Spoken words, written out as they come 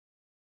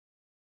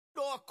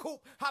two-door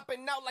coupe,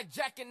 hopping out like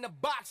Jack in the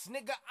Box,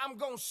 nigga, I'm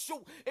gon'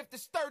 shoot. If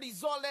this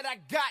 30's all that I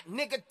got,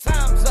 nigga,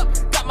 time's up.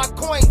 Got my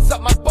coins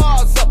up, my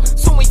bars up,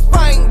 soon we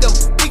find them.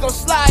 We gon'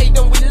 slide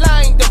them, we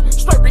lined them,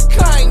 straight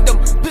reclined them.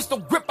 Pistol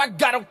grip, I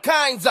got all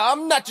kinds of.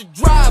 I'm not your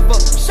driver.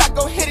 Shot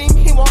gon' hit him,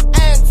 he won't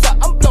answer.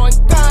 I'm blowing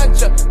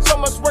ganja. So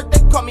much work, they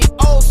call me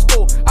old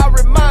school. I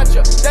remind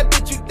you, that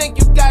bitch you think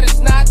you got is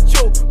not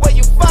you. Where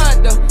you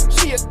find her?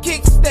 She a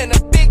kickstand,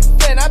 a big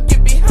fan. I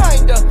get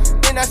behind her.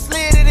 Then I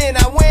slid it in,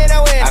 I win.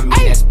 I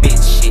mean, that's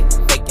bitch shit.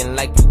 Faking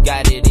like you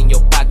got it in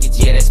your pockets,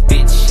 yeah, that's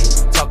bitch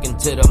shit. Talking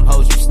to them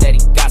hoes, you steady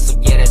gossip,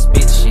 yeah, that's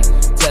bitch shit.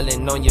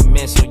 Telling on your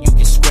man so you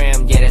can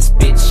scram, yeah, that's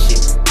bitch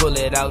shit. Pull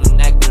it out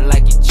and acting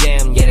like you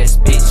jam, yeah, that's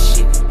bitch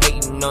shit.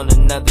 Hating on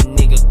another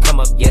nigga, come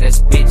up, yeah,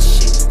 that's bitch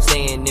shit.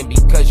 Staying in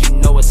because you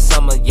know it's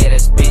summer, yeah,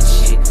 that's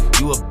bitch shit.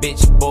 You a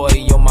bitch boy,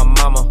 you're my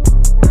mama.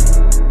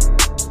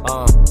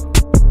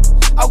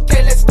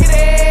 Okay, let's get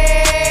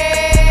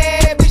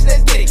it, bitch,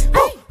 let's get it.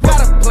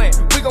 Got a plan,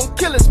 we gon'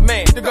 kill this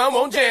man. The gun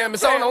won't jam,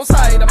 it's on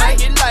site. I might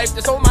get life,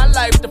 that's on my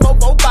life. The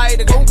fofo bite,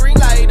 the gon' green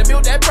light. I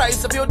build that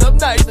price, I build up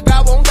nice. The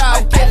guy won't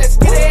die. Okay, let's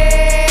get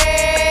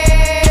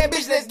it,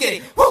 bitch, let's get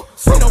it. Woo.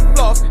 See no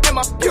flaws in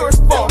my purest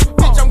form.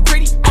 Bitch, I'm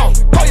greedy, call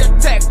your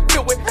tax.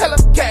 Filled with hella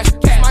cash,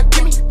 my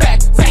gimme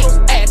back. Zero's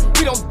ass,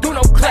 we don't do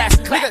no class.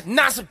 Nigga,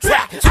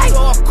 non-subtract.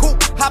 Two-door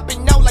coupe,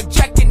 hopping out like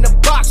Jack in the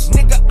Box.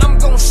 Nigga, I'm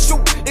gon'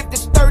 shoot. If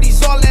this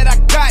 30's all that I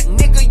got,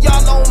 nigga,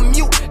 y'all on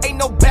mute. Ain't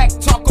no back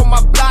talk on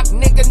my block,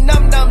 nigga.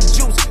 Num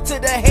juice to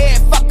the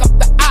head, fuck up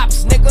the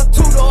ops, nigga.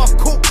 Two-door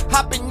coupe,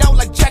 hopping out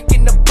like Jack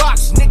in the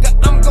Box, nigga.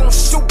 I'm gon'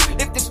 shoot.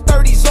 If this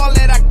 30's all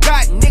that I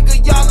got,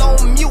 nigga, y'all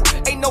on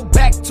mute. Ain't no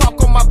back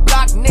talk on my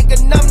block,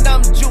 nigga.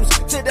 Num juice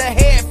to the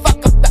head,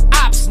 fuck up the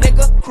ops,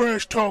 nigga.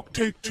 Crash Talk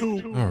Take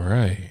 2. All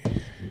right.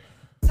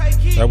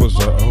 That was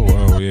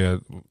oh yeah,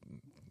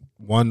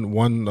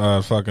 one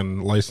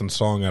fucking licensed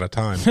song at a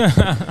time.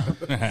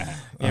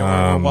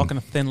 Yeah, we're walking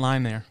a thin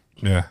line there.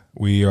 Yeah,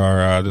 we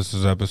are. This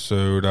is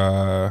episode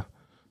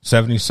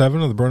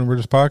 77 of the Burning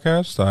Bridges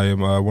podcast. I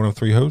am one of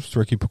three hosts,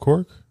 Ricky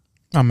Pecork.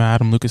 I'm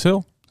Adam Lucas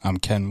Hill. I'm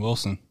Ken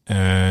Wilson.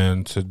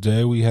 And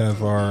today we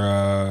have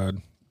our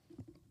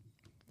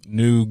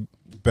new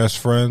best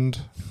friend.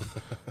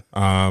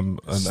 An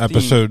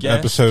episode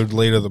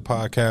late of the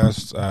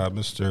podcast,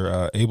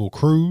 Mr. Abel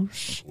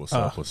Cruz. What's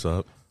up? What's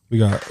up? We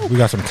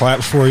got some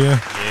claps for you.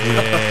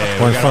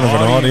 Yeah, we're in front of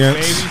an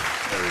audience.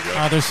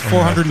 There's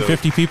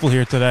 450 people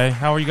here today.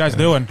 How are you guys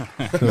doing?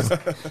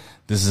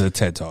 This is a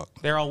TED Talk.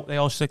 They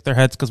all shake their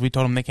heads because we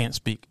told them they can't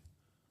speak.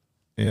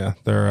 Yeah,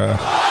 they're.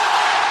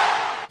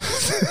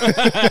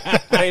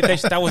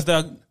 That was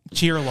the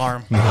cheer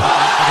alarm. They're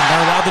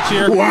allowed to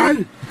cheer. What?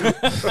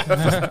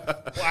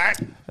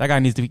 What? That guy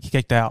needs to be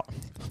kicked out.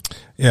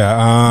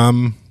 Yeah.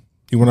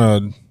 You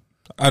want to?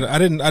 I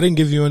didn't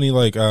give you any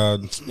like. Yeah,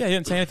 you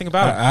didn't say anything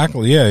about it.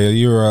 Actually, yeah,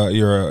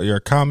 you're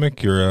a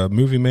comic. You're a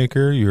movie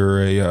maker.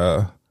 You're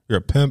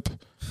a pimp.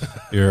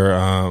 You're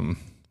I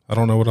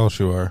don't know what else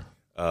you are.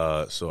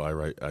 So I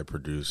write, I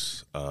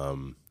produce.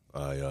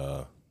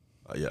 Yeah,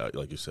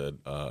 like you said.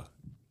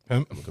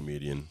 Pimp? I'm a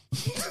comedian.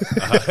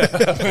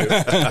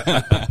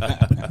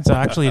 It's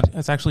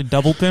actually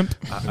double pimp.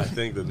 I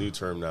think the new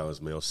term now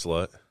is male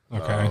slut.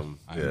 Okay. I'm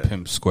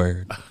Pimp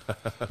Squared.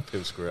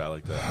 Pimp square, I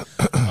like that.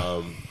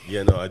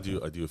 Yeah, no, I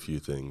do a few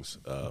things.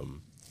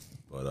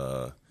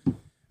 But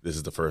this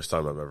is the first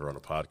time I've ever on a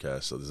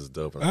podcast, so this is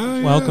dope.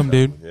 Welcome,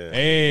 dude. Yeah.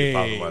 Hey.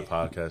 Pop on my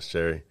podcast,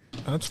 Jerry.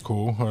 That's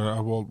cool.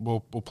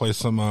 We'll play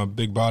some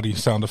big body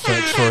sound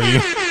effects for you.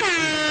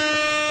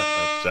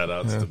 Shout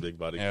outs to Big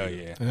Body. Hell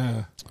Kid. yeah.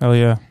 Yeah. Hell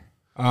yeah.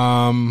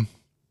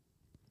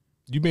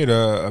 You made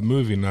a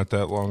movie not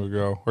that long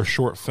ago, or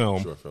short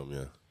film. Short film,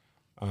 yeah.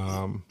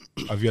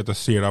 I've yet to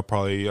see it. I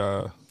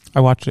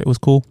watched it. It was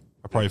cool.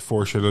 I'll probably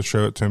force you to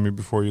show it to me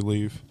before you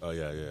leave. Oh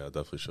yeah, I'll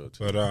definitely show it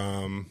to you.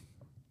 But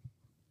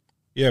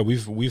yeah,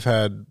 we've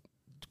had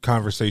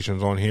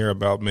conversations on here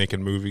about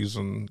making movies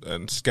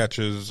and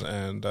sketches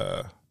and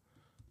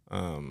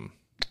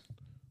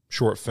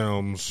short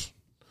films.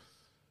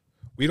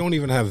 We don't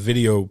even have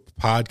video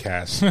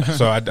podcasts,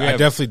 so I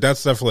definitely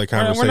that's definitely a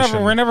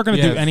conversation. We're never going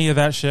to do any of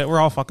that shit. We're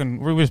all fucking.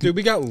 Dude,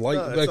 we got we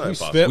have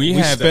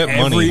spent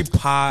money.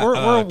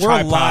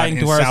 We're lying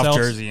to ourselves. South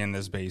Jersey in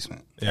this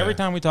basement. Yeah. Every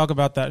time we talk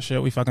about that shit,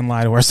 we fucking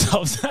lie to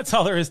ourselves. That's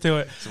all there is to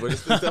it. So, but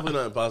it's definitely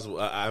not impossible.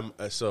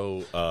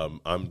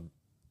 I'm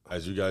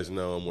as you guys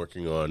know, I'm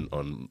working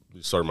on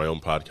starting my own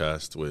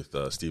podcast with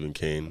Stephen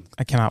Kane.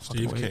 I cannot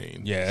Steve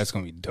Kane. Yeah, that's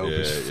gonna be dope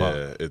as fuck.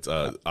 Yeah, it's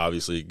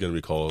obviously going to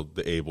be called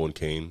the Abel and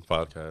Kane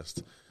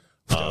podcast.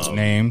 Dope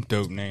name.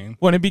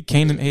 Wouldn't it be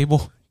Cain and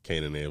Abel?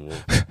 Cain and Abel.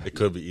 It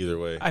could be either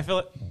way. I feel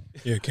it.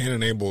 Yeah, Cain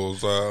and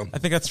Abel's. I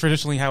think that's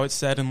traditionally how it's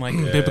said, and like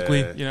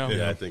biblically, you know.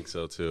 Yeah, I think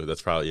so too.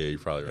 That's probably you're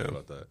probably right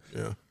about that.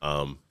 Yeah.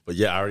 But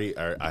yeah,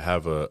 I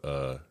have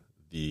the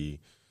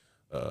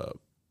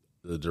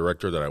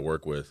director that I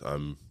work with.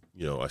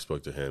 I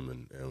spoke to him,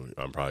 and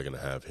I'm probably going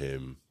to have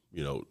him,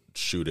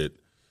 shoot it,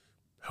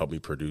 help me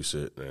produce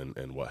it,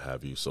 and what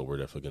have you. So we're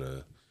definitely going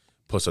to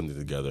put something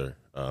together.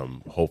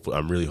 Hopefully,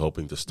 I'm really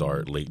hoping to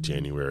start late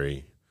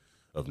January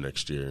of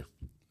next year.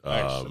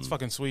 That's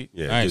fucking sweet.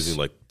 Yeah, Nice. it gives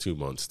me like 2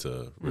 months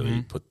to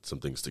really put some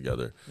things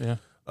together. Yeah.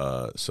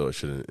 So it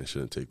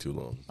shouldn't take too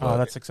long. Oh,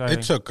 that's exciting.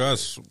 It took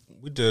us.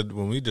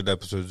 When we did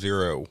episode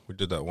 0, we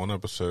did that one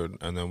episode,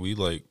 and then we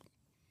like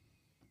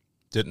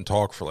didn't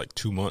talk for like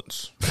 2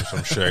 months or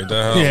some shit.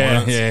 The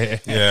hell,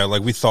 yeah.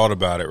 Like we thought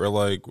about it. We're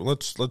like,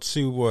 let's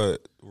see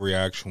what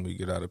reaction we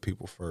get out of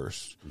people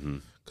first,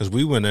 because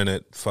we went in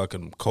it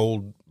fucking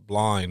cold,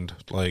 blind,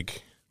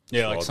 like.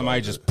 Yeah, like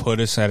somebody just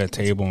put us at a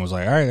table and was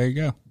like, all right, there you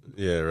go.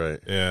 Yeah, right.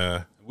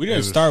 Yeah. We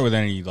didn't start with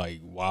any like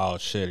wild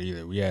shit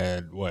either. We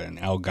had an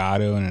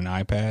Elgato and an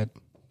iPad.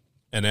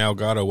 And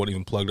Elgato wasn't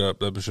even plugged up.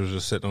 That bitch was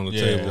just sitting on the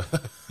table.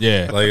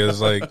 Yeah. Like it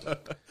was like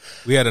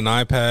we had an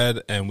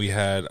iPad and we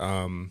had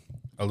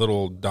a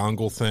little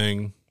dongle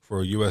thing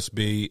for a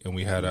USB, and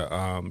we had a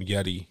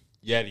Yeti.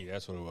 Yeti,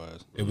 that's what it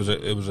was. It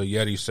was a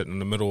Yeti sitting in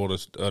the middle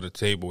of the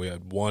table. We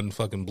had one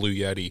fucking blue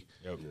Yeti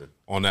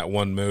on that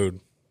one mode,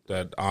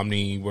 that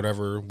Omni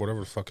whatever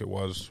the fuck it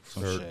was,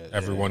 so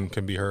everyone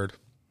can be heard.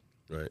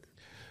 Right.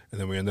 And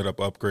then we ended up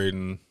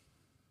upgrading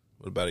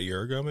about a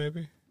year ago,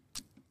 maybe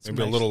a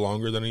little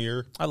longer than a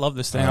year. I love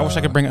this thing. I wish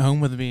I could bring it home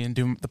with me and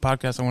do the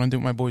podcast I want to do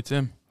with my boy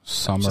Tim.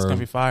 It's just gonna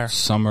be fire.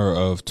 Summer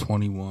of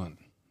 21.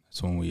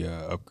 That's when we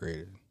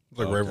upgraded.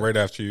 Like right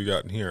after you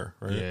got in here,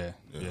 right?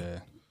 Yeah.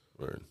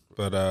 Word.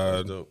 But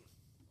That's dope.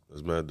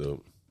 That's mad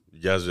dope.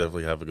 You guys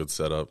definitely have a good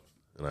setup,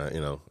 and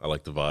I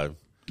like the vibe.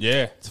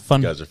 Yeah. It's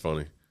fun. You guys are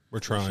funny. we're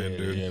trying,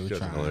 dude. Yeah, You we're guys are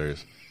trying.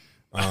 hilarious.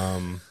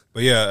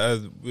 But yeah,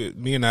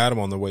 me and Adam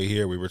on the way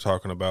here, we were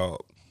talking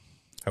about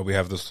how we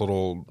have this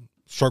little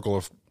circle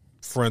of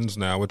friends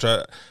now, which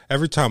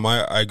every time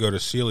I go to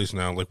Sealy's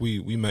now, like we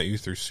met you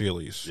through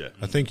Sealy's. Yeah.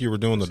 I think you were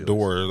doing the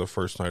door the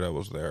first night I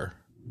was there.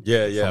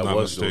 Yeah, If I'm I not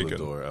was doing the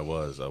mistaken. door. I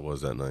was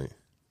that night.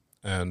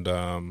 And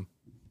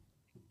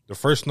the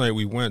first night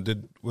we went,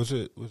 was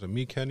it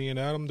me, Kenny, and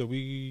Adam? Did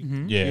we?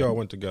 Yeah. We all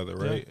went together,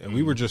 right? And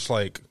we were just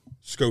like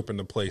scoping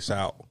the place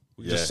out.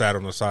 We just sat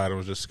on the side and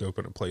was just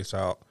scoping the place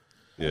out.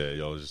 Yeah,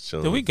 y'all was just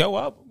chilling. Did we go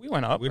up? We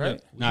went up,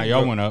 right? Nah,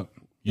 y'all went up.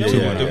 You two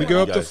Yeah. went Did up. we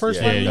go up You the guys-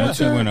 first yeah, night? Yeah, you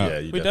two went up. Yeah,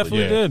 you We definitely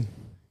yeah. did.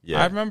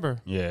 Yeah. I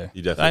remember. Yeah.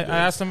 You I definitely did.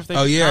 asked them if they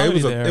Oh did yeah, it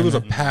was comedy there, a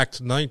and-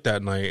 packed night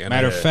that night. And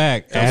Matter of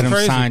fact, was Adam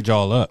crazy. signed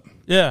y'all up.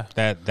 Yeah.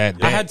 That day.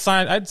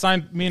 I'd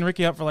signed me and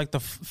Ricky up for like the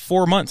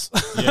 4 months.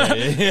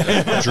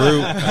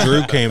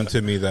 Drew came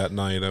to me that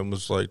night and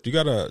was like, "Do you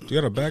got a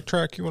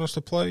backtrack you want us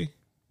to play?"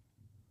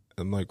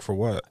 I'm like, "For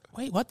what?"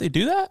 Wait, what? They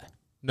do that?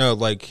 No,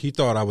 like he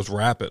thought I was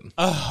rapping.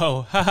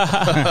 Oh, He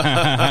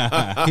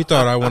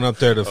thought I went up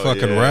there to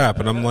fucking yeah. rap,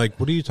 and I'm like,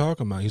 "What are you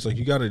talking about?" He's like,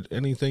 "You got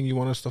anything you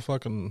want us to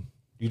fucking?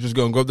 You just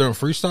gonna go up there and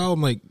freestyle?"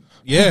 I'm like,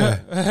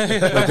 "Yeah,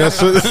 like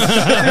that's what,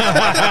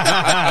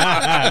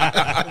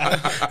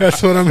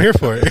 that's what I'm here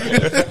for." He's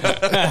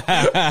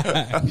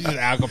an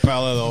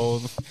acapella the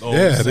whole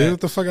Yeah, set. dude,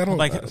 what the fuck? I don't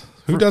Like,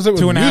 who does it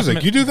with 2.5 music?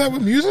 min- You do that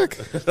with music?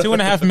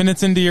 2.5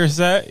 minutes into your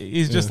set,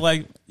 he's just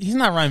like, he's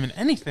not rhyming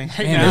anything right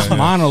Man, now. this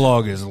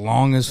monologue is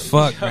long as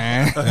fuck,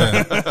 man.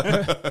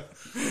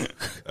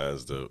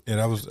 That's dope.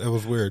 Yeah, it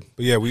was weird.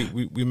 But yeah,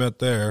 we met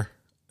there,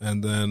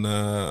 and then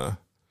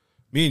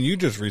me and you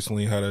just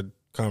recently had a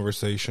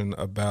conversation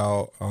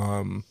about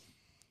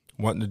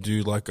wanting to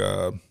do like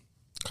a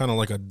kind of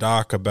like a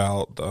doc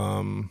about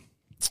the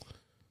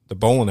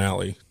bowling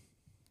alley.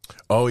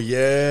 Oh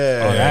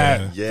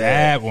yeah,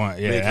 that one.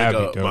 Yeah, Make that'd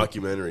like be a dope.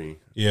 documentary.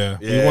 Yeah,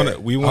 Yeah.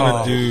 we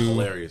want to do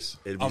Hilarious.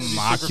 It'd be A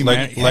super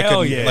mockumentary. like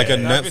Hell a yeah. like a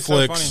That'd be so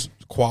Netflix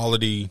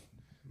quality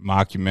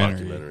Mockumentary.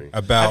 documentary.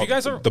 about Have you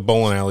guys ever- the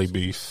bowling alley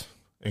beef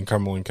in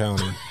Cumberland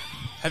County.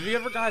 Have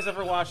you guys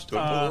ever watched,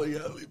 Bowling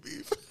alley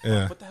beef.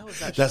 Yeah, what the hell is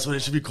that shit? That's what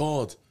it should be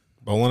called.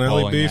 bowling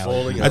alley Bowling beef.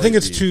 alley. I think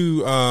it's Beef.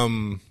 too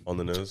On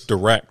the nose.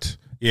 direct.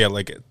 Yeah,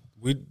 like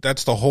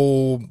that's the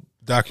whole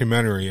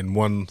documentary in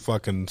one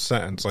fucking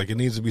sentence. Like it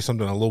needs to be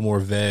something a little more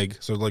vague.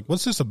 So like,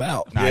 what's this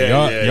about? Nah,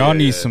 Yeah, y'all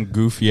need yeah. some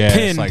goofy ass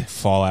Pinned. like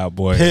Fallout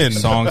Boy Pinned.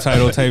 song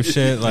title type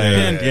shit. Like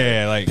Pinned.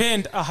 yeah, like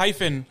Pinned a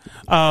hyphen.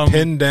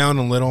 Pinned down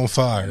and lit on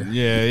fire.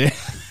 yeah.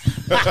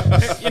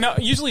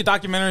 Usually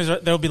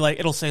documentaries, they'll be like,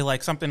 it'll say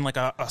like something like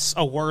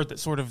a word that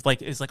sort of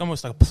like is like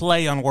almost like a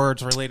play on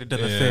words related to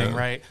the Yeah. thing,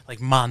 right? Like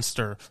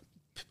monster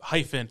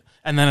hyphen,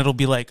 and then it'll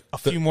be like a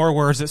few more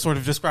words that sort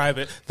of describe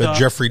it. The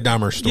Jeffrey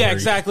Dahmer story. Yeah,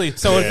 exactly.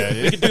 So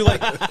we could do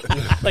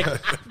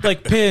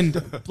like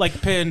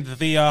pinned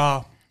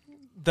the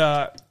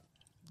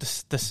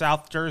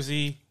South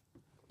Jersey,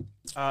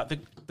 the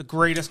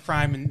greatest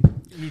crime in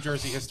New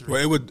Jersey history.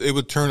 Well, it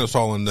would turn us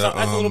all into. So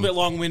that's a little bit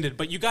long winded,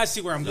 but you guys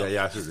see where I'm going.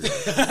 Yeah, I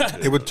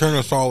figured. It would turn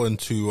us all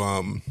into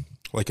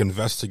like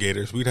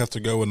investigators. We'd have to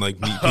go and like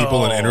meet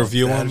people and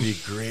interview them. That'd be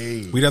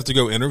great. We'd have to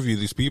go interview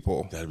these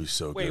people. That'd be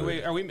so Wait,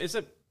 good. are we? Is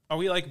it a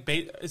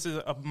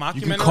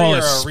mockumentary call or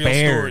it a real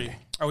Spared. story?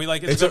 Are we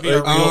like? It's It's gonna be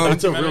a real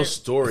it's a real documentary?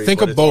 story. Think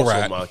but of it's also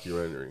Borat. a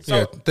mockumentary.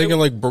 Yeah, thinking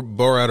like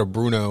Borat or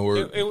Bruno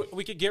or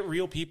We could get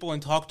real people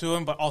and talk to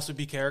them, but also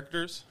be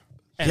characters.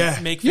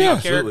 and make female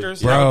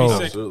characters. Yeah, that would be bro.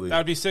 sick. Absolutely. That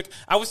would be sick.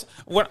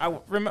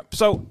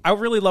 So I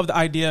really love the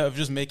idea of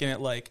just making it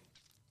like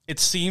it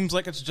seems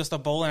like it's just a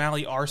bowling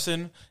alley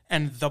arson,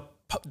 and the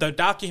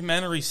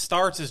documentary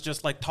starts as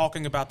just like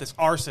talking about this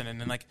arson and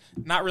then like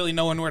not really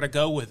knowing where to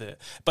go with it.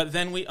 But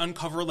then we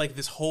uncover like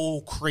this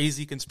whole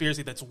crazy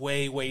conspiracy that's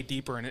way, way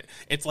deeper, and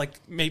it's like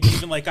maybe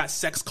even like got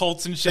sex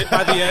cults and shit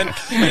by the end.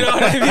 You know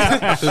what I mean?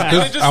 And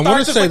it just I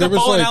want starts to as say like there a was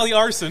bowling like alley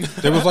arson.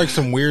 there was like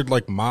some weird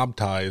like mob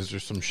ties or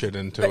some shit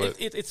into it.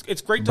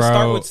 It's great to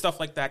start with stuff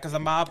like that because a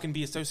mob can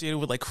be associated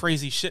with like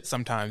crazy shit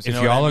sometimes. You If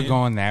know y'all what I are mean?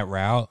 going that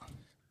route,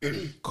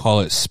 call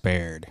it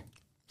Spared.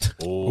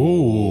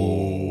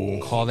 Ooh.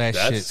 Call that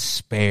shit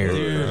Spared.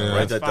 Dude,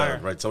 Write that's that fire.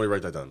 down. Right, somebody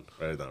write that down.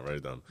 Write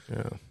it down.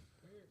 Yeah.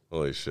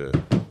 Holy shit,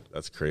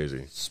 that's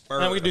crazy.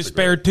 And we do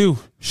Spared too.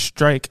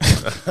 Strike.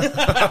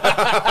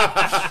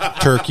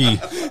 Turkey.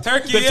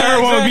 Turkey. The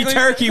third one would be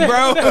Turkey,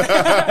 bro.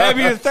 That'd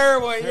be the third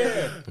one,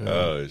 yeah.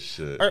 Oh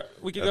shit, Or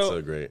we could that's go.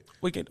 so great.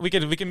 We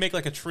can make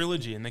like a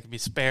trilogy, and they could be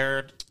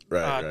Spared,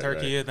 Right,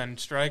 Turkey, right. and then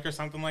Strike or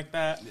something like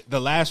that. The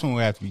last one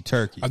would have to be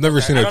Turkey. I've never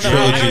seen I a don't know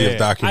how- trilogy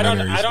of I don't-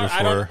 documentaries I don't-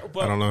 before.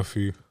 but- I don't know if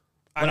you.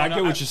 But I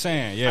get what you're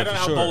saying. Yeah, I don't know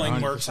for how sure, bowling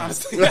 100%. works,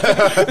 honestly.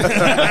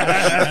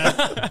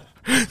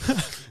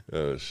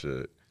 Oh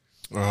shit.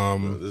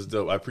 This is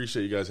dope. I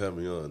appreciate you guys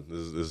having me on. This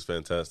is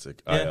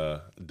fantastic. Yeah.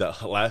 The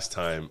last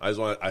time I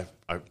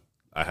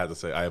had to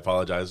say I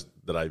apologize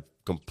that I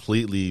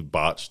completely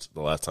botched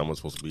the last time I was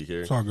supposed to be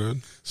here. It's all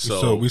good.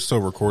 So- we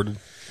still recorded.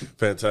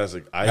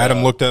 Fantastic.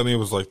 Adam looked at me. It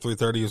was like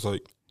 3:30. He was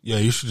like, "Yeah,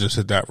 you should just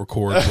hit that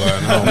record button."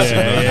 I don't see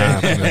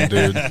that happening,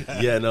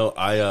 dude. Yeah,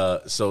 no,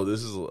 so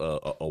this is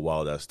a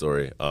wild ass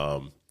story.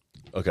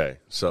 Okay,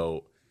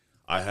 so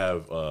I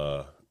have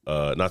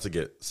not to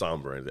get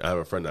somber or anything, I have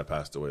a friend that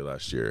passed away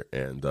last year,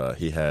 and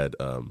he had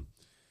a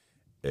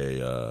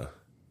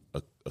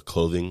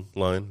clothing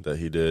line that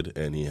he did,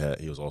 and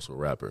he was also a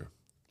rapper,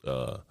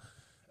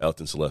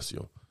 Elton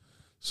Celestial.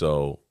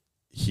 So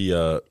he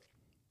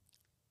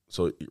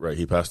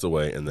passed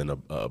away, and then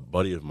a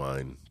buddy of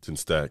mine, Tin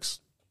Stacks,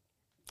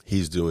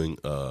 he's doing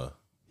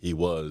he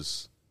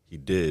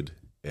did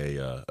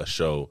a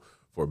show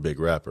for a big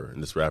rapper,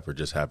 and this rapper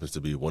just happens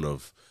to be one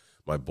of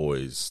my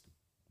boy's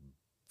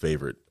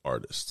favorite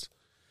artists.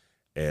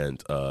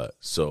 And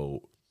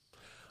so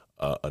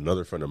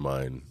another friend of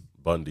mine,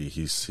 Bundy,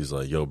 he's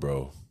like, "Yo,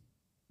 bro,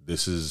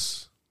 this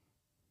is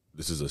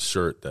a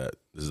shirt that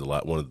this is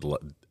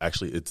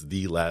actually it's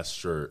the last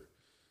shirt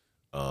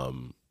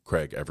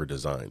Craig ever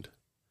designed."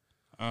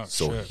 Oh,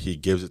 So shit. he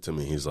gives it to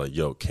me. He's like,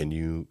 "Yo, can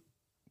you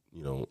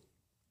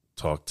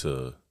talk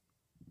to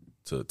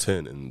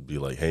Tin and be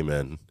like, hey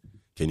man,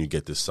 can you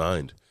get this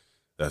signed?"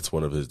 That was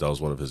one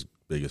of his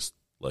biggest,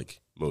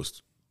 like,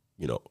 most,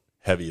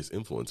 heaviest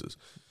influences.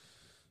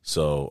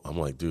 So I'm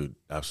like, dude,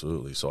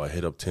 absolutely. So I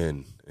hit up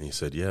Tin, and he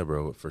said, "Yeah,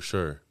 bro, for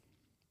sure."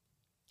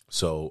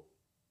 So,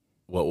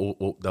 well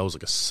that was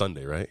like a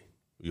Sunday, right?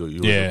 You was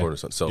recording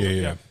Sunday. So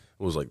Yeah. it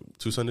was like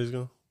 2 Sundays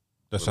ago.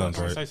 That sounds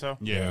I'd right. say so.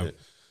 Yeah.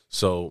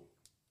 So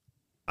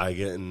I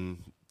get in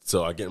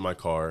my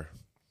car,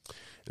 and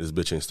this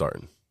bitch ain't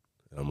starting.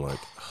 And I'm like,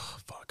 oh,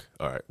 fuck.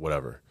 All right,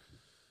 whatever.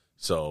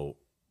 So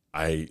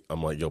I'm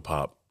like, "Yo,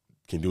 Pop,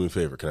 can you do me a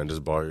favor? Can I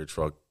just borrow your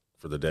truck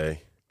for the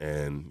day?"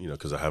 And,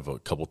 because I have a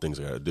couple things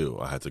I got to do.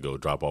 I had to go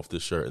drop off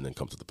this shirt and then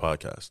come to the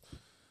podcast.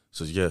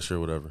 So, yeah, sure,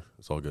 whatever.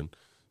 It's all good.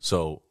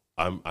 So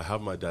I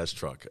have my dad's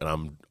truck, and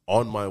I'm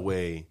on my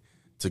way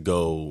to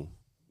go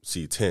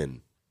see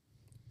Tin.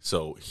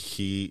 So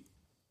he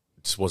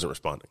just wasn't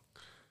responding.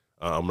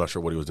 I'm not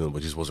sure what he was doing, but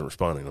he just wasn't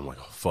responding. I'm like,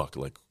 oh, fuck,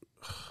 like,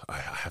 I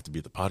have to be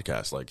at the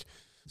podcast. Like,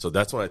 so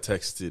that's when I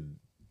texted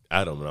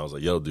Adam, and I was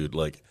like, "Yo, dude,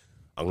 like,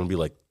 I'm going to be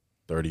like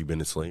 30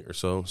 minutes late or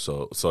so."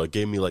 So it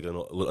gave me like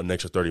an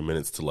extra 30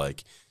 minutes to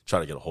like try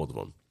to get a hold of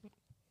him.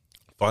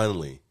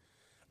 Finally,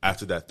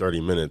 after that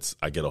 30 minutes,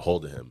 I get a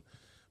hold of him,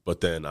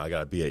 but then I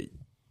gotta be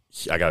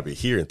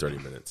here in 30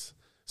 minutes.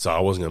 So I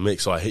wasn't gonna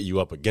so I hit you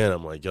up again.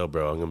 I'm like, "Yo,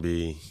 bro, I'm gonna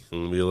be a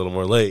little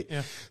more late."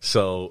 Yeah.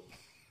 So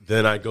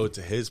then I go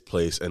to his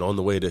place, and on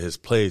the way to his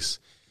place,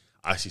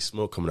 I see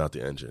smoke coming out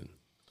the engine.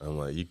 I'm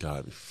like, "You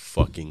gotta be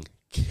fucking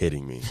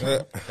kidding me!"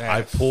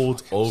 I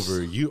pulled over.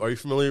 Are you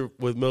familiar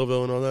with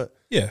Melville and all that?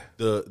 Yeah.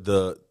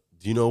 Do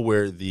you know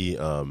where the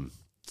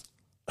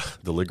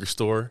liquor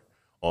store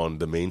on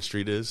the main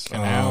street is?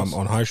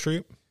 On High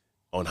Street.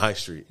 On High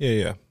Street.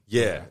 Yeah.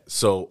 Yeah.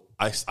 So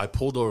I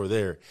pulled over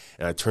there,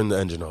 and I turned the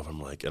engine off. I'm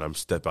like, and I'm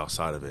step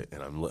outside of it,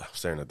 and I'm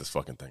staring at this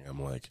fucking thing.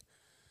 I'm like,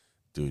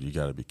 "Dude, you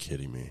got to be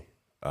kidding me.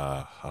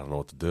 I don't know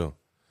what to do."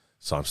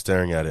 So I'm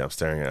staring at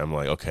it. I'm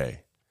like, okay,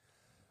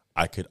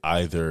 I could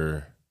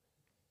either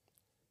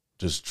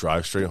just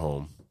drive straight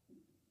home,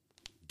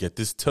 get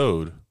this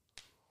towed,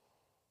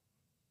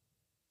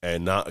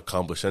 and not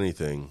accomplish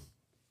anything,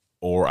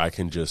 or I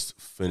can just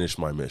finish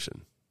my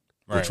mission,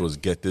 which was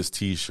get this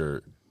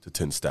T-shirt to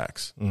 10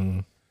 stacks. Mm-hmm.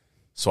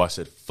 So I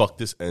said, fuck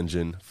this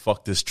engine,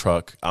 fuck this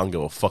truck. I don't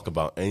give a fuck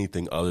about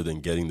anything other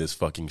than getting this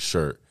fucking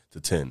shirt to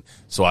 10.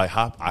 So I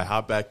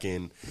hop back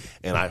in,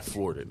 and I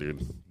floored it,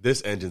 dude.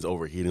 This engine's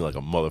overheating like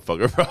a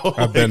motherfucker, bro.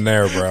 I've been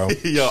there, bro.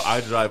 Yo,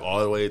 I drive all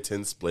the way to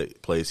 10's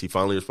place. He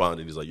finally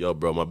responded. He's like, yo,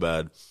 bro, my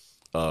bad.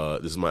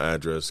 This is my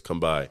address. Come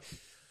by.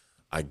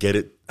 I get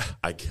it.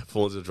 I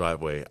pull into the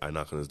driveway. I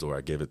knock on his door.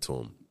 I give it to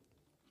him.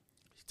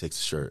 He takes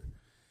the shirt.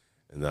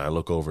 And then I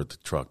look over at the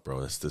truck,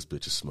 bro. This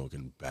bitch is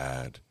smoking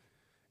bad.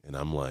 And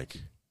I'm like,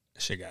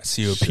 shit got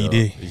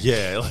COPD.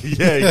 Yeah,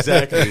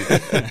 exactly.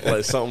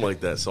 Like something like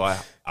that. So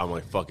I'm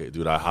like, fuck it,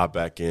 dude. I hop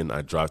back in.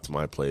 I drive to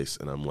my place,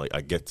 and I'm like, I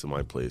get to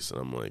my place,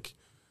 and I'm like,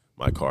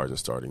 my car isn't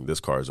starting.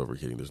 This car is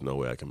overheating. There's no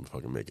way I can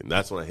fucking make it. And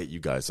that's when I hit you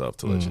guys up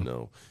to let you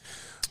know.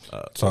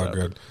 It's all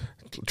good.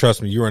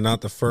 Trust me, you are not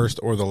the first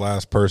or the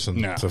last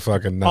person to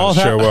fucking not All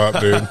that- show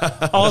up, dude.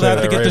 All that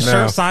to get right the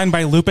now. shirt signed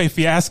by Lupe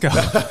Fiasco.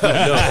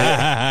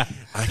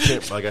 I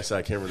can't, like I said,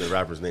 I can't remember the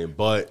rapper's name,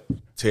 but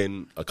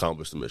 10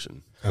 accomplished the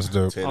mission. That's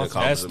dope. 10 That's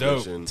accomplished the dope.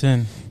 mission.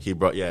 10. He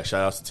brought,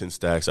 shout outs to 10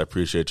 Stacks. I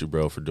appreciate you,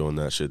 bro, for doing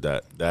that shit.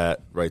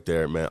 That right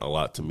there meant a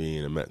lot to me,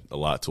 and it meant a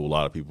lot to a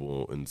lot of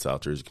people in the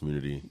South Jersey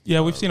community.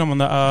 Yeah, we've seen him on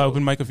the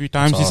open mic a few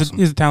times. That's He's awesome.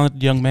 he's a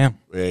talented young man.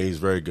 Yeah, he's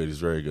very good. He's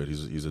very good.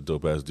 He's a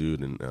dope ass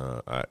dude, and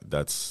I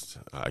don't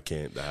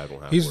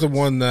have. He's the words.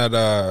 one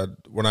that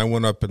when I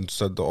went up and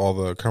said all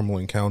the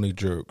Cumberland County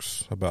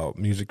jokes about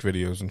music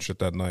videos and shit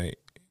that night,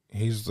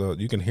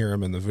 you can hear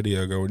him in the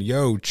video going,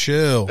 "Yo,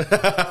 chill." And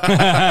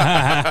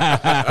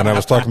I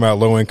was talking about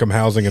low income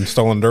housing and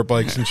stolen dirt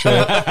bikes and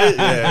shit.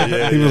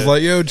 He was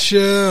like, "Yo,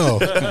 chill."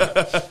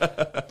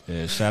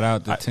 Yeah, shout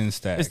out to 10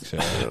 Stacks.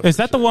 Is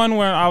that the one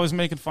where I was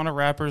making fun of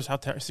rappers, how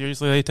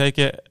seriously they take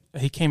it?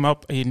 He came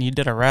up and he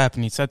did a rap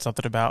and he said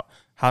something about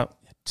how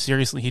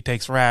seriously he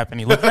takes rap, and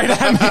he looked right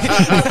at me.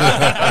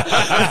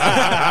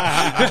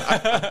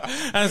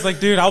 I was like,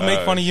 dude, I'll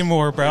make fun of you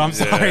more, bro. I'm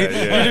sorry.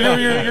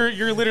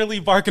 You're literally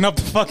barking up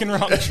the fucking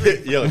wrong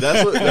tree. Yo,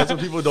 that's what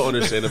people don't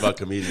understand about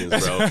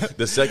comedians, bro.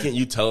 The second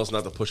you tell us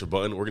not to push a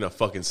button, we're gonna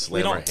fucking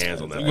slam our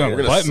hands on that. We're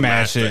gonna button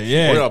mash smash it, that.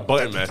 yeah. We're gonna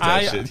button mash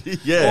that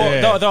shit.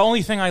 Yeah. Well, the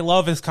only thing I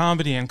love is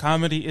comedy, and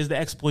comedy is the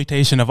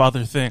exploitation of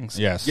other things.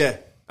 Yes. Yeah,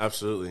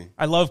 absolutely.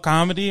 I love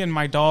comedy and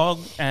my dog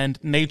and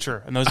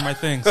nature, and those are my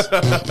things.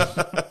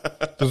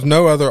 There's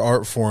no other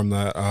art form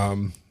that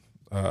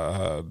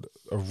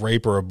a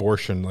rape or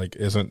abortion like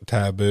isn't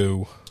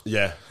taboo.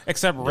 Yeah.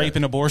 Except rape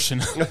and abortion.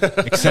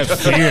 Except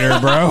theater,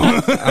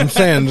 bro. I'm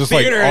saying just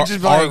like Theater, art,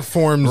 just like, art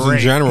forms in rape.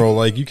 general.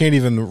 Like you can't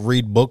even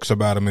read books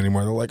about them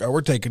anymore. They're like, "Oh,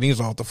 we're taking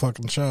these off the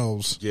fucking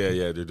shelves."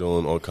 Yeah, they're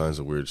doing all kinds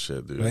of weird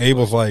shit, dude. And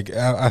Abel's like,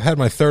 "I've had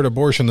my third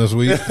abortion this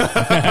week,"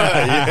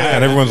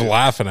 and everyone's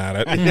laughing at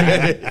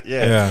it.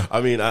 Yeah.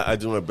 I mean, I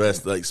do my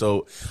best. Like,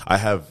 so I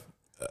have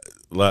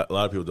a lot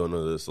of people don't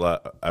know this.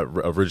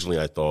 Originally,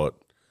 I thought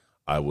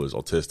I was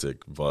autistic,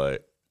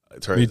 but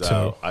it turns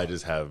out I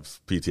just have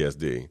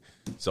PTSD.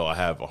 So I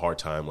have a hard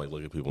time like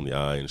looking people in the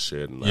eye and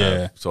shit.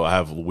 And so I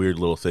have weird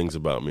little things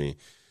about me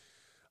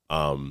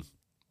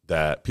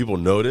that people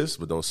notice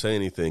but don't say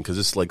anything because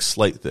it's like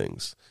slight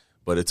things.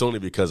 But it's only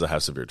because I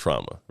have severe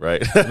trauma,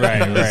 right?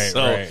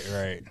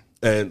 Right.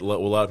 And what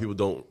a lot of people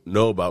don't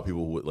know about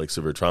people with like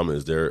severe trauma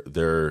is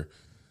their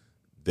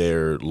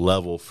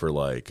level for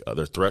like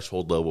their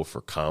threshold level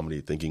for comedy,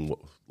 thinking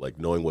like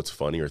knowing what's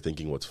funny or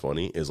thinking what's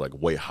funny is like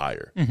way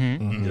higher. You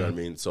know what I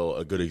mean? So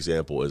a good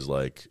example is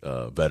like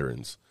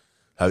veterans.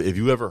 Have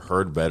you ever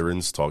heard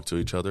veterans talk to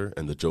each other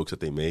and the jokes that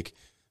they make?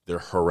 They're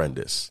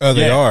horrendous. Oh,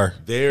 they are.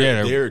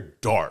 They're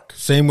dark.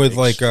 Same with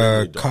like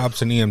Extremely dark.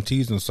 cops and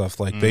EMTs and stuff.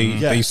 Like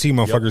they see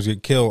motherfuckers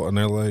get killed, and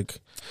they're like,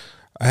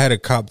 I had a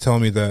cop tell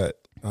me that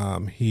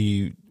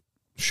he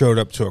showed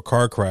up to a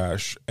car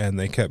crash, and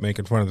they kept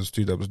making fun of this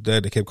dude that was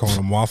dead. They kept calling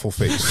him Waffle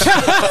Face.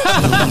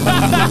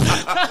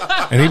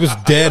 And he was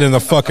dead in the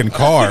fucking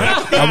car.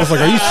 I was like,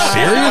 "Are you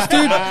serious,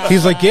 dude?"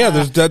 He's like, "Yeah,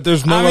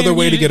 there's no other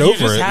way to get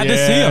over You it." had to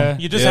see him.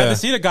 You just had to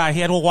see the guy.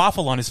 He had a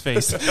waffle on his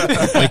face.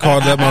 They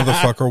called that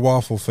motherfucker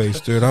Waffle Face,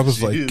 dude. I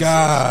was like,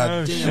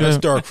 "God damn, that's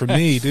dark for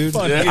me, dude."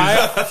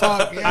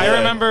 I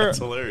remember, That's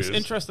hilarious.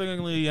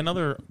 interestingly,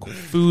 another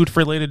food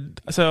related.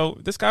 So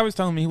this guy was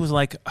telling me he was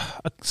like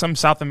some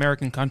South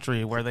American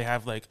country where they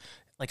have like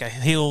a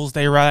hills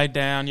they ride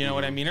down, you know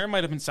what I mean? Or it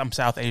might have been some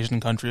South Asian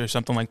country or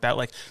something like that,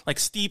 like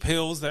steep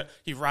hills that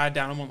you ride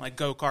down them on like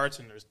go-karts,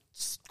 and there's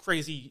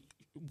crazy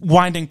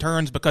winding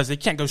turns because they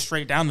can't go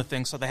straight down the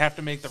thing, so they have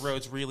to make the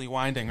roads really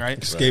winding, right?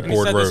 Skateboard And he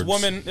said roads.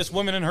 This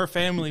woman and her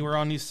family were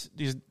on these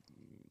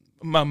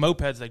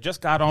mopeds. They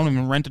just got on them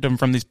and rented them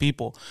from these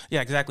people.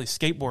 Yeah, exactly.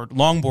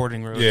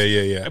 Longboarding roads.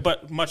 Yeah.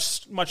 But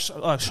much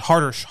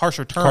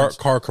harsher turns.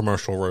 Car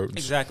commercial roads.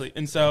 Exactly.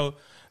 And so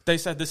they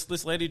said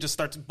this lady just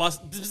starts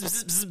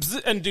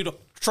and dude, a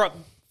truck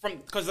from,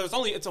 because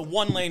it's a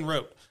 1-lane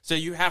road, so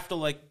you have to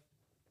like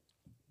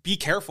be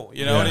careful.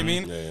 You know what I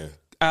mean? Yeah.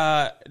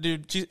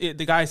 dude,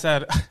 the guy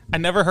said, I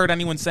never heard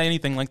anyone say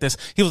anything like this.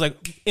 He was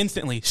like,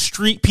 instantly,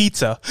 street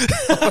pizza.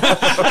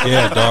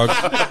 Yeah,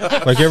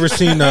 dog. Like, you ever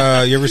seen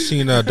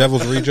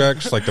Devil's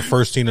Rejects? Like the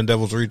first scene in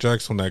Devil's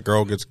Rejects when that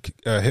girl gets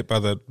hit by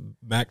the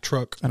Mack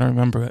truck. I don't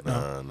remember it. No,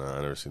 I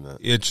never seen that.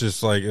 It's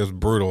just like, it was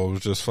brutal. It was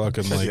just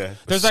fucking like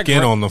There's that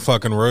skin on the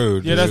fucking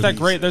road. Yeah, dude.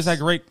 there's that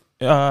great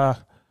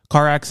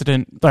car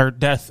accident or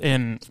death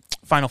in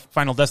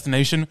Final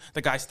Destination.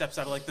 The guy steps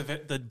out of like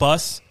the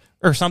bus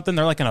or something.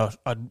 They're like in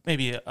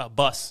maybe a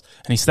bus,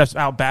 and he steps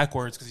out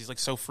backwards because he's like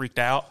so freaked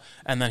out,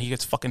 and then he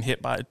gets fucking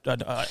hit by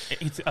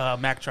a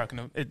Mack truck,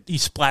 and he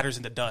splatters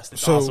into dust.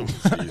 It's awesome.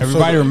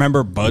 Everybody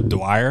remember Bud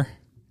Dwyer?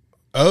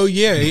 Oh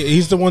yeah,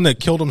 he's the one that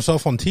killed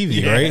himself on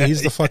TV, right?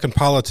 He's the fucking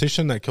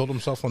politician that killed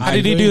himself on TV. How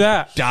did he do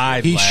that?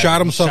 Died. He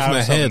shot himself in the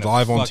himself head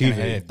live on TV.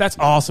 head. That's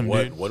awesome,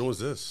 dude. When was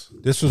this?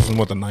 This was in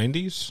what, the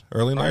 90s,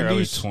 early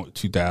Early 90s.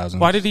 2000s.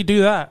 Why did he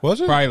do that?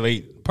 Was it?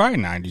 Probably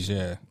 90s.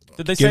 Yeah.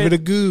 Did they Give say it a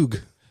goog.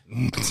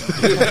 bring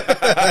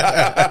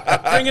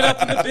it up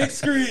to the big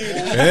screen?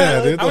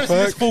 Yeah, dude, I want to see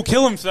this fool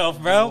kill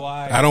himself, bro.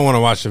 I don't want to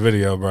watch the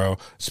video, bro.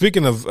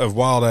 Speaking of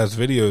wild ass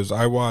videos,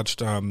 I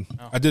watched.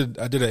 I did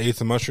an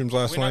eighth of mushrooms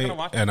last We're not night, gonna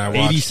watch and it. I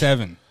watched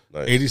 87.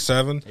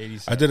 87.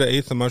 I did an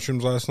eighth of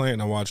mushrooms last night,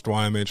 and I watched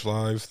YMH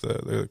Live,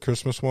 the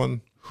Christmas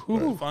one,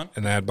 Fun.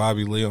 and I had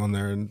Bobby Lee on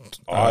there. And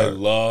I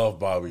love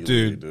Bobby Lee,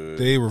 dude, dude.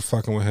 they were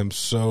fucking with him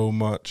so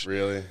much.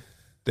 Really?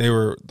 They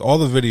were all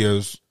the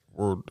videos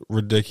were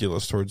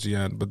ridiculous towards the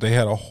end, but they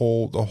had the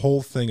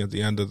whole thing at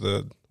the end of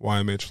the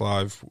YMH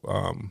Live,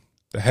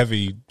 the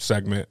heavy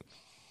segment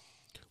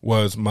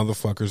was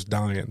motherfuckers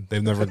dying.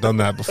 They've never done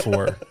that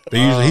before. They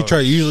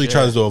usually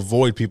tries to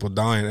avoid people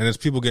dying, and it's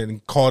people getting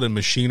caught in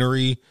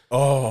machinery.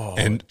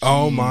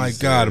 Oh my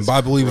god! And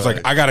Bobby Lee was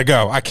like, "I gotta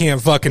go. I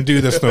can't fucking do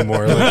this no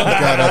more."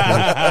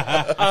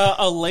 Like,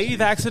 A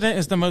lathe accident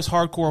is the most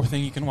hardcore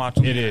thing you can watch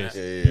on the internet.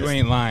 You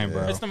ain't lying,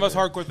 bro. It's the most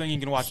hardcore thing you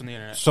can watch on the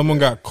internet. someone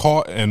got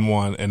caught in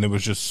one, and it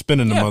was just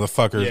spinning the Yeah.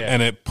 motherfuckers, Yeah.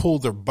 and it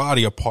pulled their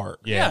body apart.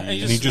 Yeah, And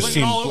you just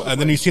seen, and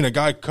then you seen a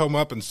guy come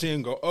up and see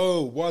him go,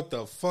 "Oh, what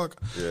the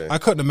fuck!" Yeah. I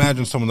couldn't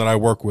imagine someone that I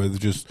work with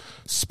just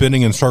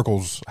spinning in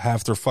circles,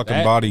 half their fucking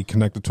That- body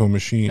connected to a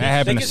machine. That They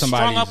happened get to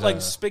somebody. strung up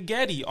like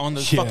spaghetti on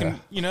the fucking,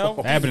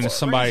 That happened to It's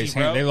somebody's crazy,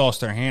 hand. bro. They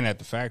lost their hand at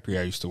the factory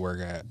I used to work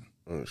at.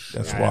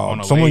 That's on wild.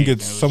 a Someone lathe,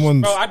 gets and it was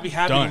someone's. Bro, I'd be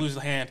happy Done. to lose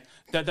the hand.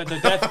 Take that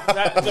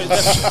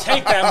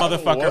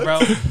motherfucker, bro.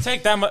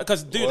 Take that,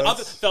 because dude,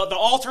 the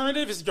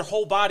alternative is your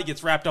whole body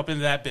gets wrapped up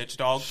into that bitch,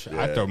 dog.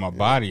 I throw my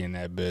body in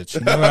that bitch.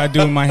 You know what I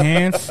do with my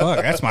hand?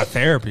 Fuck, that's my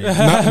therapy.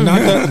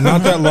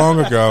 not that long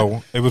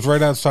ago. It was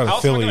right outside How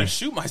of else am I Philly. gonna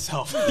shoot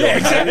myself? Yeah,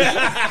 exactly.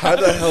 How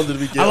the hell did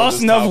we get I on lost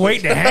this enough topic?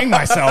 weight to hang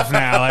myself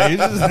now. Like,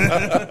 it's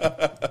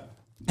just-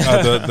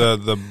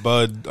 The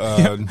Bud.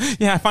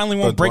 Yeah, I finally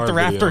won't Bud break the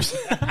Dwyer video. rafters.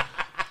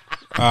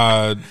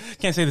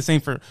 Can't say the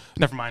same for.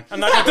 Never mind. I'm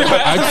not gonna do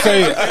it.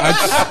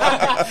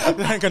 I'd I'm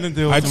not gonna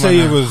do it. I'd say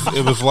it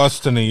was less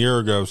than a year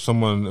ago. I was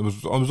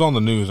on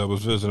the news. I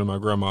was visiting my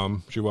grandma.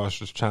 She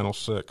watches Channel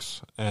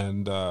 6,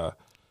 and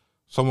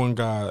someone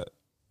got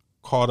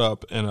caught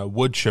up in a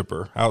wood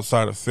chipper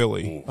outside of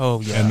Philly.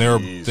 Oh, yeah.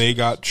 and they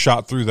got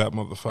shot through that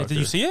motherfucker. Did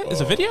you see it?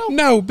 Is it a video?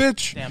 No,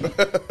 bitch. Damn it.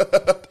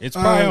 it's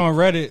probably on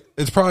Reddit.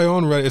 It's probably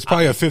on Reddit. It's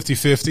probably a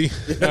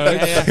 50-50.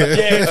 Yeah,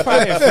 it's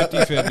probably a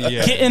 50-50.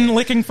 Yeah. Kitten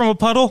licking from a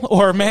puddle,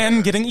 or a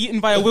man getting eaten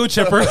by a wood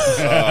chipper.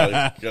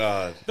 Oh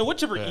God! The wood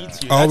chipper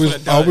eats you. I That's what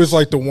it does. always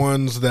like the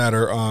ones that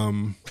are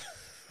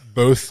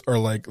both are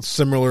like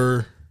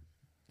similar,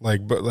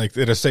 like but like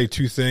it'll say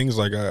two things,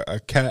 like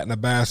a cat in a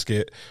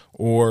basket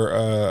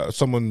or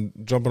someone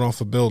jumping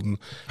off a building,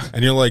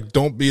 and you're like,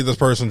 don't be the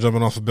person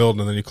jumping off a building,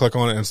 and then you click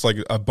on it and it's like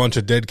a bunch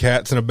of dead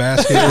cats in a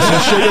basket or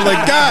some shit. You're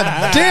like,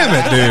 God damn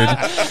it, dude!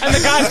 And the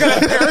guy's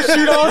got a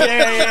parachute on.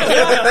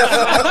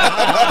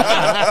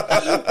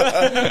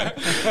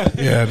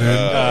 Yeah, dude,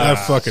 I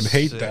fucking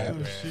hate that.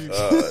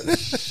 Oh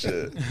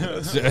shit!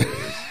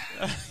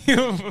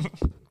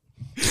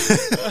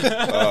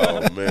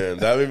 Oh man,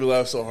 that made me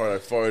laugh so hard I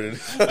farted.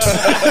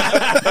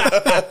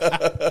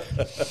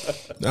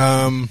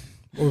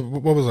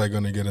 What was I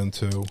going to get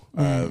into?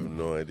 I have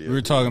no idea. We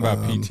were talking about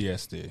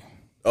PTSD.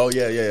 Oh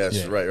yeah.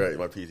 Right.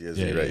 My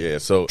PTSD. Right. Yeah.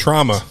 So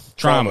Trauma,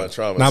 trauma.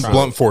 not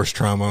blunt force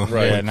trauma.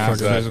 Right. Yeah, not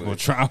Exactly. physical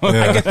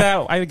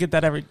trauma. I get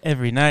that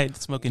every night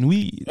smoking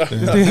weed.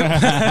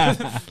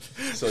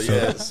 So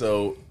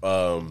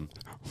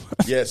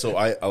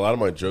a lot of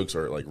my jokes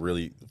are like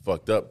really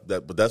fucked up.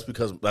 But that's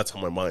because that's how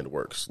my mind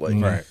works. Like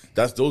Right.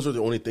 those are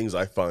the only things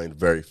I find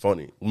very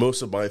funny.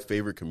 Most of my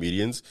favorite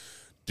comedians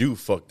do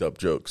fucked up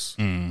jokes.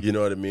 You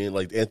know what I mean?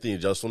 Like Anthony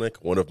Jeselnik,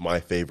 one of my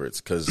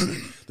favorites, because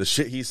the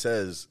shit he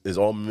says is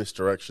all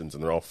misdirections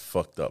and they're all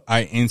fucked up.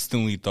 I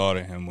instantly thought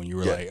of him when you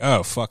were Yeah. like,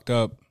 "Oh, fucked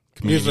up."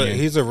 He's Comedian.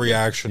 a Mm-hmm.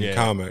 reaction Yeah.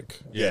 comic.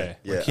 Yeah.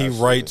 He absolutely.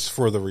 writes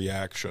for the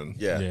reaction.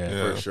 Yeah,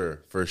 Yeah.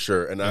 for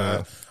sure. And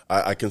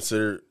I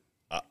consider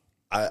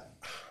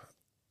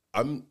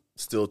I'm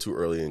still too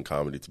early in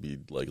comedy to be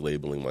like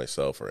labeling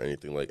myself or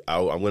anything. Like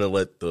I'm gonna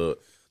let the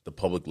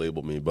public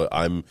label me, but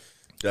I'm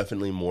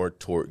definitely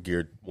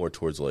geared more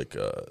towards like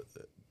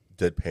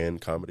deadpan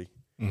comedy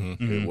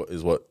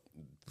is what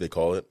they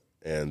call it.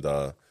 And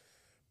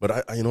but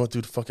I you know what,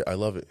 dude, fuck it, I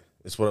love it.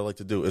 It's what I like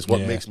to do. It's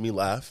what makes me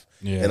laugh.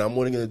 Yeah. And I'm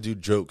only gonna do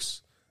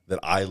jokes that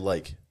I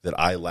like, that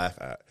I laugh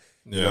at.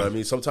 You know what I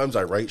mean? Sometimes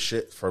I write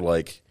shit for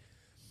like,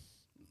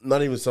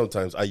 not even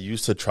sometimes. I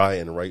used to try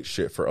and write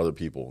shit for other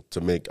people to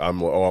make. I'm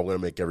gonna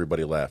make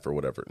everybody laugh or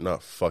whatever. No,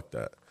 fuck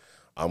that.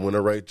 I'm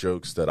gonna write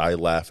jokes that I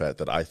laugh at,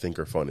 that I think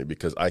are funny,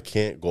 because I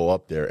can't go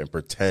up there and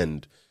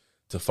pretend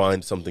to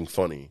find something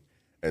funny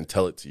and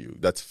tell it to you.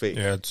 That's fake.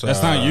 Yeah,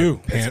 that's not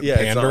you.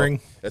 Pandering.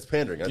 That's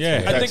pandering.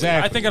 That's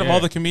I think out of all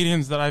the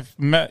comedians that I've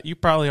met, you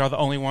probably are the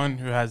only one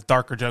who has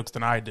darker jokes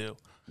than I do.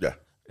 Yeah.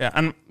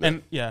 Yeah.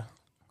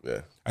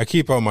 Yeah. I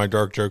keep all my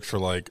dark jokes for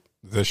like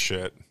this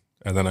shit,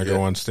 and then I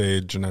go on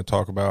stage and I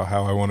talk about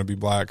how I want to be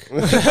black.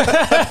 But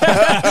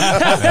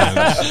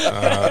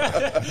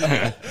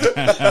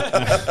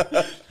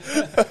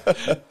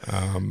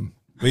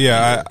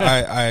yeah,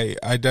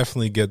 I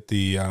definitely get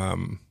the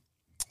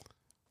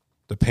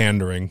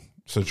pandering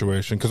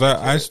situation, because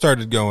I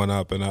started going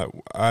up, and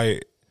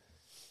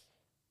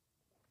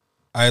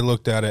I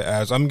looked at it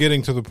as, I'm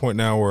getting to the point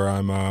now where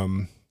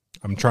I'm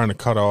trying to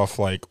cut off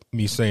like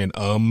me saying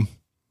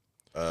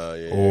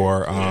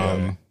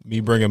me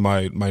bringing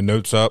my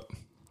notes up.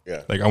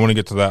 Yeah, like I want to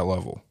get to that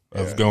level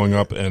of going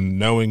up and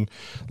knowing,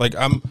 like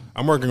I'm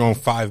working on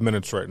 5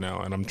 minutes right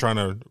now, and I'm trying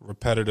to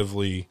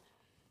repetitively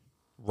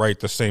write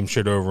the same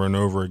shit over and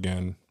over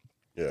again.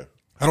 Yeah,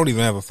 I don't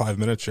even have a 5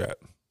 minutes yet.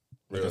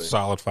 Like a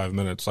solid 5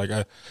 minutes. Like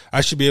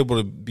I should be able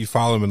to be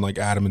following like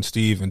Adam and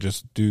Steve and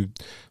just do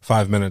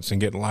 5 minutes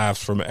and getting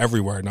laughs from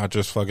everywhere, not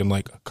just fucking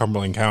like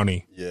Cumberland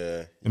County. Yeah. You know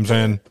what I'm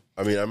saying?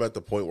 I mean, I'm at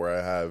the point where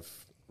I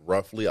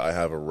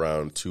have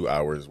around 2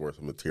 hours worth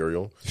of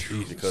material.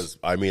 Jeez. Because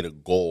I made a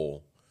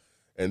goal,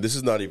 and this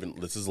is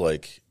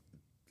like,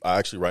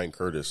 Ryan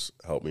Curtis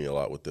helped me a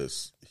lot with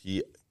this.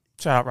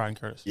 Shout out Ryan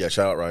Curtis. Yeah,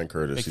 shout out Ryan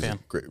Curtis. Big fan.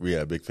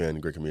 Big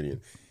fan, great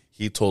comedian.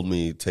 He told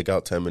me, take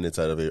out 10 minutes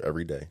out of it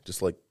every day.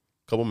 Just like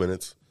couple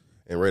minutes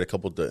and write a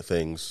couple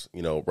things,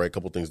 write a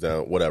couple things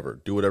down,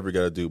 whatever. Do whatever you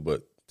got to do,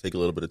 but take a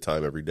little bit of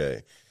time every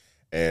day.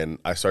 And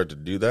I started to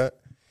do that,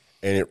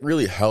 and it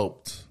really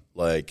helped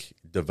like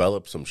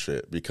develop some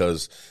shit,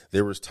 because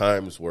there was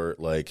times where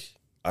like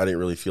I didn't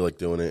really feel like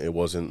doing it. It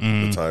wasn't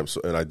the time,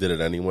 and I did it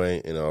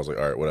anyway, and I was like,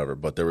 all right, whatever.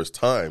 But there was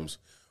times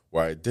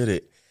where I did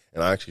it,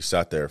 and I actually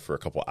sat there for a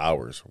couple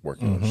hours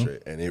working on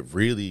shit, and it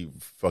really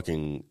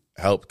fucking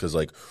helped, because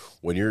like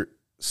when you're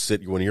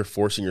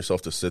forcing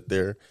yourself to sit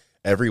there,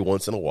 every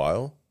once in a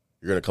while,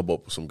 you're going to come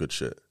up with some good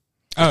shit.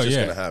 It's just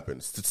going to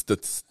happen.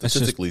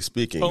 Statistically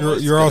speaking.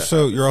 You're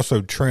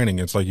also training.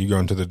 It's like you go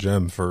into the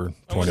gym for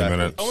 20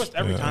 minutes. Almost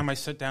every time I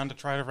sit down to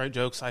try to write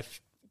jokes, I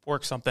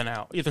work something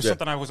out. Either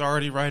something I was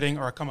already writing,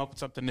 or I come up with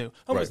something new.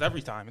 Almost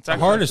every time. It's the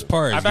hardest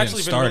part is I've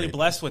actually been really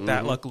blessed with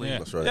that, luckily. Yeah.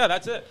 That's right. Yeah,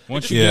 that's it.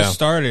 Once you get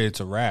started,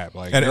 it's a wrap.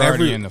 Like, and you're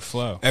already in the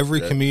flow.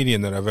 Every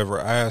comedian that I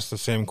asked the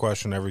same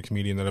question, every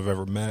comedian that I've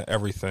ever met,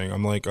 everything.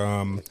 I'm like,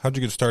 how'd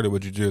you get started?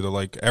 What'd you do? They're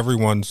like,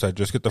 everyone said,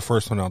 just get the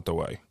first one out the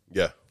way.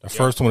 Yeah. The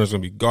first one is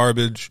going to be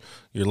garbage.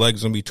 Your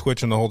legs going to be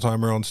twitching the whole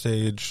time you're on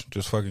stage.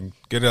 Just fucking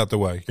get it out the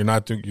way. You're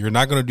not going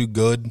to do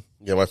good.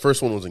 Yeah, my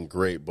first one wasn't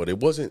great, but it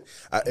wasn't.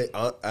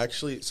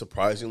 Actually,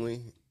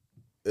 surprisingly,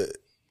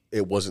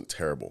 it wasn't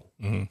terrible.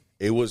 Mm-hmm.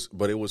 It was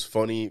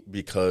funny,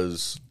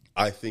 because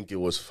I think it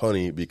was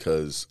funny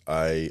because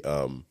I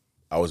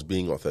was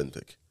being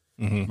authentic.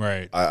 Mm-hmm.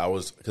 Right. I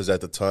was, because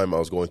at the time I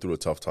was going through a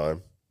tough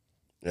time,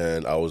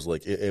 and I was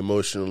like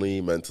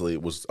emotionally, mentally, I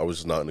was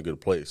just not in a good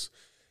place,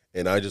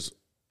 and I just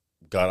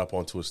got up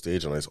onto a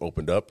stage and I just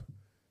opened up,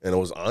 and I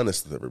was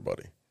honest with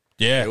everybody.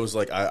 Yeah, it was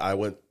like I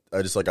went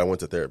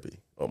to therapy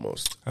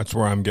almost. That's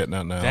where I'm getting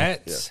at now.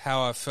 That's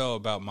how I felt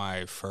about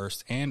my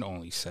first and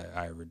only set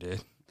I ever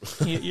did.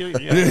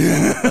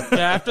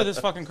 After this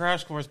fucking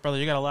crash course, brother,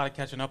 you got a lot of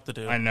catching up to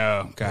do. I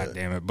know. God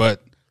damn it.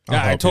 But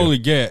I totally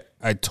get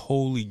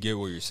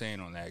what you're saying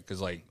on that,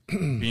 because like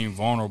being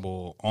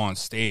vulnerable on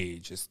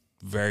stage is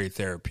very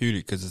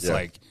therapeutic, because it's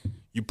like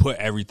you put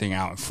everything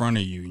out in front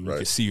of you and you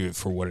can see it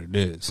for what it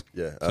is.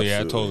 Yeah, absolutely. So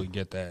I totally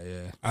get that.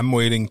 Yeah, I'm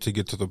waiting to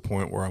get to the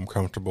point where I'm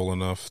comfortable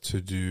enough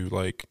to do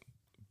like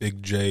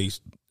Big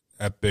J's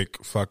epic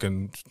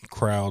fucking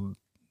crowd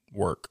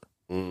work.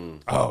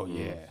 Oh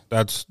yeah,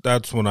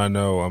 that's when I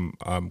know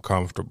I'm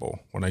comfortable,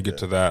 when I get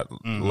to that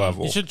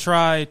level. You should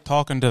try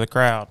talking to the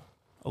crowd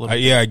a little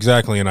bit. Yeah,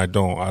 exactly, and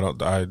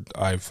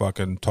I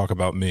fucking talk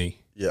about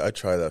me. Yeah, I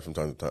try that from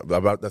time to time.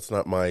 But that's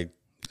not my.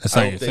 I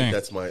don't think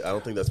that's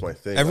my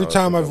thing. Every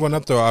time I've went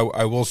up there,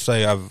 I will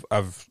say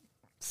I've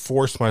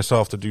forced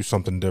myself to do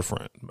something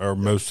different, or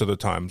most of the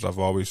times I've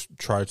always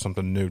tried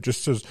something new.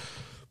 Just as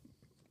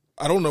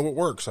I don't know what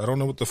works. I don't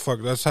know what the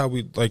fuck. That's how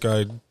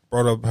I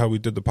brought up how we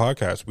did the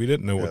podcast. We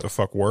didn't know what the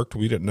fuck worked.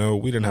 We didn't know.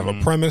 We didn't have a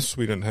premise.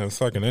 We didn't have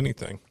fucking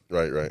anything.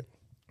 Right.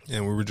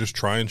 And we were just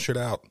trying shit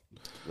out.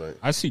 Right.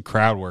 I see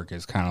crowd work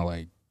as kind of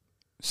like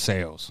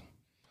sales.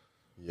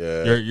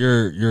 Yeah.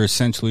 You're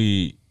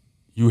essentially,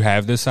 you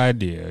have this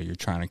idea, you're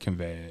trying to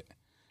convey it,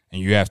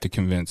 and you have to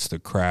convince the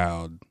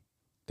crowd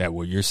that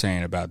what you're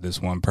saying about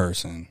this one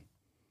person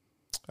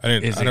I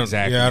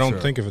don't true.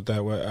 think of it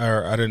that way.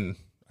 Or I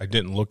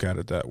didn't look at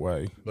it that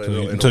way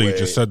until you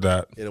just said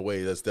that. In a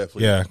way, that's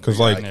definitely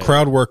because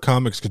crowd work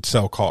comics could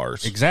sell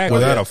cars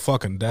without a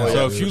fucking doubt.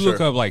 So if you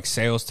look up like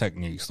sales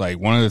techniques, like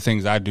one of the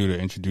things I do to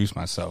introduce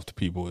myself to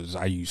people is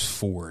I use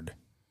FORD.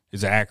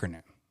 It's an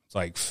acronym. It's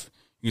like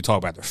you can talk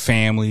about their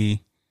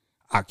family,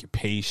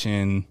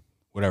 occupation,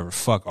 whatever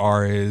fuck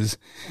R is.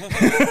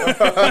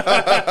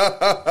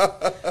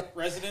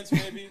 Residence,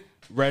 maybe.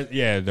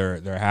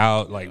 Their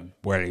house, like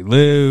where they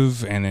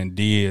live, and then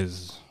D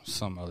is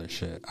some other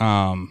shit.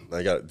 I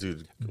got it,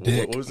 dude.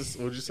 Dick. What was this?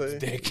 What did you say?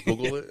 Dick.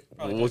 Google it.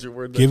 What was your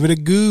word? Give it a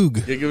goog.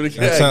 Yeah, give it a.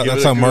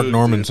 That's how Mark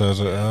Norman says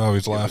it. I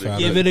always laugh at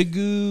it. Give it a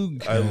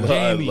goog. I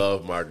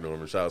love Mark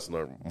Norman. Shout out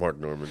to Mark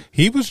Norman.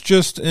 He was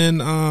just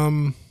in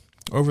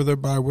over there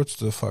by what's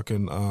the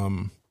fucking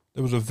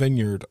there was a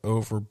vineyard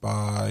over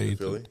by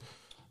Philly.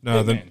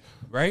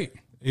 Right?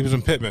 He was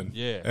in Pittman.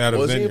 Yeah. At a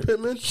Was he vineyard. in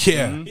Pittman?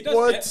 Yeah. He does,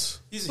 What?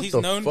 He's What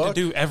the known fuck? to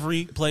do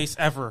every place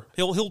ever.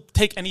 He'll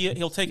take any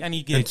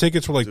gig. And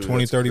tickets were like Dude,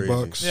 20, that's 30 crazy.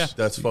 bucks. Yeah.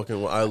 That's fucking.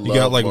 I love. You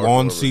got like Mark lawn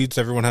Norman. seats.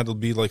 Everyone had to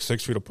be like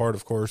 6 feet apart,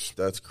 of course,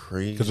 That's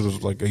crazy. because it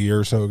was like a year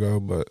or so ago.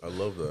 But I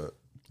love that.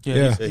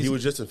 Yeah. Yeah, he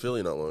was just in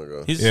Philly not long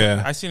ago.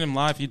 Yeah. I seen him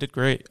live. He did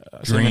great.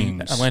 I seen him in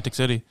Dreams. Atlantic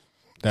City.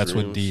 That's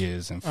what Dreams. D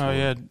is. In Oh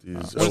yeah. Jeez.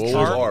 What's What was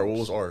R? R? What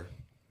was R?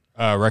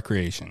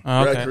 Recreation.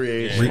 Oh, okay.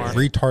 Recreation. Smart.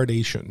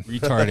 retardation.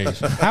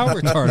 Retardation. How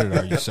retarded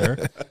are you, sir?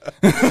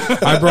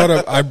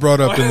 I brought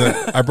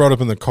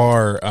up in the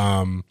car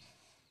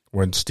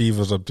when Steve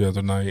was up the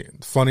other night.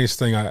 The funniest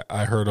thing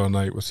I heard all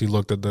night was he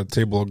looked at the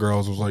table of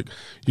girls and was like,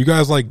 "You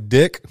guys like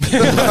dick?"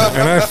 And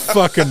I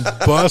fucking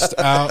bust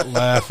out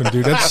laughing,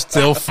 dude. That's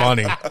still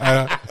funny.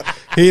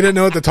 He didn't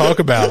know what to talk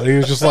about. He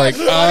was just like,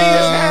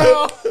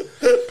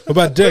 "What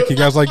about dick? You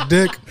guys like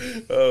dick?"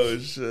 Oh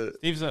shit!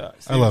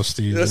 I love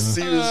Steve. Yeah, man.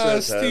 Steve is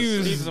fantastic.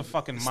 Steve's a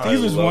fucking monster.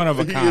 Steve is one of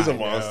a He kind. is a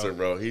monster,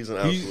 bro. He's an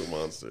absolute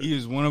monster. He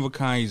is one of a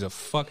kind. He's a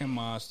fucking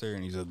monster,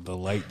 and he's a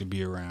delight to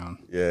be around.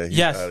 Yeah. He's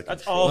Yes, out of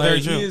that's control. all very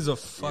Like, true. he is a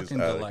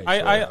fucking out of delight.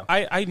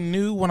 I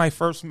knew when I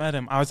first met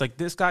him. I was like,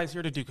 this guy's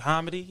here to do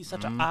comedy. He's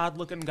such an odd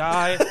looking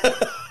guy.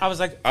 I was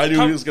like, I knew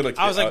come- he was gonna.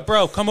 I was like,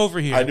 bro, come over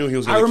here. I knew he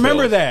was. Gonna I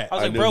remember kill. that. I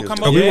was like, knew bro, he was come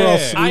gonna over. we were all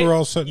here. we were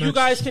all sitting. You next-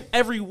 guys can.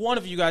 Every one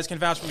of you guys can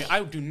vouch for me.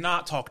 I do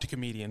not talk to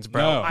comedians,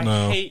 bro. No.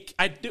 I hate.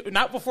 I do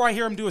not before I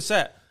hear him do a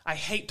set. I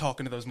hate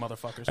talking to those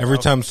motherfuckers. Every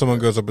bro. time someone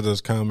goes up and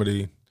does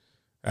comedy,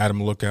 Adam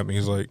will look at me.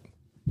 He's like,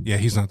 "Yeah,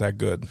 he's not that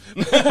good."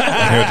 And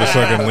he'll just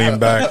fucking lean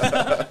back.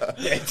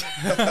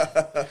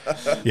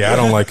 Yeah, I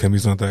don't like him.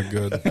 He's not that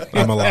good.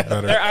 I'm a lot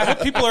better. I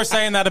hope people are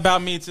saying that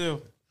about me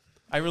too.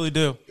 I really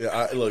do.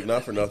 Yeah, look,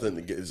 not for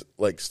nothing.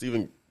 Like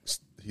Steven,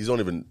 he's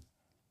only been.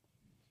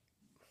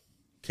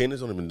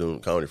 Kanan's only been doing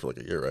comedy for like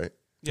a year, right?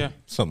 Yeah.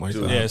 Something like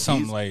Dude, that. Yeah,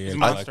 something He's- like he's it. a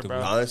monster, collectively.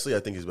 bro. Honestly, I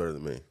think he's better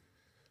than me.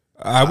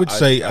 I would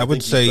say I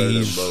think he's better than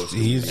most.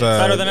 he's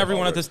Better than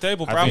everyone at this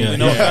table, probably. yeah,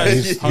 no yeah,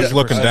 offense. he's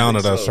looking I down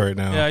at think us so. right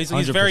now. Yeah, he's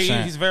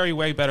 100%. very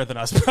way better than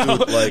us, bro.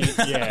 Dude, like,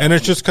 And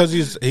it's just because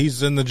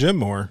he's in the gym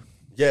more.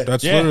 yeah,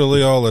 That's Yeah.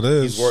 literally all it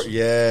is.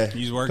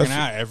 He's working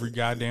out every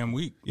goddamn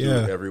week. dude,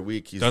 yeah. every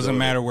week. He's Doesn't doing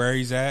matter it. where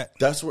he's at.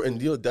 That's where, and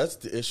that's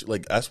the issue.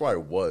 Like that's where I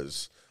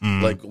was.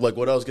 Like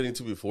what I was getting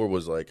to before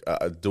was like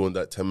doing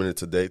that 10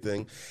 minutes a day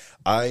thing.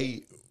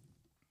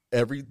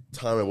 Every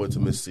time I went to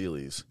Miss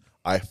Seeley's,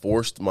 I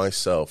forced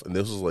myself, and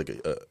this was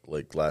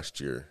like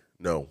last year.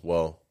 No,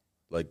 well,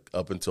 like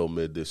up until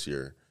mid this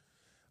year,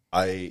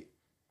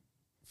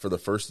 for the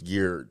first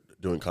year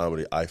doing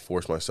comedy, I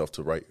forced myself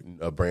to write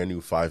a brand new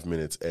 5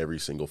 minutes every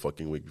single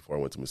fucking week before I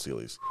went to Miss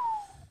Seeley's,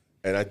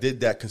 and I did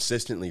that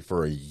consistently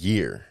for a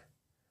year.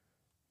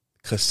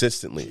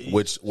 Consistently,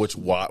 which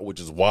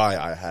is why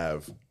I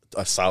have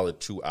a solid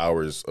 2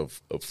 hours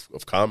of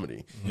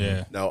comedy.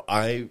 Yeah. Now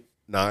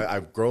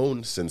I've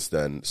grown since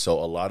then, so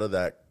a lot of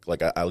that,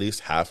 like at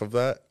least half of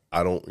that,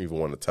 I don't even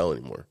want to tell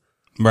anymore.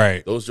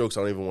 Right. Those jokes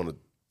I don't even want to.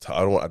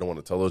 I don't want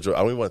to tell those jokes. I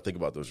don't even want to think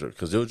about those jokes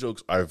because those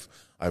jokes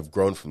I've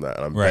grown from that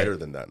and I'm Right. better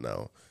than that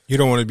now. You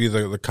don't want to be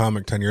the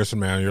comic 10 years from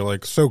now. You're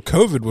like, so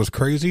COVID was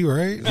crazy,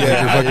 right?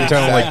 Yeah, You're fucking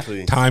telling exactly.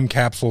 like time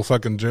capsule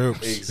fucking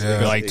jokes.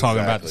 Exactly. Yeah. Like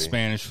talking about the Exactly.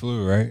 Spanish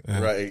flu, right?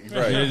 Right.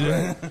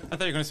 I thought you were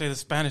going to say the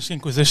Spanish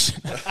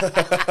Inquisition.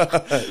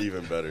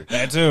 Even better.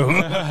 That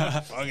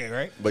too. Okay,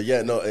 right? But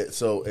yeah, no.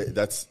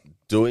 That's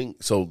doing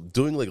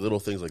like little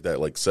things like that,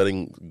 like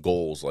setting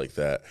goals like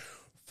that,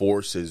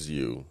 forces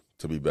you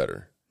to be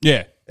better.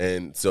 Yeah.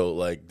 And so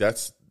like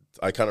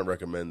I kind of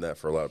recommend that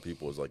for a lot of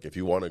people is like if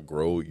you want to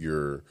grow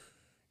your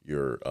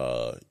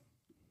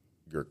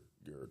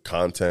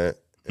content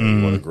and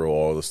you want to grow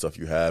all the stuff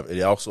you have,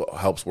 it also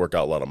helps work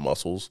out a lot of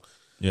muscles.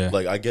 Yeah.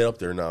 Like I get up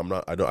there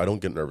now, I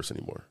don't get nervous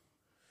anymore.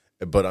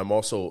 But I'm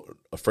also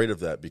afraid of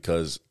that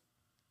because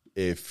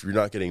if you're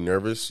not getting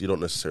nervous, you don't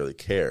necessarily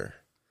care.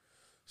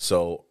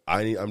 So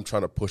I'm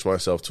trying to push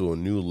myself to a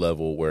new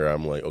level where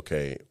I'm like,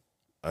 okay,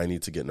 I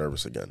need to get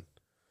nervous again.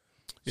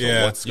 So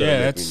Yeah. what's gonna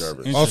make me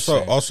nervous?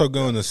 Also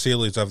going to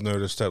Sealy's, I've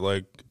noticed that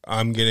like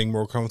I'm getting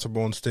more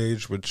comfortable on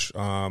stage, which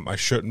I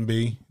shouldn't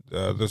be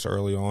this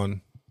early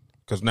on,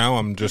 because now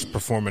I'm just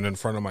performing in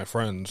front of my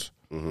friends.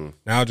 Mm-hmm.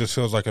 Now it just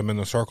feels like I'm in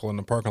a circle in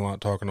the parking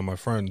lot talking to my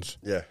friends.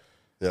 Yeah,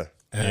 yeah.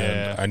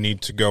 And I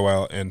need to go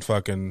out and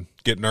fucking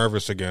get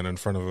nervous again in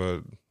front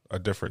of a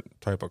different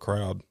type of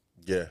crowd.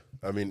 Yeah,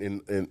 I mean,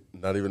 in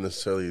not even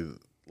necessarily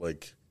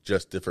like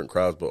just different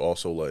crowds, but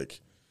also like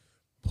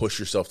push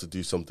yourself to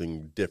do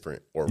something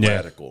different or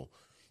radical.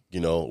 You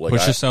know, like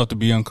push yourself to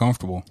be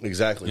uncomfortable.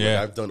 Exactly. Yeah.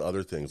 Like I've done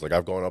other things. Like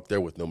I've gone up there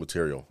with no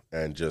material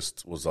and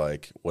just was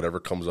like, whatever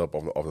comes up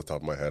off the top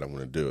of my head, I'm going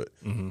to do it.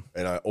 Mm-hmm.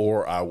 And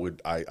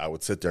I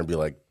would sit there and be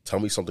like, tell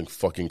me something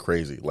fucking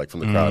crazy, like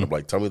from the crowd. I'm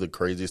like, tell me the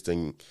craziest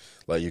thing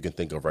like you can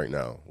think of right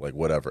now, like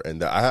whatever.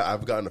 And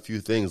I've gotten a few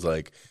things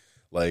like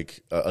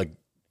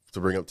to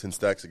bring up Tin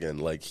Stacks again.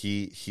 Like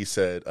he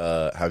said,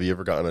 have you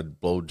ever gotten a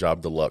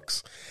blowjob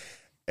deluxe?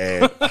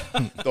 And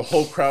the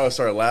whole crowd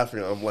started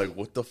laughing. I'm like,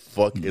 what the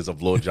fuck is a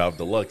blowjob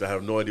deluxe? I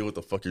have no idea what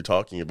the fuck you're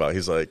talking about.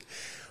 He's like,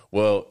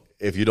 well,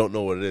 if you don't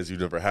know what it is,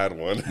 you've never had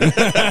one.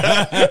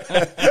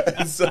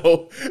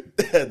 So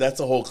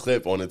that's a whole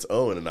clip on its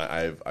own, and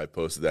I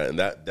posted that, and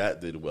that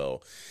did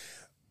well.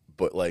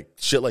 But like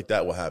shit like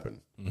that will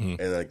happen, and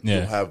like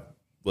you'll have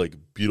like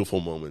beautiful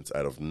moments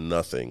out of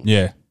nothing.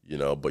 Yeah, you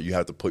know, but you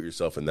have to put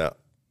yourself in that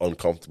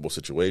uncomfortable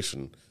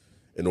situation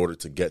in order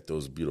to get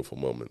those beautiful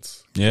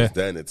moments. Yeah,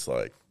 then it's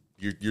like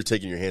you're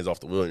taking your hands off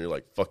the wheel and you're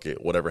like, fuck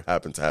it, whatever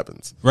happens,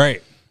 happens.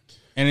 Right.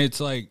 And it's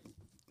like,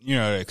 you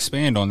know, to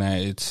expand on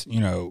that, it's, you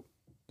know,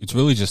 it's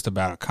really just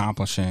about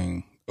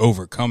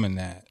overcoming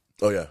that.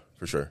 Oh yeah,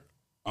 for sure.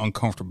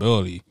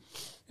 Uncomfortability.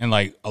 And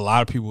like a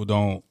lot of people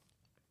don't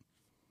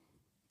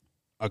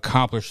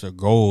accomplish their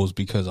goals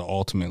because of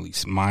ultimately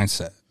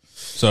mindset.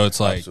 So it's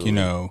like, you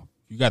know,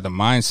 you got the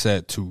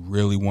mindset to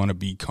really want to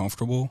be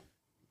comfortable.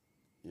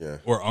 Yeah.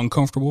 Or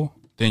uncomfortable,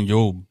 then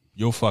you'll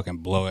fucking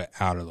blow it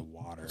out of the water.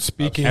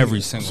 Speaking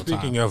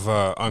time. of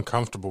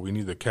uncomfortable, we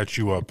need to catch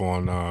you up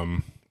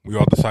on. We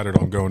all decided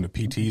on going to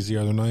PTs the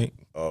other night.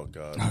 Oh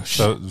god!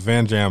 So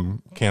Van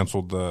Jam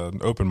canceled the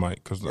open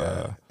mic because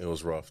it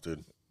was rough,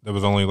 dude. There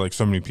was only like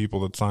so many people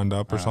that signed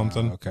up or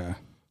something. Okay.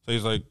 So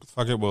he's like,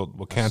 "Fuck it, we'll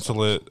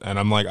cancel it." And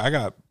I'm like, "I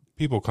got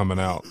people coming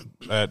out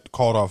that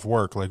called off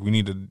work. Like, we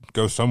need to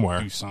go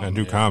somewhere and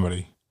do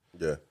comedy."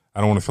 Yeah. I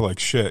don't want to feel like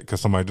shit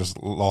because somebody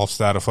just lost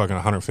out of fucking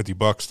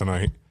 $150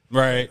 tonight.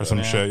 Right. Or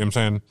some shit. You know what I'm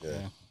saying?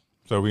 Yeah.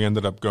 So we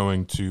ended up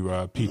going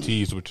to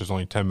PT's, which is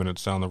only 10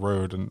 minutes down the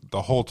road. And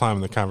the whole time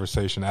in the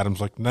conversation,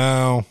 Adam's like,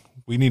 no,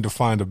 we need to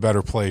find a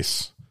better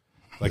place.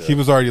 Like, he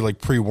was already, like,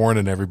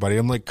 pre-warning everybody.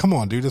 I'm like, come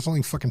on, dude. It's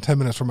only fucking 10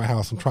 minutes from my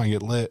house. I'm trying to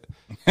get lit.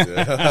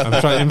 Yeah.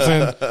 I'm trying, you know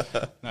what I'm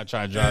saying? Not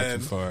trying to drive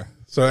too far.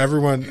 So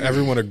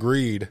everyone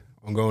agreed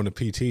on going to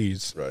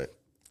PT's. Right.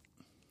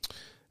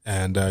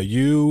 And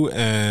you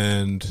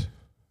and,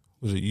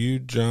 was it you,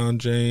 John,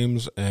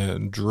 James,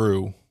 and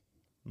Drew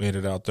made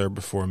it out there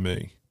before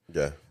me.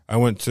 Yeah. I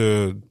went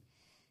to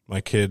my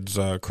kid's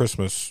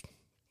Christmas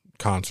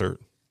concert,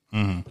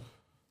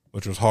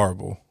 which was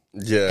horrible.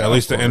 Yeah. At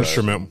least the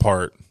instrument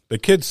part. The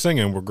kids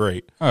singing were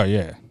great. Oh,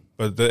 yeah.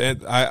 But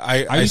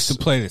I used to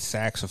play the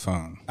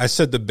saxophone. I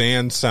said the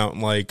band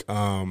sound like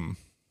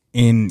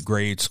in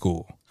grade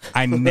school.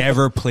 I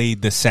never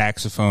played the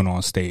saxophone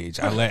on stage.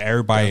 I let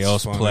everybody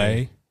else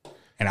play,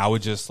 and I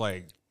would just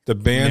like the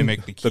band.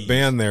 Mimic the keys. The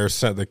band there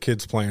said the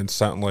kids playing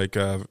sound like.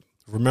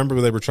 Remember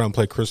they were trying to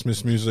play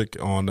Christmas music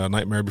on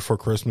Nightmare Before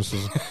Christmas?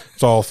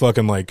 It's all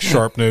fucking like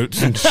sharp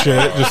notes and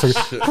shit. Just like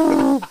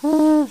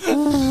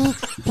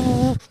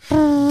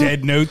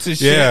dead notes and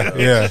shit.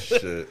 Yeah.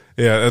 Shit.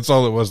 Yeah, that's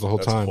all it was the whole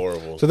time.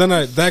 Horrible. So then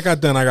that got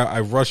done. I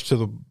rushed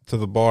to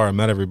the bar. I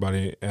met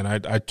everybody, and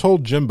I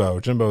told Jimbo.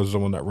 Jimbo is the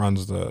one that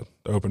runs the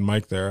open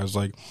mic there. I was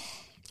like,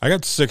 I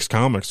got 6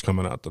 comics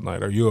coming out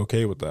tonight. Are you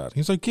okay with that?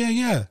 He's like,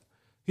 yeah.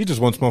 He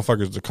just wants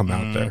motherfuckers to come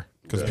out there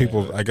because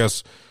people, I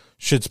guess,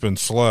 shit's been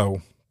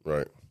slow,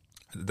 right,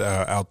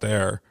 out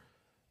there,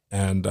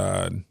 and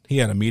he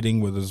had a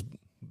meeting with his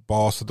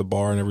boss at the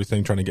bar and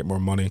everything, trying to get more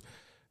money.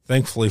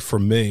 Thankfully for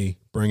me,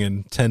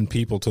 bringing 10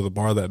 people to the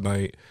bar that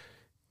night,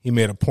 he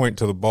made a point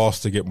to the boss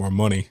to get more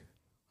money.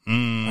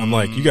 I'm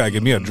like, you gotta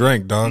give me a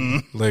drink, dog.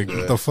 Like,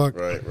 what the fuck?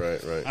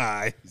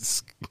 Right.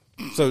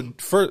 So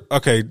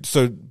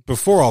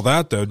before all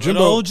that though,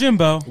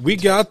 Jimbo, we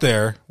got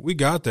there.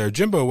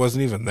 Jimbo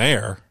wasn't even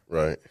there,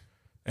 Right.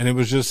 and it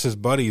was just his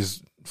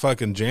buddies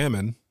fucking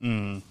jamming.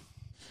 You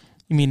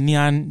mean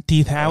Neon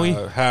Teeth Howie?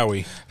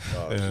 Howie.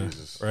 Oh, Yeah,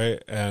 Jesus.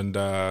 right? And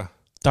Dark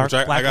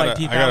which black light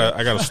teeth Howie?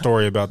 I got a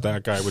story about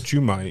that guy, which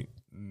you might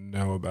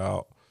know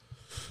about.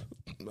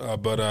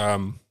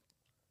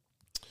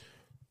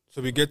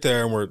 So we get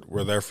there and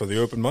we're there for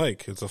the open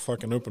mic. It's a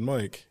fucking open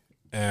mic,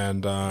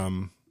 and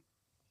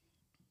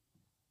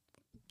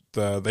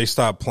they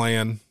stopped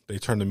playing. They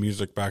turned the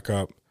music back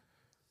up,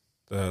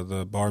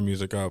 the bar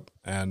music up,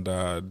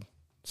 and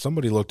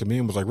somebody looked at me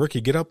and was like, "Ricky,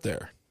 get up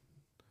there."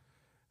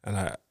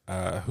 And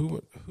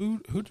Who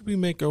did we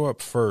make go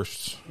up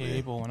first?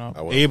 Abel went up.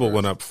 Abel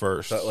went up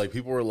first. Like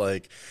people were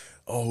like,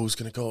 "Oh, who's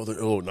gonna go?"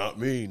 Oh, not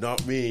me,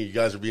 not me. You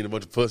guys are being a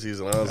bunch of pussies,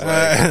 and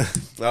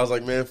I was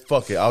like, man,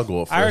 fuck it, I'll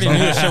go up first. I already knew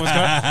the shit was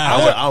going.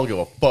 I don't give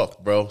a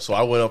fuck, bro. So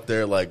I went up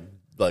there like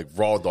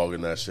raw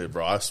dogging that shit,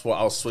 bro. I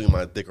was swinging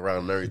my dick around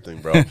and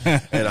everything, bro.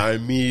 And I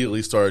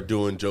immediately started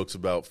doing jokes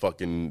about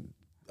fucking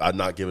I'm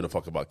not giving a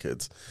fuck about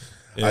kids.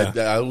 Yeah.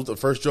 The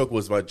first joke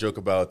was my joke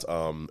about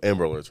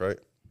Amber Alerts, right?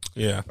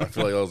 Yeah. I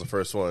feel like that was the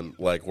first one,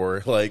 like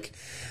where like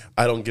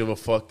I don't give a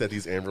fuck that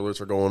these Amber Alerts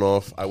are going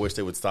off. I wish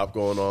they would stop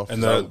going off.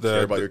 And I don't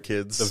care about your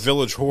kids. The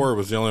village whore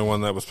was the only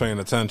one that was paying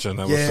attention.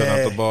 That was sitting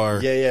at the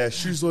bar. Yeah.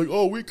 She's like,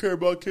 "Oh, we care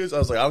about kids." I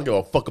was like, "I don't give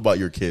a fuck about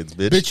your kids,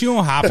 bitch." Bitch, you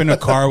don't hop in a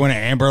car when an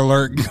Amber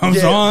Alert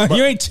comes on.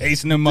 You ain't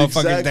chasing them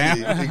motherfuckers down.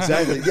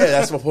 Exactly. Yeah,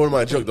 that's my point of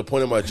my joke. The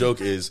point of my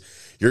joke is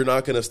you're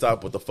not going to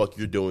stop what the fuck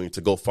you're doing to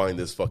go find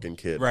this fucking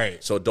kid.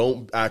 Right. So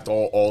don't act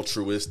all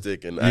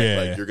altruistic and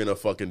act like you're going to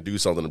fucking do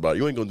something about it.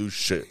 You ain't going to do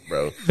shit,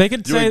 bro. They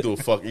could you say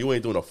you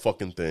ain't doing a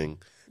fucking thing.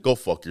 Go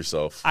fuck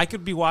yourself. I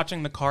could be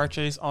watching the car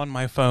chase on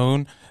my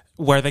phone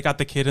where they got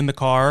the kid in the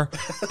car,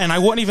 and I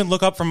wouldn't even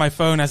look up from my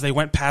phone as they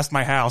went past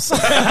my house. You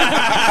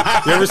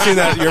ever seen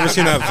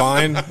that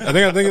Vine? I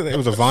think it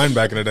was a Vine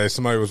back in the day.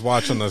 Somebody was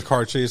watching the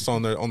car chase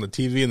on the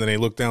TV, and then they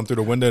look down through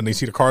the window and they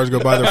see the cars go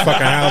by their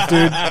fucking house,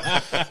 dude.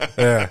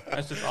 Yeah,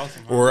 That's just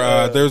awesome. or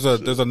there's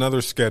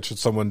another sketch that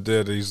someone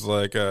did. He's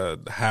like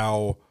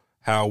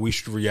how we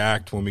should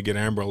react when we get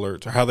Amber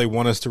Alerts, or how they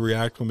want us to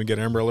react when we get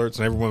Amber Alerts,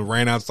 and everyone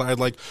ran outside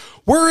like,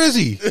 "Where is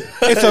he?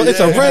 It's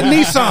a red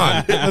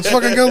Nissan. Let's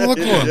fucking go look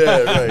for him."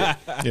 Yeah, right.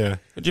 Yeah.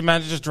 Could you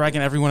imagine just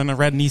dragging everyone in a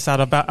red Nissan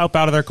up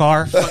out of their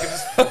car? Pop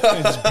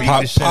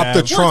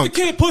the trunk. Where's the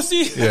kid,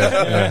 pussy?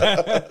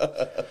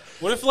 Yeah.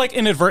 What if, like,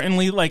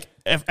 inadvertently, like,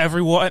 if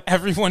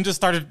everyone just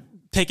started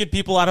taking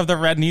people out of their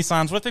red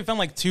Nissans? What if they found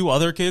like 2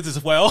 other kids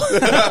as well?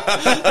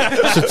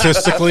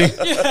 Statistically,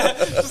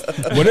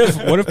 What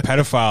if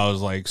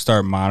pedophiles like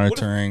start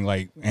monitoring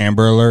like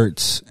Amber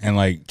Alerts and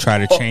like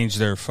try to change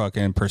their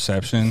fucking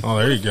perception? oh,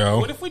 there you go.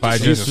 What if we By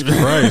just- Jesus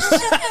Christ.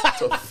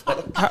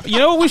 You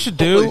know what we should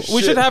do? Holy We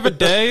shit. should have a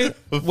day.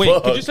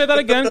 Wait, could you say that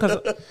again? Because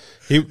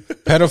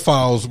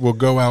Pedophiles will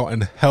go out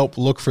and help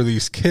look for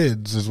these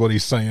kids, is what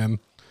he's saying,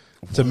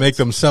 to make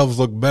themselves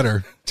look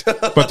better.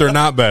 But they're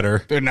not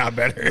better. They're not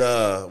better.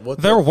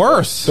 they're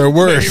worse. They're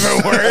worse.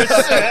 Even worse.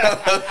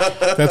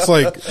 That's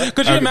like.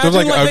 Could you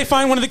imagine they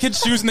find one of the kids'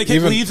 shoes and they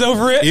kick leaves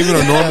over it? Even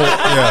a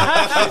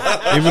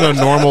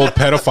normal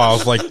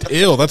pedophile's like,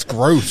 ew, that's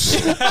gross.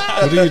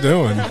 What are you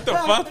doing? What the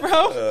fuck,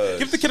 bro?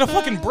 Give the kid a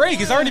fucking break.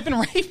 He's already been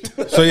raped.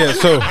 So yeah,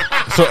 so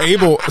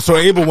Abel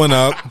went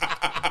up,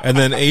 and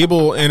then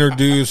Abel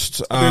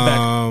introduced.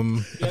 I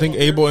think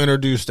Abel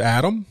introduced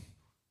Adam.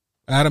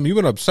 Adam, you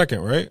went up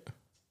second, right?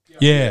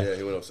 Yeah,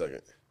 he went up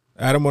second.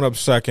 Adam went up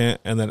second,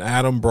 and then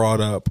Adam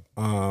brought up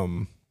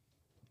John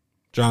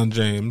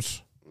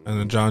James, and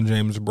then John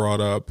James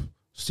brought up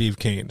Steve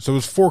Kane. So it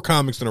was 4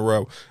 comics in a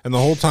row, and the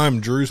whole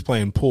time Drew's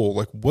playing pool.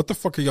 Like, what the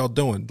fuck are y'all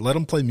doing? Let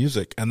him play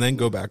music and then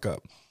go back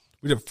up.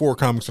 We did 4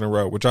 comics in a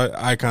row, which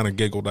I kind of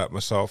giggled at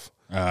myself.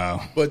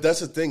 But that's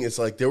the thing. It's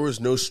like there was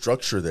no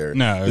structure there.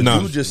 No. The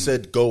dude just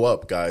said, "Go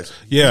up, guys."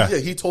 Yeah.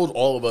 He told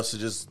all of us to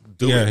just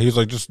do it. Yeah, he was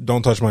like, just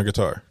don't touch my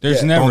guitar.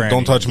 There's never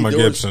Don't touch my There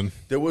was- Gibson.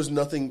 there was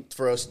nothing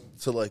for us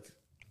to like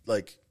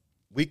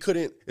we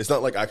couldn't. It's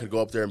not like I could go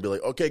up there and be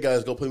like, "Okay,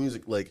 guys, go play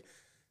music." Like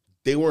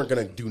they weren't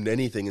gonna do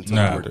anything until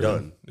we were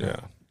done. Yeah.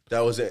 That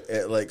was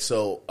it. Like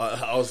so,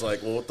 I was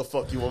like, "Well, what the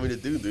fuck you want me to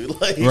do, dude?"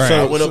 Like, Right.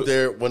 so I went up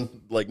there when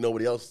like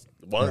nobody else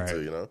wanted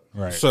to, you know.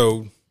 Right.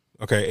 So,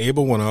 okay,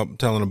 Abel went up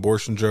telling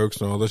abortion jokes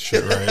and all this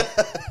shit,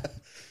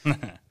 right?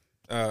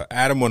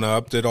 Adam went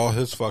up, did all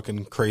his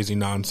fucking crazy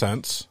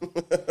nonsense.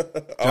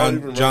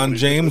 John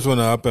James went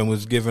up and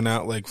was giving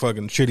out like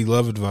fucking shitty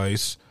love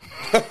advice.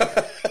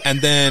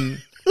 and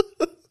then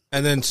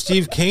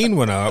Steve Kane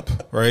went up,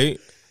 right?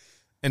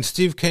 And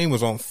Steve Kane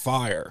was on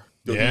fire.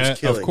 Dude, he was Yeah,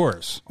 killing. of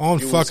course. On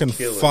He was fucking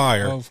killing.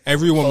 fire.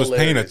 Everyone was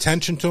paying Hilarious.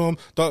 attention to him.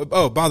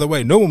 Oh, by the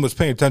way, no one was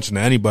paying attention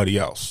to anybody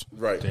else.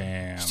 Right.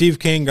 Damn. Steve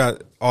Kane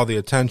got all the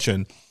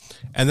attention.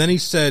 And then he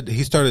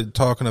started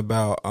talking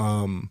about,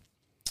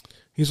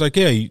 he's like,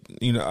 yeah,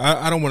 you know,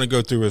 I don't want to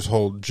go through his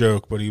whole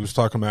joke, but he was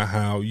talking about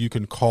how you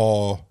can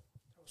call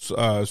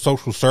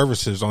social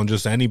services on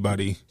just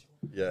anybody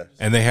Yeah.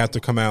 and they have to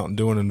come out and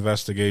do an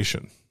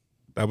investigation.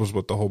 That was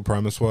what the whole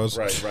premise was.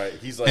 Right.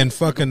 He's like, And you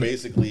fucking- can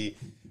basically,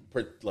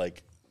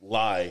 like,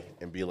 lie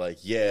and be like,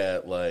 yeah,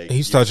 like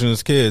He's touching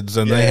his kids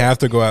and they Yeah. have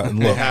to go out and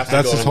look. have to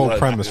That's go his whole and look.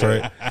 premise,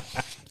 right?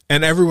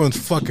 And everyone's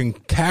fucking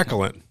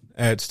cackling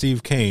at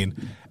Steve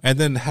Kane. And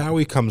then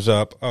Howie comes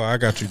up. Oh, I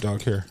got you,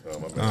 dog, here. We're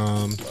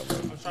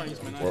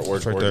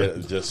right there.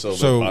 getting, just so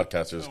So- the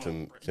podcasters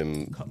can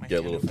get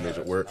a little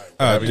information. We're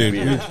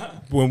Dude,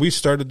 when we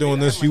started doing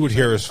this, you would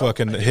hear us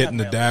fucking hitting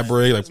the dab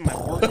rig, like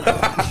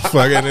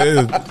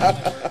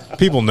fucking.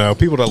 People know.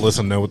 People that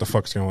listen know what the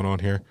fuck's going on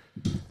here.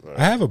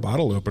 I have a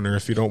bottle opener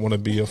if you don't want to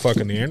be a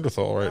fucking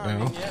Neanderthal right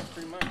now. Yeah,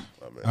 pretty much.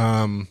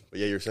 But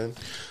yeah, you're saying?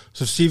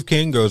 So Steve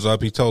King goes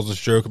up. He tells this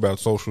joke about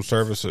social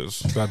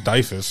services, about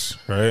DIFUS,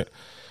 right?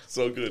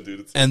 So good,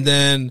 dude. And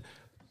then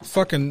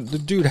fucking the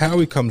dude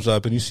Howie comes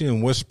up and you see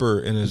him whisper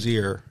in his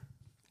ear.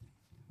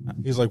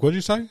 He's like, "What'd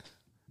you say?"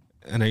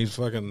 And he's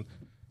fucking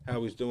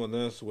Howie's doing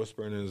this,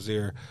 whispering in his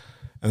ear.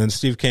 And then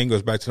Steve King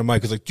goes back to the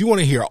mic. He's like, "Do you want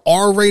to hear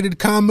R-rated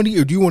comedy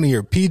or do you want to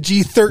hear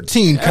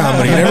PG-13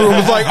 comedy?" And everyone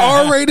was like,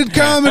 "R-rated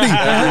comedy."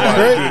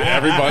 Right?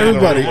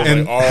 Everybody.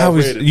 And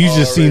Howie's,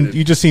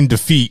 you just seen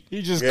defeat.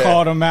 You just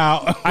called him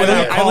out.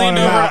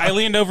 I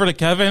leaned over to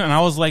Kevin and I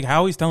was like,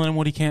 Howie's telling him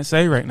what he can't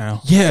say right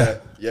now. Yeah.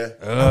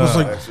 I was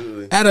like,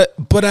 absolutely. Out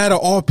of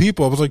all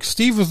people, I was like,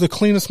 Steve was the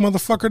cleanest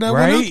motherfucker that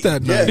went up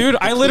that night. Dude,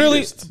 I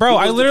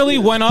literally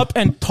went up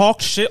and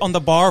talked shit on the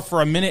bar for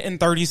 1 minute and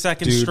 30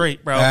 seconds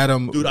straight, bro. I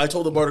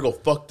told the bar to go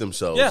fuck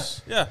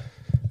themselves. Yeah.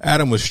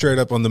 Adam was straight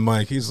up on the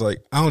mic. He's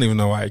like, "I don't even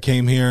know why I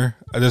came here.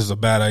 This is a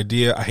bad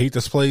idea. I hate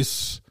this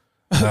place.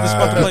 This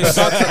fucking place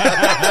sucks." No,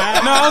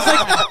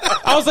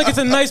 I was like, it's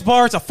a nice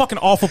bar. It's a fucking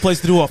awful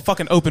place to do a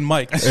fucking open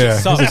mic. Yeah,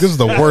 he's like, "This is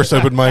the worst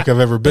open mic I've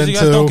ever been to." You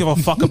guys don't give a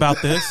fuck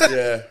about this.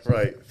 Yeah,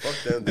 right. Fuck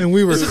them. And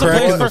we were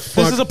cracking the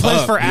fuck This is a place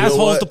up. for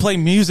assholes to play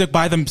music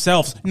by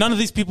themselves. None of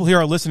these people here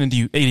are listening to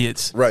you,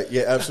 idiots. Right.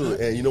 Yeah,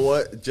 absolutely. And you know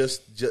what?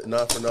 Just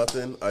not for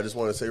nothing. I just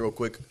want to say real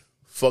quick.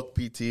 Fuck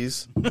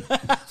PTs.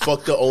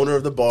 Fuck the owner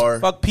of the bar.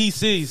 Fuck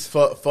PCs.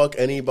 Fuck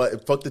anybody.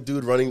 Fuck the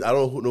dude running. I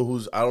don't know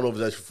if it's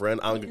your friend.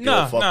 I don't give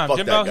a fuck. Fuck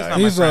Jimbo, that guy.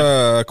 He's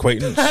an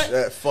acquaintance.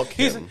 Fuck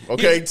him.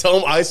 Okay, tell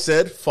him I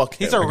said fuck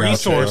him. He's a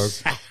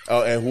resource.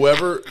 And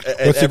whoever.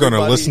 What's he going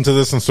to listen to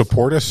this and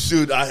support us?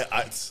 Dude,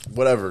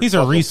 whatever. He's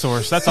a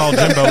resource. That's all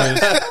Jimbo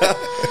is.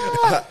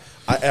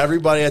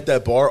 Everybody at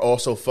that bar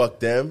also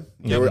fucked them.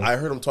 I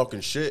heard them talking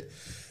shit.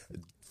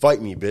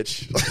 Fight me,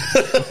 bitch.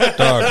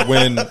 Dog,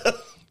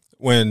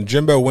 when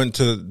Jimbo went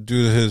to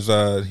do his,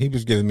 he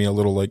was giving me a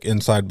little like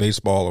inside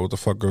baseball or what the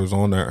fuck goes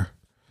on there.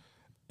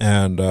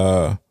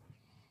 And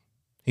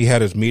he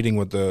had his meeting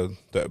with the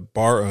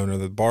bar owner.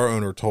 The bar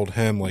owner told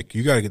him, like,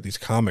 "You got to get these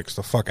comics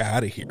the fuck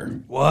out of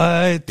here."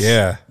 What?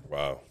 Yeah.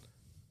 Wow.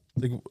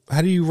 Like,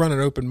 how do you run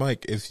an open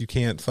mic if you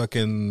can't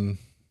fucking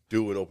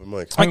do an open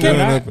mic?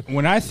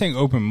 When I think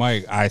open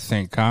mic, I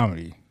think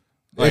comedy.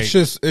 Like,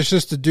 it's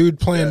just a dude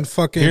playing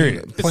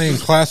playing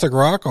classic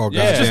rock all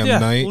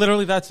goddamn night.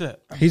 Literally, that's it.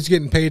 He's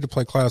getting paid to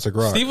play classic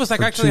rock. Steve was like,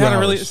 I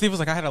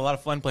had a lot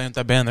of fun playing with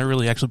that band. They're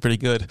really actually pretty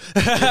good.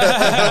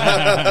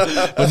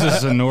 Was this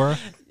Sonora?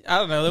 I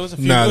don't know. There was a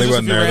few. No, they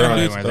wasn't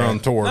there. They're on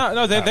tour.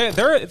 No,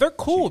 they're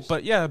cool,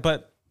 but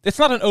it's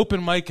not an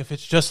open mic if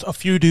it's just a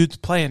few dudes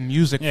playing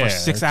music for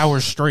 6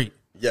 hours straight.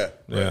 Yeah.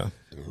 Yeah.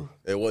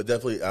 It would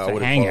definitely. I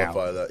wouldn't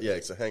qualify that. Yeah,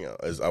 it's a hangout.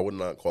 I would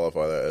not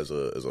qualify that as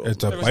a. It's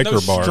a there was biker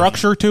no bar.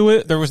 Structure to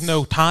it. There was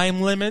no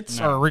time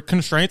limits or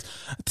constraints.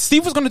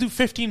 Steve was going to do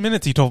 15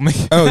 minutes. He told me.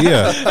 Oh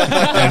yeah,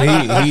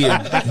 and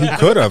he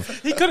could have.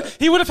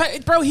 He would have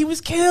had. Bro, he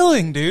was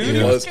killing, dude.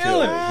 He was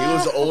killing. He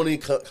was the only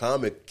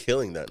comic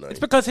killing that night. It's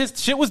because his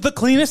shit was the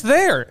cleanest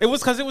there. It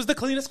was because it was the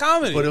cleanest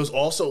comedy. But it was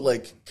also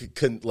like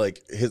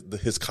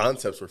his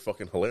concepts were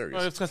fucking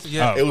hilarious. It's 'cause,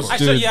 yeah, it was.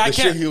 Actually, I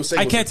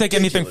can't take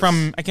anything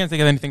from. I can't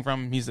take anything from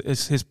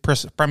his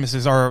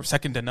premises are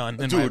second to none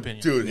in my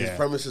opinion. Dude, his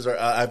premises are.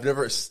 I've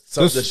never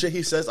the shit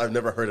he says. I've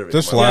never heard of it.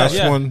 This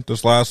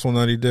last one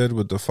that he did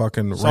with the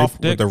fucking rape,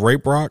 with the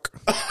rape rock.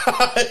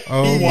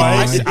 Oh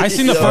my! I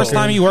seen the first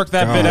time he worked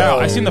that bit out.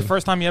 I seen the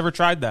first time he ever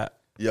tried that.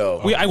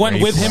 I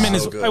went with him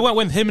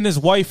and his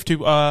wife to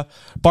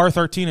Bar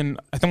 13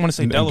 and I think I want to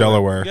say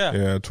Delaware.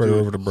 Yeah, it's right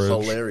over the bridge.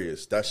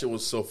 Hilarious. That shit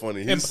was so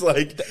funny. He's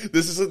like,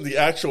 "This isn't the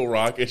actual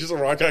rock. It's just a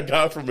rock I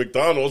got from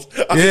McDonald's."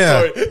 I'm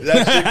sorry.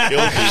 That shit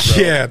killed me,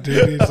 bro. Yeah,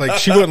 dude. He's like,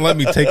 she wouldn't let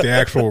me take the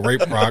actual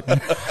rape rock,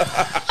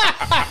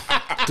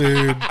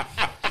 dude.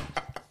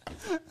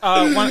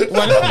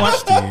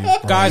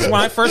 Guys, when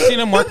I first seen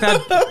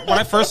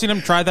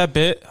him try that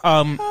bit,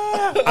 I'm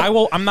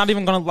not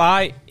even gonna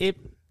lie, it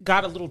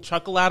got a little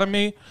chuckle out of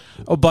me,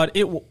 but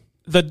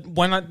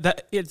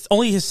it's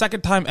only his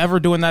second time ever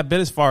doing that bit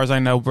as far as I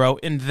know, bro,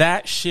 and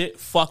that shit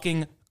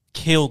fucking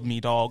killed me,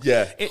 dog.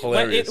 Yeah,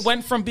 it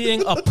went from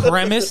being a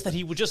premise that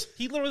he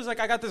literally was like,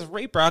 "I got this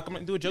rape rock, I'm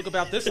gonna do a joke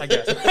about this, I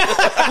guess."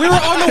 We were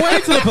on the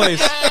way to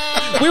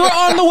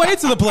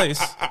the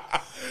place.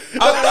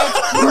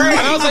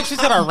 I was like, "She's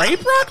got a rape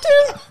rock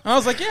too?" And I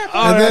was like, "Yeah."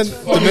 And then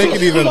to make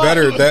it even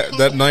better,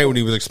 that night when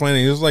he was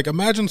explaining, he was like,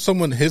 "Imagine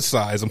someone his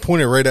size," and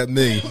pointed right at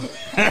me.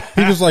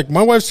 He was like,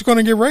 "My wife's going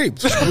to get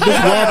raped. This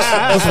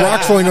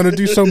rock's only going to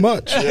do so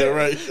much." Yeah,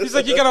 right. He's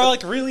like, "You got to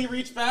like really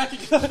reach back."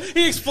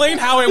 He explained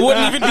how it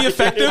wouldn't even be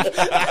effective.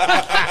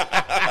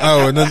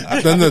 Oh, and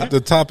then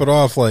to top it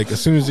off, like as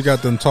soon as he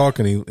got done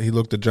talking, he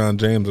looked at John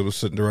James that was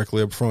sitting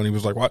directly up front. He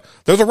was like, "What?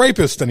 There's a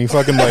rapist!" And he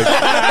fucking like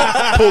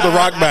pulled the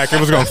rock back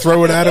and was going to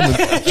throw it at him.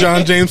 And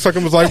John James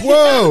fucking was like,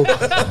 "Whoa!"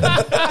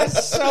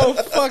 That's so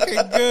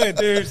fucking good,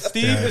 dude.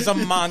 Steve is a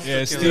monster.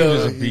 Yeah, Steve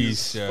is a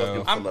beast.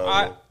 Of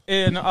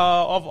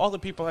all the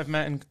people I've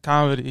met in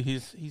comedy,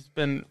 he's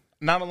been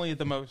not only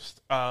the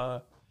most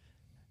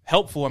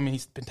helpful. I mean,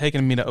 he's been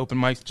taking me to open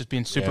mics, just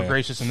being super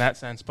gracious in that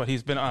sense. But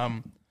he's been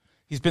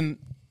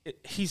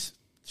he's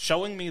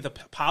showing me the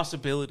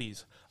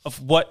possibilities of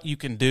what you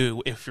can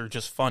do if you're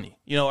just funny.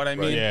 You know what I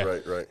mean?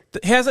 Right.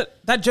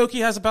 That joke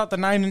he has about the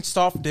 9-inch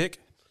soft dick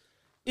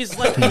is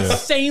like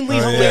insanely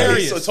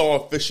hilarious. So it's all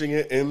fishing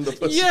it in the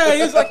pussy. Yeah,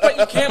 he's like, but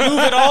you can't move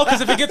it all because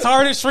if it gets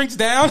hard, it shrinks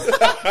down.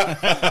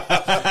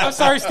 I'm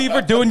sorry, Steve,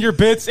 we're doing your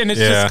bits, and it's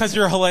just because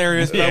you're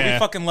hilarious, bro. We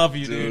fucking love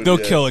you, dude. They'll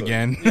kill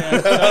again.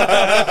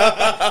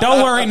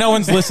 Don't worry, no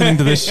one's listening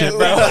to this shit,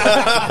 bro.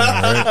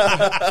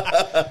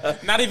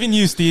 Not even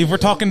you, Steve. We're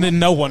talking to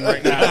no one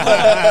right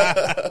now.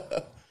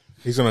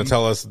 He's going to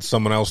tell us that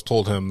someone else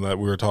told him that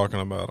we were talking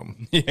about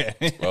him. Yeah.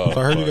 So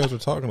I heard you guys were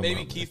talking about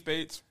Maybe him. Keith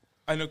Bates.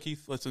 I know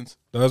Keith listens.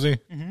 Does he?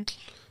 Mm-hmm.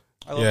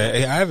 I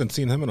haven't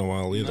seen him in a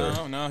while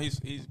either. No, he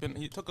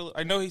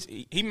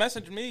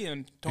messaged me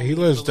and told He me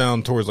lives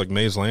down towards like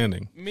Mays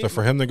Landing. Me- So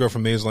for him to go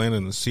from Mays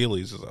Landing to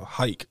Sealy's is a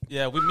hike.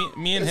 Yeah,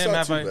 me and It's him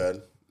not have too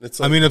bad. It's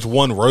I mean, it's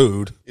one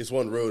road. it's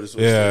one road. It's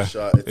Yeah. a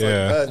shot. It's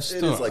Yeah. like,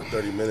 it is like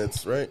 30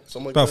 minutes, right?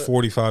 Something like About that.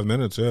 45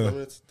 minutes, yeah.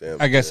 Minutes?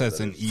 Damn, I guess yeah, that's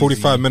that an is. easy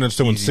 45 minutes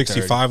doing easy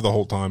 65 30. the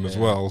whole time as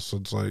well. So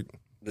it's like,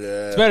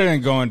 Yeah. It's better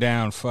than going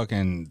down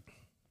fucking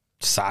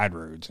side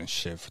roads and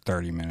shit for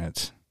 30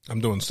 minutes.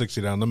 I'm doing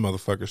 60 down them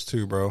motherfuckers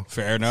too, bro.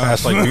 Fair enough.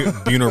 That's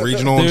like Buena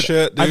Regional and Dude,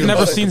 shit, dude. I've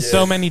never seen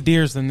so many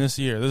deers than this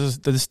year.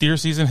 This deer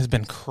season has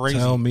been crazy.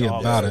 Tell me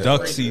dog. about it.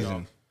 Duck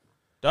season.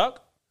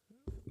 Duck?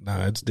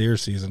 Nah, it's deer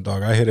season,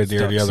 dog. I hit a deer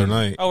duck the other season.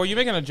 night. Oh, were you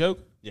making a joke?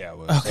 Yeah, it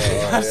was.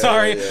 I'm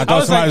sorry. I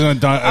thought somebody was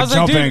going I was to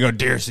like, jump in dude- and go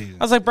deer season.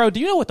 I was like, bro, do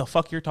you know what the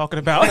fuck you're talking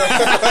about?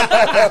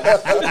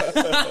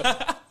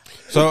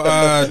 So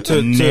It's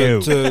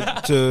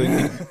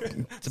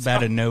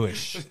about a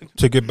no-ish.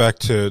 to get back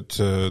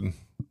to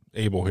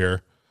Abel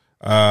here,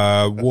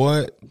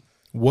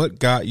 what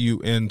got you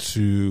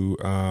into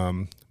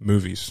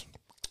movies?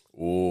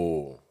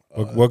 Ooh.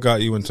 What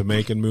got you into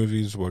making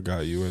movies? What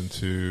got you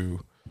into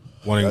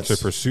wanting to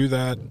pursue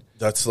that?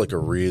 That's like a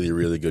really,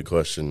 really good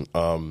question.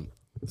 So,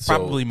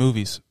 Probably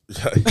movies.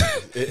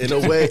 in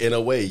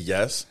a way,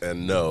 yes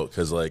and no.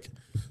 Because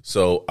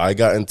so I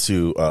got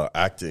into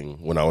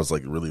acting when I was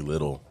like really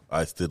little.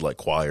 I did like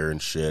choir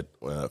and shit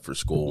for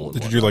school.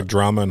 And Did you do like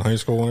drama in high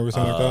school and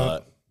everything like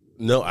that?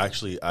 No,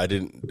 actually, I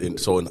didn't.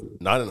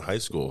 Not in high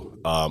school.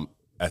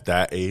 At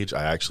that age,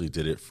 I actually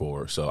did it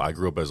for. So I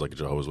grew up as like a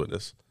Jehovah's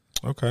Witness.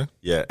 Okay.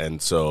 Yeah, and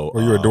so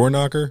Were you a door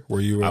knocker? Were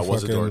you? I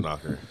was a door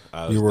knocker.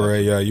 You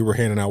were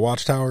handing out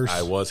watchtowers.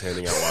 I was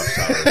handing out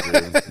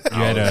watchtowers. Dude.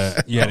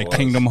 You had a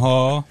Kingdom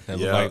Hall that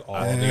was Yeah. like all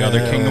the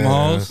other Kingdom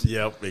Halls.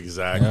 Yep,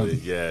 exactly.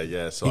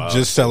 Yeah. So He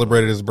just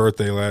celebrated his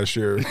birthday last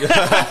year.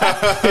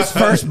 His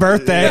first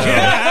birthday.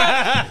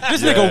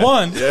 This nigga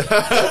won.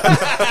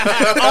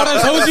 all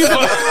those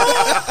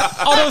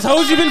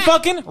hoes you've been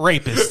fucking?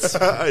 Rapists.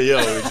 Yo,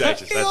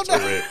 exactly. That's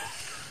correct.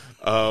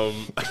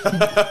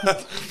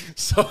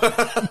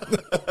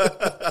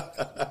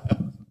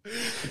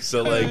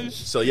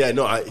 So yeah,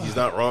 no, he's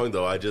not wrong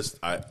though. I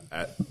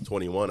at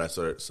 21 I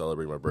started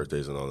celebrating my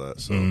birthdays and all that.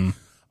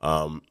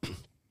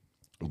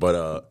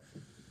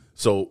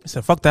 So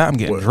So fuck that, I'm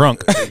getting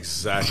drunk.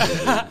 Exactly,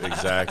 dude,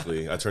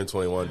 exactly. I turned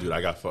 21, dude.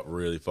 I got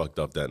really fucked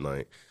up that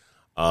night.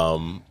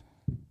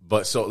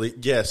 But so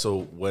yeah,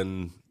 so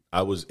when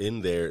I was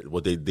in there,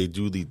 what they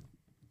do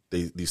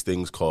these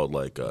things called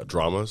like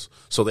dramas.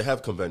 So they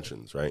have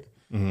conventions, right?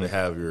 Mm-hmm. They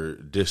have your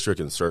district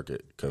and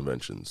circuit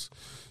conventions.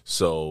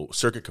 So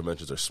circuit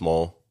conventions are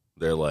small.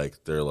 They're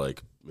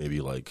like maybe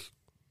like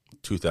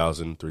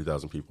 2,000,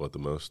 3,000 people at the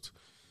most.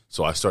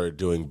 So I started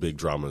doing big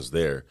dramas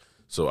there.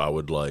 So I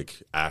would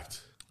like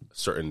act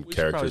certain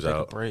characters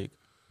out. Break.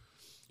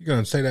 You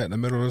gonna say that in the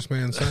middle of this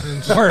man's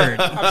sentence? Word.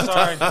 I'm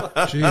sorry.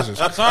 Jesus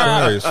sorry, Christ!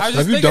 I was just Have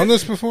you thinking- done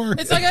this before?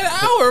 It's like an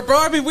hour, bro.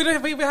 I mean, we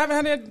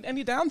haven't had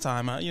any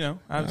downtime.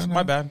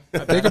 My bad.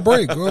 Take a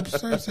break. Go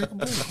upstairs. Take a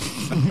break.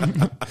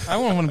 I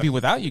don't want to be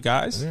without you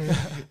guys.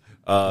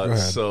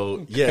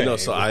 So yeah, no.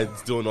 So I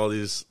was doing all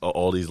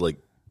these like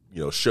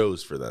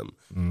shows for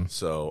them.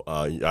 So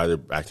either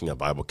acting out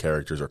Bible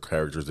characters or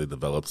characters they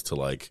developed to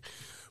like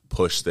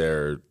push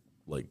their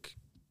like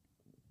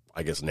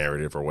I guess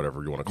narrative or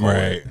whatever you want to call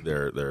it.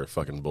 Their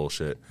fucking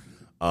bullshit.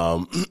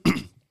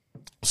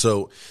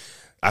 So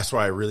that's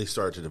where I really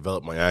started to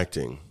develop my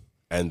acting,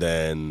 and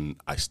then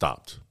I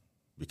stopped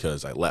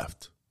because I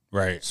left.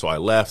 Right. So I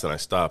left and I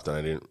stopped and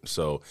I didn't.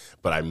 So,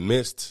 but I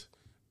missed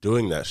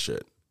doing that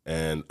shit.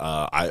 And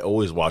I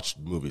always watched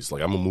movies.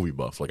 Like I'm a movie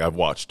buff. Like I've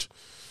watched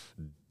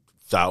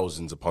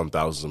thousands upon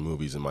thousands of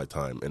movies in my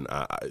time. And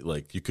I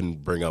like you can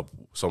bring up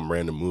some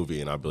random movie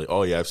and I'll be like,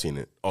 oh yeah, I've seen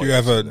it. Oh, Do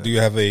you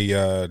have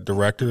a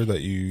director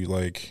that you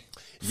like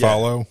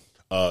follow?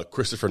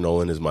 Christopher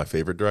Nolan is my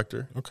favorite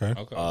director. Okay.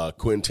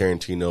 Quentin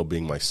Tarantino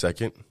being my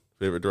second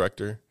favorite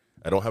director.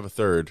 I don't have a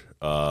third.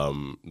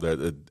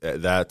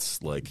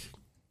 That's like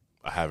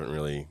I haven't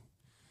really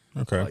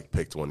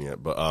picked one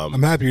yet. But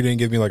I'm happy you didn't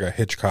give me like a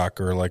Hitchcock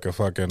or like a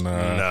fucking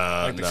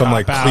some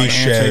like cop-out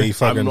cliche answer.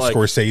 fucking I'm like-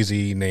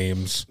 Scorsese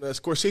names.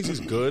 Scorsese's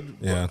good.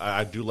 Yeah.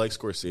 I do like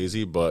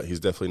Scorsese, but he's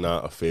definitely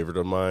not a favorite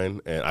of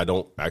mine. And I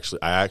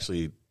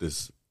actually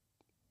this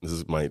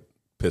might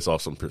piss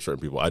off some certain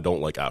people. I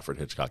don't like Alfred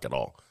Hitchcock at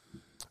all.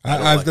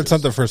 That's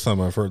not the first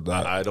time I've heard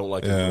that. I don't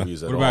like his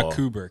movies at all. What about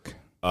Kubrick?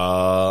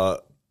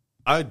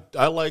 I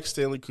like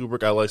Stanley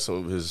Kubrick. I like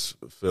some of his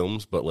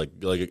films, but like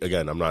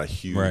again, I'm not a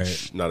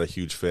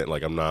huge fan.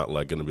 Like I'm not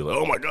like gonna be like,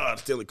 oh my god,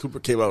 Stanley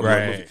Kubrick came out with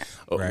a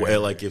movie.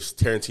 Like if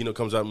Tarantino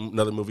comes out with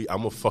another movie, I'm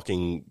gonna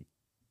fucking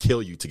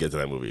kill you to get to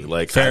that movie.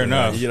 Like fair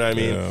enough, you know what I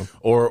mean? Yeah.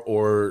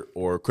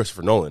 Or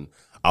Christopher Nolan.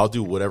 I'll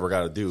do whatever I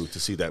got to do to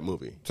see that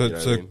movie.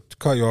 To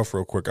cut you off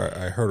real quick,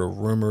 I heard a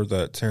rumor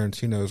that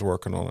Tarantino is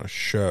working on a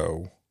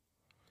show,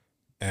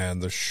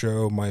 and the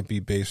show might be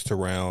based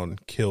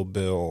around Kill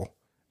Bill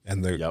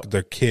and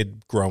the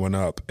kid growing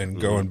up and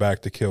going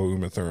back to kill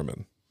Uma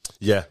Thurman.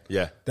 Yeah.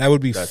 That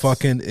would be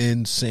fucking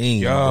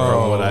insane.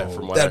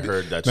 From what I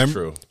heard, that's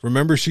true.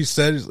 Remember she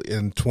said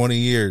in 20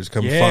 years,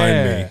 come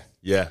find me.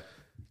 Yeah.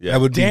 That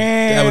would be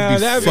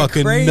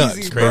fucking crazy,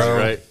 nuts, bro. Crazy,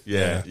 right?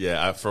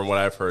 Yeah. From what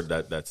I've heard,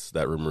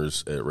 that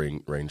rumors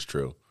range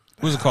true.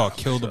 What was it called?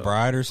 Kill the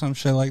Bride or some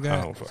shit like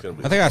that? I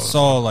think I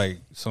saw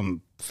like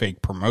some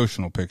fake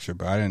promotional picture,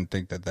 but I didn't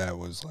think that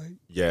was like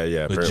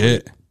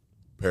legit.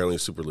 Apparently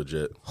super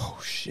legit. Oh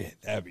shit,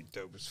 that'd be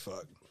dope as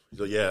fuck.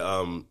 So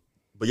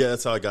but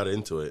that's how I got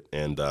into it,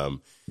 and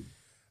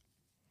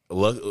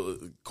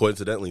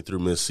coincidentally through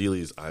Miss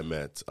Seeley's, I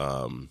met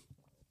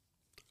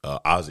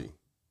Ozzy,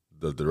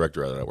 the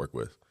director that I work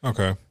with.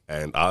 Okay.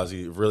 And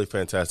Ozzy, really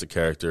fantastic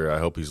character. I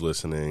hope he's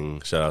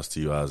listening. Shout outs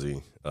to you,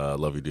 Ozzy.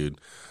 Love you,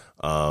 dude.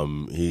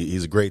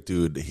 He's a great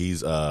dude.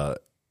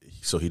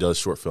 So he does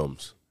short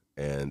films,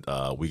 and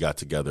we got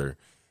together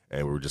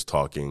and we were just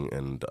talking,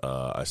 and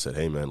I said,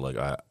 hey man, like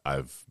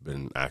I've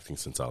been acting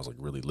since I was like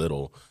really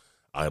little.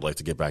 I'd like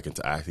to get back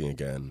into acting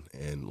again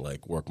and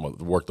like work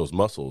those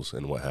muscles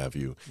and what have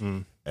you.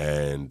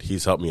 And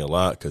he's helped me a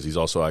lot because he's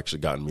also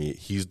actually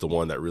he's the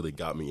one that really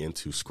got me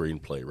into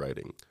screenplay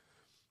writing.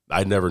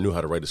 I never knew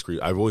how to write a screen.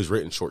 I've always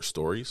written short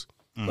stories,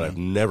 but I've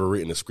never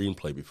written a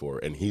screenplay before.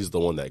 And he's the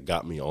one that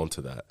got me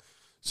onto that.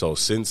 So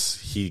since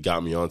he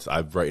got me onto,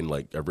 I've written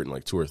like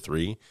 2 or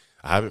 3.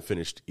 I haven't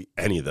finished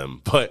any of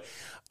them, but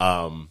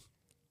they're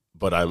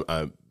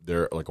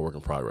like a work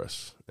in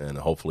progress. And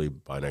hopefully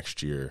by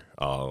next year,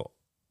 I'll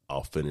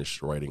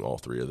finish writing all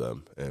 3 of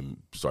them and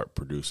start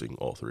producing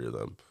all 3 of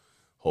them,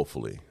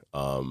 hopefully.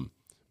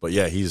 But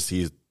yeah, he's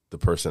the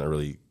person that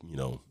really,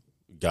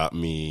 got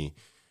me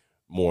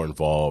more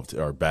involved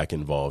or back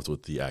involved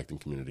with the acting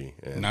community.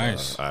 And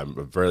nice.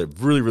 I'm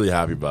really, really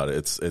happy about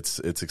it.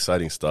 It's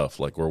exciting stuff.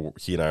 Like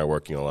he and I are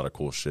working on a lot of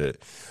cool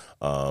shit.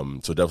 So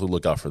definitely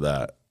look out for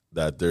that.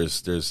 That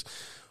there's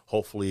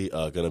hopefully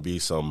going to be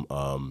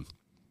some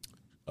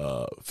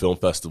film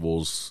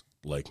festivals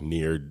like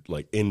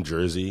in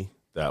Jersey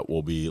that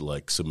we'll be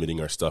like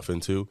submitting our stuff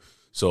into.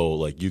 So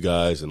like you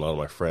guys and a lot of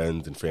my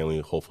friends and family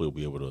hopefully will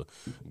be able to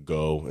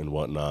go and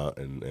whatnot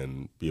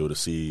and be able to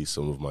see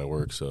some of my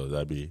work. So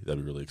that'd be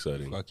really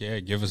exciting. Fuck yeah,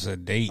 give us a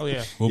date. Oh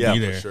yeah, we'll be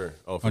there. For sure.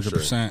 Oh, for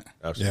 100%. Sure.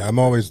 Absolutely. Yeah, I'm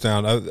always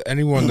down.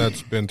 Anyone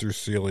that's been through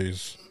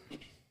Seeley's,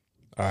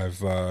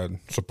 I've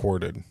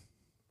supported.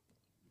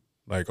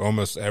 Like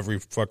almost every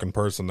fucking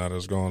person that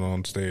has gone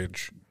on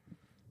stage,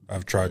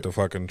 I've tried to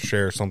fucking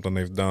share something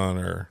they've done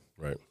or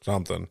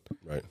something.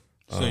 Right.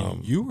 So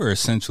you were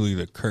essentially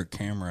the Kirk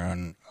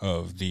Cameron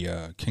of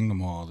the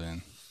Kingdom Hall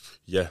then.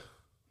 Yeah.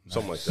 Nice.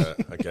 Something like that,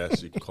 I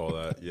guess you can call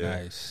that.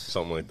 Yeah. Nice.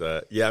 Something like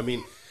that. Yeah, I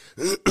mean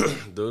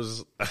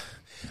those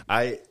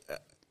I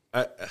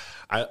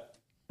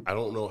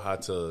don't know how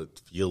to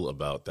feel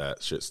about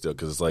that shit still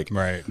cuz it's like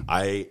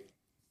I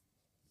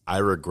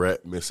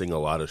regret missing a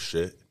lot of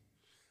shit.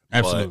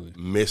 Absolutely. But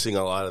missing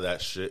a lot of that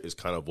shit is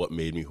kind of what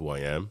made me who I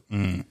am.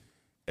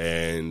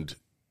 And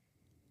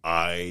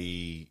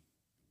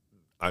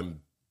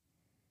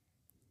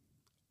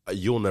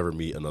you'll never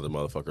meet another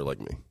motherfucker like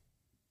me.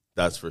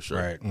 That's for sure.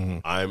 Right.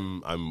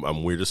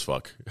 I'm weird as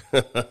fuck.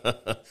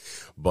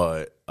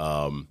 But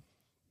I'm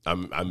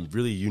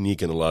really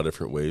unique in a lot of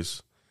different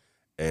ways,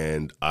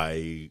 and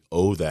I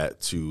owe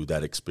that to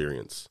that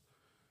experience.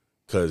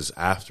 Cuz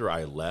after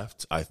I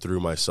left, I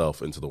threw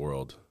myself into the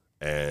world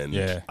and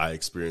I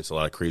experienced a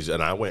lot of crazy,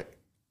 and I went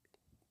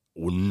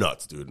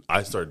nuts, dude.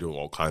 I started doing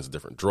all kinds of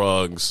different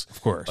drugs.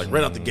 Of course. Like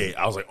right out the gate,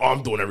 I was like, oh,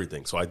 I'm doing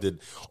everything. So I did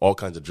all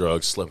kinds of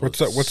drugs. Slept what's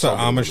that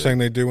Amish thing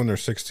they do when they're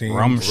 16?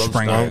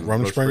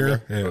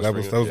 Rumspringer. Yeah, that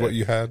was what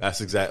you had. That's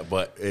exact,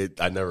 but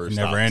I never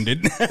stopped. Never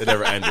ended. It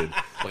never ended.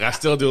 Like I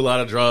still do a lot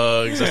of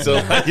drugs. I still,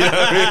 you know what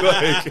I mean?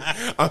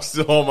 Like I'm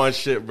still on my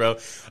shit, bro.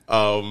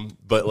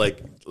 But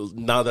like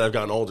now that I've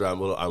gotten older,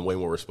 I'm way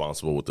more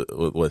responsible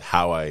with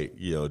how I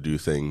do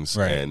things,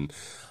 and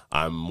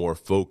I'm more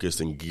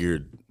focused and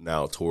geared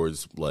now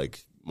towards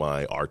like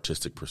my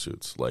artistic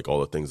pursuits, like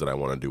all the things that I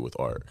want to do with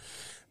art.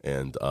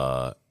 And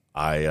I'm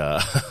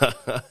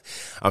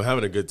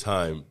having a good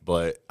time,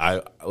 but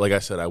like I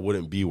said, I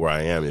wouldn't be where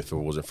I am if it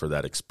wasn't for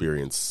that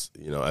experience.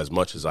 As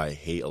much as I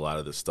hate a lot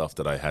of the stuff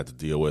that I had to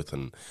deal with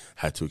and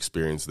had to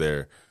experience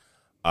there,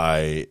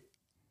 I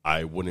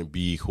wouldn't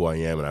be who I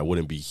am, and I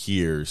wouldn't be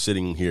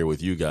sitting here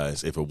with you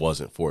guys if it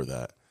wasn't for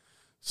that.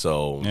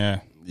 So,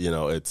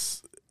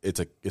 it's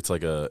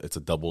a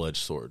double-edged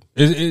sword.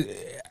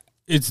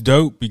 It's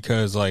dope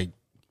because like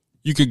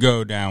you could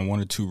go down one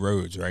or two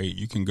roads, right?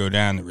 You can go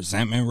down the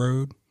resentment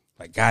road,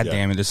 like God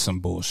damn it, this is some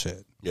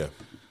bullshit. Yeah.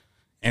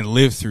 And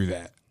live through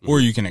that. Or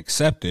you can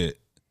accept it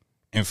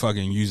and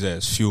fucking use it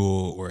as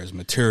fuel or as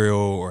material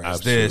or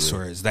as this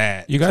or as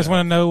that. You guys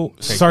want to know?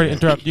 Sorry to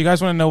interrupt. You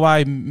guys want to know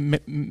why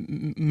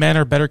men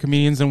are better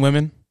comedians than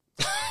women?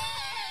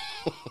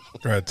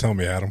 Go ahead, tell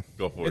me, Adam.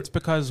 Go for it. It's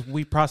because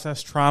we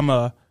process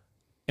trauma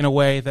in a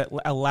way that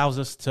allows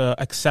us to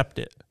accept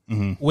it.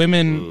 Mm-hmm.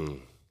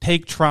 Women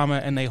take trauma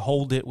and they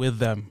hold it with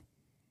them.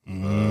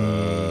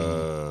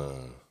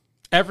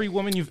 Every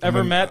woman you've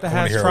ever met that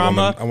has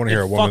trauma, I want to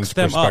hear a woman's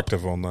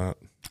perspective on that.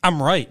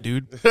 I'm right,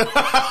 dude.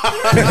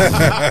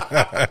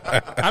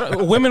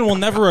 Women will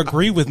never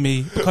agree with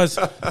me because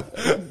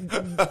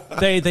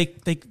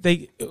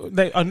they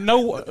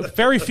no,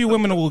 very few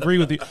women will agree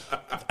with you.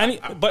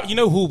 But you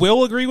know who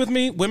will agree with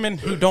me? Women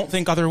who don't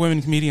think other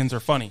women comedians are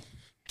funny.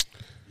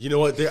 You know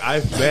what?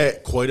 I've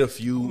met quite a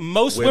few.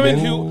 Most women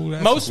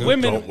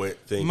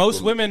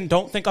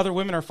don't think other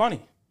women are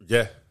funny.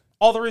 Yeah.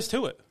 All there is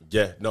to it.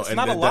 Yeah, no, it's and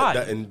not a lie.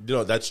 And you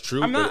know that's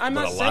true. I'm not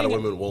but a lot of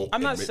women won't.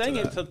 I'm not saying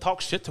it to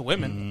talk shit to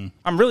women. Mm-hmm.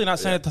 I'm really not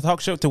saying it to talk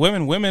shit to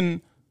women.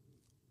 Women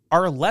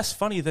are less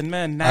funny than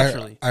men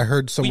naturally. I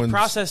heard someone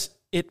process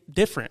it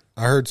different.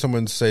 I heard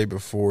someone say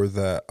before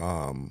that.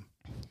 How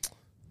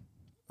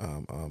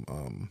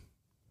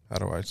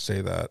do I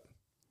say that?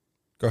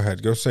 Go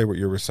ahead. Go say what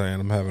you were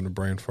saying. I'm having a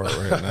brain fart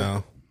right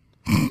now.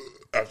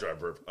 After I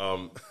burp.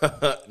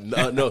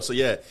 No. So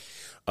yeah.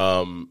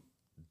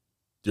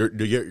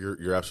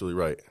 You're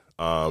absolutely right.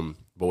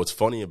 But what's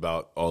funny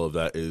about all of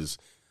that is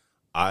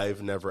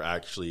I've never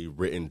actually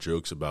written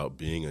jokes about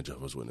being a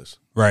Jehovah's Witness.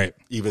 Right.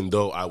 Even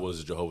though I was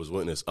a Jehovah's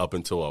Witness up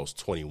until I was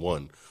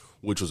 21,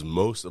 which was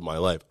most of my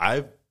life.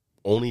 I've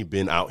only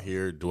been out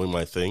here doing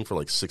my thing for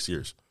like 6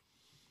 years.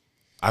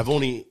 I've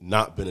only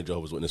not been a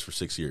Jehovah's Witness for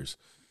 6 years.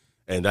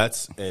 And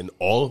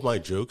all of my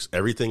jokes,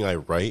 everything I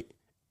write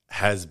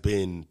has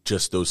been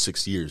just those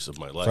 6 years of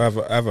my life.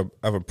 So I have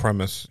a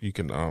premise you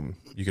can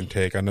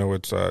take. I know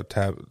it's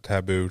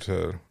taboo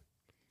to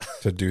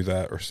do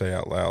that or say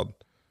out loud,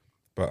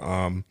 but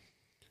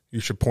you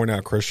should point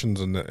out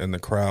Christians in the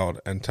crowd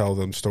and tell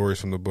them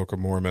stories from the Book of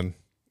Mormon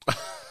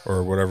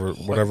or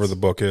whatever the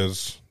book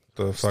is.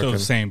 Still the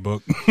same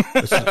book.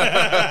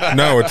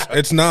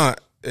 It's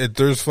not.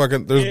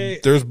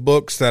 There's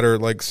books that are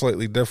like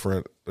slightly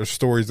different. There's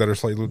stories that are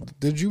slightly.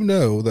 Did you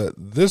know that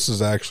this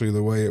is actually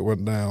the way it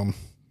went down?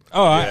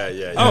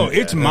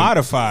 It's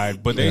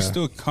modified, but they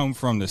still come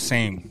from the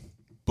same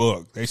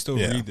book. They still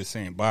read the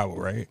same Bible,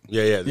 right?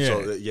 Yeah.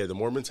 So the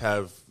Mormons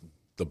have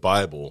the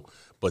Bible,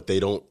 but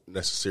they don't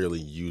necessarily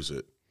use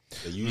it.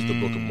 They use the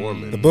Book of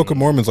Mormon. The Book of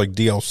Mormon's like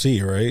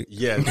DLC, right?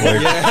 Yeah.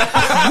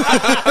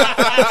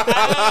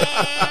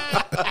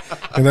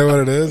 You know what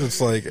it is? It's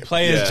like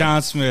play as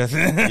John Smith.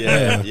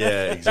 Yeah,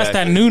 exactly. That's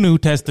that New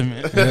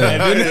Testament.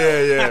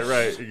 Yeah,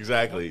 right,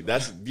 exactly.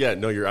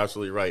 No, you're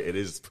absolutely right. It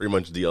is pretty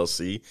much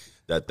DLC.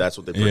 That's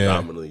what they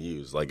predominantly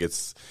use. Like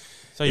it's.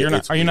 So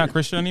are you not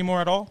Christian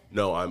anymore at all?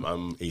 No,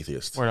 I'm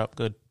atheist. Word up,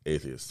 good.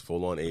 Atheist,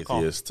 full on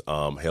atheist.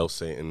 Hail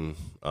Satan.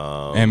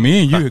 And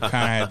me and you kind of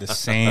had the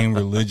same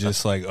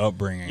religious like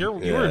upbringing. You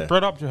were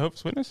brought up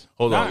Jehovah's Witness.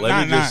 Hold on,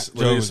 let me just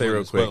say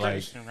real quick.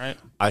 Right?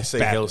 I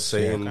say Hail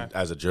Satan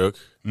as a joke.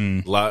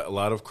 A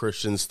lot of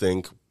Christians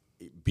think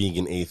being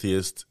an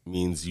atheist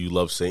means you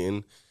love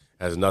Satan.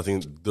 Has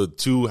nothing. The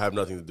two have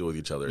nothing to do with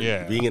each other.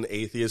 Yeah. Being an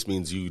atheist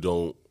means you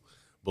don't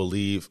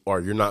believe or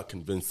you're not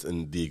convinced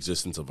in the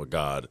existence of a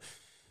God.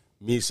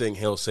 Me saying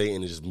Hail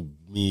Satan is just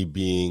me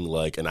being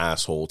like an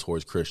asshole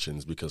towards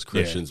Christians because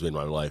Christians made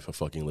my life a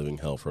fucking living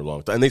hell for a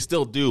long time. And they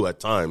still do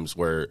at times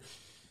where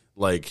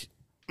like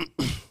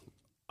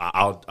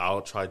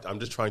I'll try. I'm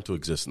just trying to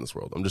exist in this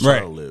world. I'm just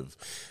trying to live.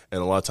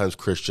 And a lot of times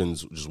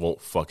Christians just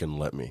won't fucking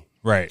let me.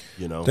 Right.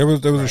 You know? There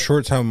was a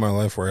short time in my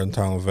life where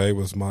Anton LaVey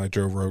was my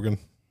Joe Rogan.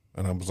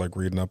 And I was like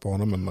reading up on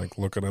him and like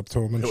looking up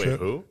to him and shit.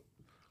 Who?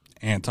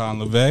 Anton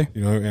LaVey.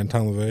 You know who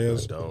Anton LaVey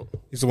is? I don't.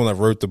 He's the one that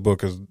wrote the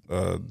book of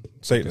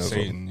Satanism.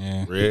 Satan,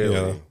 yeah.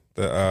 Really?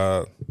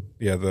 The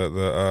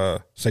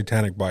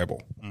Satanic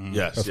Bible.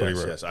 Yes, That's what he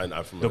wrote. yes. I'm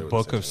familiar The with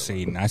Book of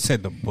Satan. I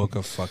said the Book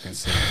of fucking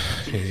Satan.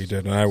 Yeah, he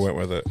did, and I went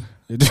with it.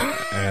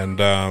 And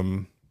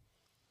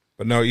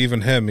but no, even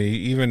him,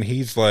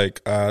 he's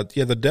like,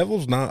 the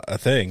devil's not a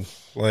thing.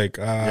 Like,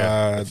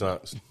 it's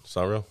not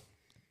real.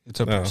 It's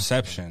a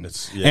perception.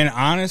 And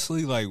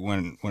honestly, like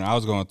when I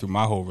was going through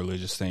my whole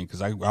religious thing,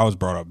 because I was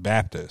brought up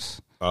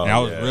Baptist, and I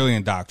was really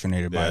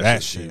indoctrinated by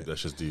that shit. Deep.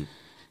 That's just deep.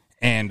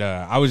 And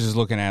I was just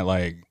looking at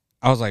I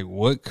was like,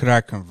 what could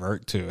I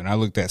convert to? And I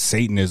looked at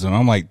Satanism.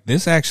 I'm like,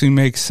 this actually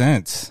makes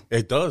sense.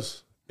 It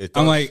does.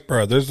 I'm like,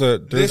 bro, this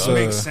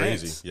makes sense.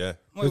 Crazy. Yeah.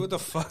 I'm like, what the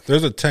fuck?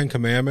 There's a 10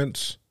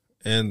 Commandments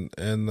in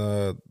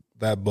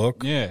that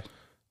book. Yeah.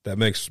 that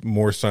makes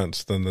more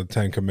sense than the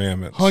 10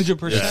 Commandments.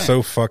 100%. It's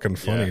so fucking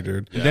funny,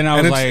 dude. Yeah. Then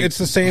I was it's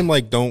the same,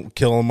 like, don't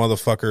kill a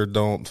motherfucker,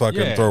 don't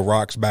fucking throw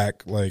rocks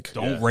back, like,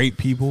 don't rape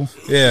people.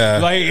 Yeah.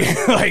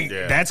 Like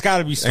that's got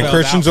to be spelled and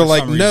Christians out are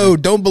like, no,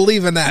 don't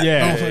believe in that.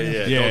 Yeah.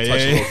 Don't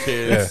touch little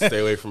kids. Stay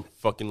away from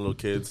fucking little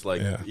kids.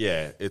 Like,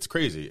 it's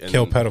crazy. And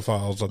kill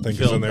pedophiles, I think,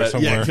 is in there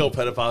somewhere. Yeah, kill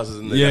pedophiles is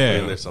in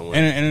there somewhere.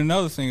 And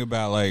another thing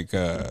about, like,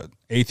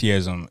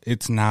 atheism,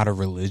 it's not a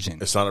religion.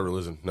 It's not a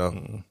religion.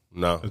 No.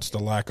 No, it's the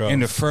lack of.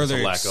 And to further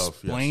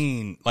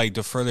explain, like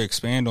to further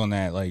expand on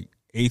that, like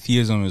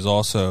atheism is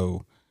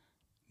also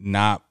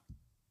not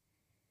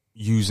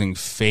using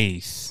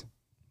faith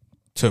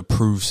to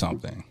prove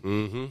something.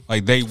 Mm-hmm.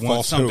 Like they want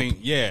false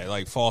something, hope.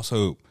 like false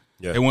hope.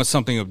 Yeah. They want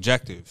something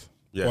objective.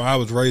 Yeah. Well, I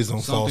was raised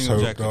on Something false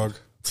objective. hope,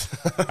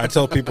 dog. I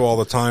tell people all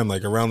the time,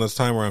 like around this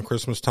time, around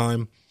Christmas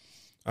time,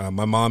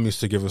 my mom used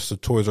to give us the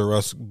Toys R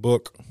Us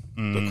book,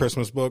 the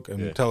Christmas book,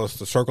 and tell us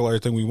to circle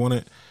everything we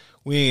wanted.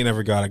 We ain't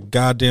ever got a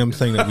goddamn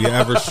thing that we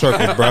ever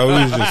circled, bro.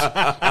 We was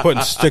just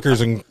putting stickers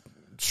and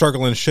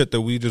circling shit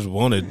that we just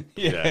wanted.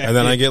 Yeah. And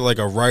then I get like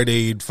a Rite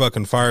Aid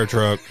fucking fire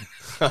truck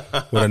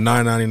with a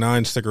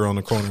 $9.99 sticker on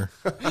the corner.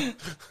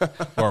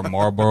 Or a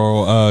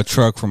Marlboro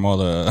truck from all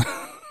the...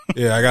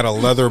 Yeah, I got a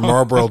leather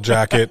Marlboro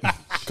jacket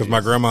because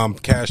my grandma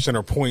cashed in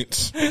her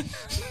points.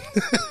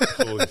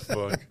 Holy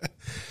fuck.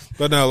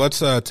 But no,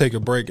 let's take a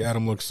break.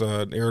 Adam looks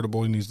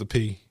irritable. He needs to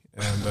pee.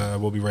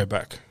 And we'll be right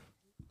back.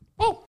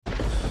 Oh.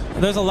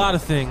 There's a lot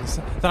of things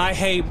that I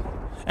hate,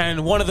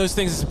 and one of those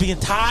things is being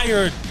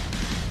tired.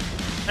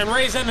 And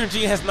Ray's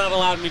energy has not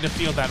allowed me to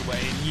feel that way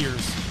in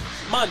years.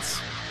 Months.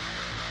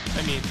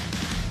 I mean.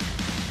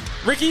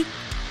 Ricky?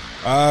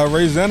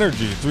 Raise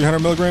energy, 300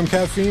 milligram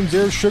caffeine,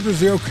 0 sugar,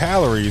 0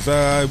 calories.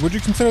 Would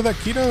you consider that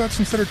keto? That's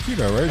considered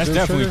keto, right? That's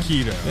definitely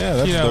keto. Yeah,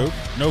 that's dope.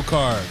 No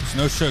carbs,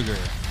 no sugar.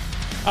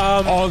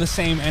 All the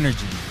same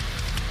energy.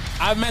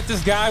 I met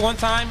this guy one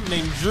time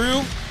named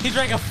Drew. He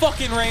drank a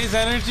fucking Ray's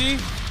Energy.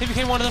 He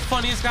became one of the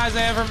funniest guys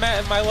I ever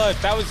met in my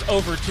life. That was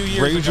over 2 years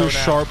ago now. Razor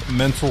sharp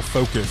mental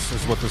focus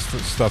is what this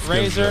stuff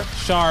gives you. Razor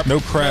sharp.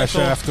 No crash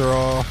mental. after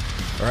all,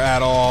 or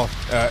at all.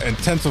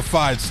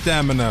 Intensified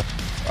stamina.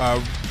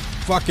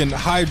 Fucking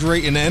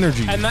hydrate and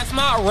energy. And that's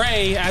not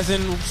Ray, as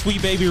in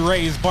Sweet Baby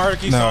Ray's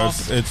barbecue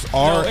sauce. It's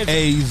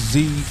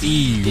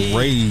R-A-Z-E.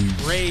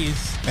 Raise.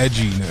 Raise.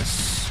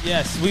 Edginess.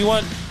 Yes, we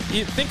want.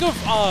 Think of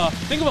a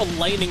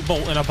lightning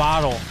bolt in a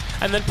bottle,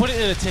 and then put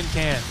it in a tin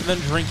can, and then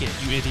drink it.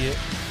 You idiot.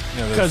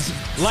 Because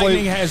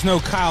lightning has no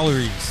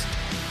calories.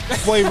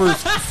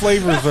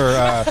 Flavors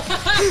are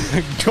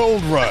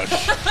Gold Rush.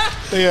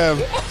 They have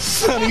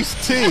Sunny's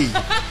Tea.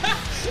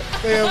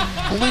 They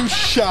have Blue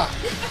Shot,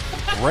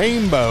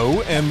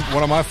 Rainbow, and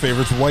one of my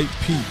favorites, White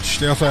Peach.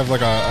 They also have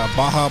like a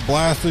Baja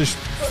Blast-ish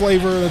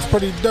flavor that's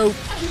pretty dope.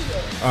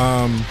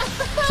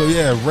 So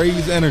yeah,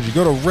 Raise Energy.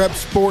 Go to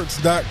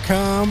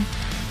repsports.com.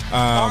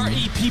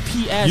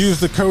 REPPS. Use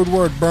the code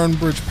word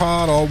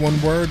BurnBridgePod, all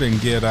one word, and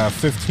get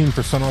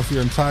 15% off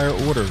your entire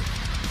order.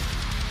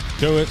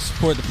 Do it.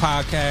 Support the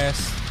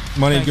podcast.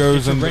 Money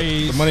goes in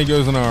the money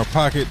goes in our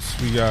pockets.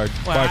 We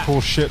buy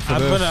cool shit for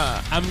this.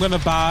 I'm gonna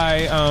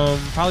buy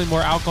probably more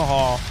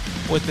alcohol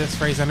with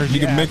this Raise Energy. You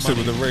can mix it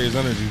with the Raise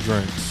Energy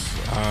drinks.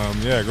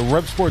 Yeah, go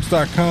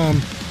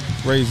repsports.com.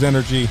 Raise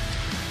Energy.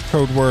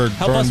 Code word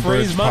Help us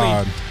raise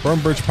money.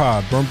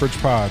 BurnBridgePod.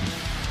 BurnBridgePod.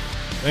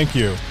 Thank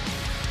you.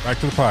 Back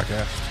to the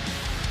podcast.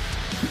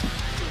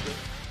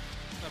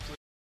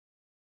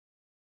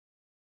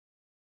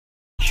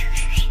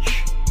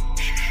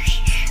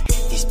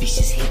 This bitch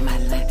just hit my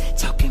line,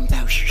 talking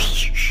about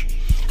shh.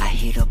 I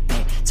hit her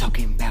back,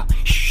 talking about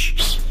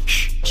shh.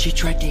 She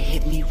tried to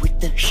hit me with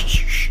the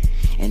shh,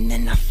 and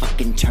then I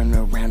fucking turn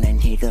around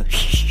and hit her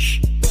shh.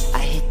 I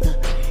hit the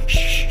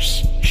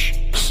shh,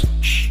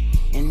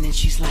 and then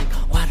she's like,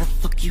 why the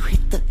fuck you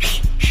hit the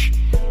shh?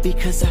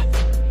 Because I.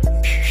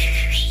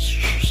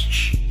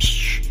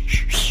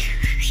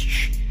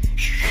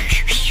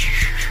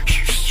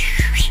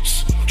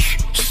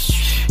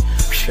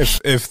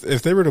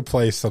 If they were to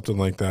play something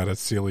like that at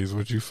Sealy's,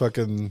 would you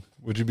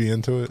be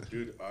into it?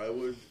 Dude, I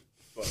would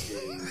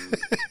fucking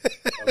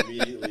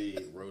immediately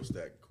roast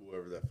that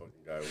whoever that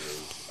fucking guy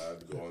was.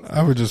 I'd go on.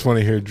 I would just want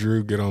to hear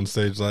Drew get on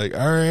stage like,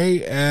 all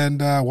right,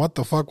 and what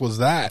the fuck was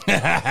that?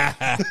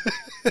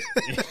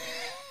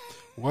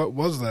 What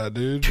was that,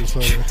 dude? Just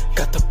like,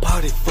 Got the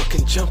party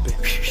fucking jumping.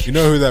 you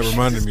know who that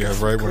reminded me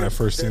of, right? When I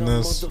first seen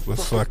this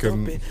was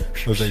fucking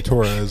Jose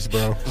Torres,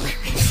 bro.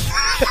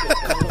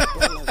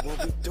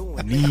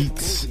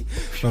 Neats.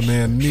 My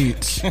man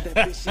Neats.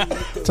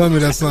 Tell me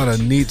that's not a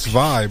Neats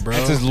vibe, bro.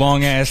 That's his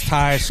long ass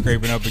tie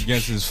scraping up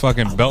against his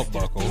fucking belt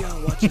buckle. Yeah,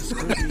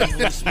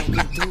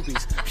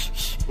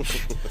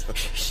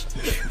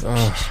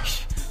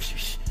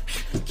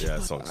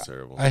 that song's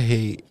terrible. I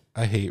hate.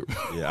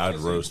 Yeah, I'd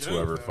roast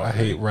whoever. I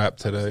hate rap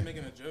today.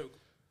 Making a joke.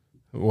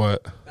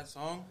 What? That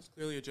song is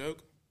clearly a joke.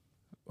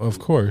 Of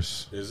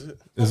course. Is it?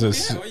 Is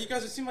this? Yeah, well, you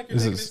guys seem like you're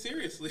taking it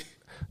seriously.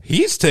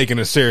 He's taking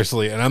it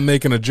seriously, and I'm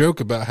making a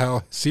joke about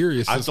how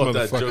serious I this thought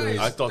that motherfucker joke. is.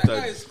 I thought That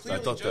guy is that. I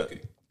clearly thought that.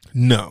 joking.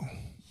 No.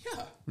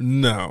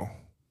 No,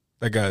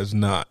 that guy is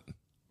not.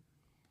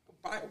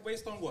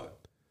 Based on what?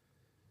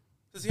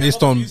 Does he have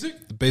other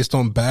music? Based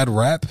on bad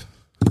rap?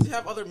 Does he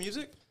have other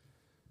music?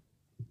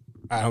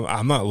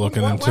 I'm not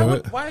looking into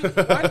it. Why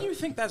do you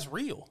think that's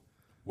real?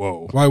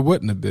 Whoa. Why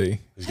wouldn't it be?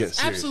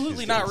 It's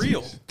absolutely not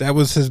real. That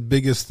was his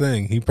biggest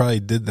thing. He probably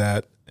did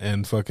that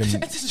and fucking...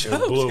 It's a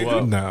joke, blew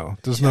up. No,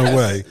 there's no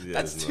way.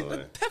 That's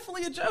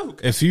definitely a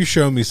joke. If you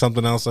show me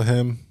something else of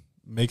him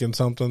making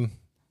something...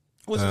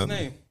 What's his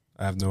name?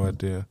 I have no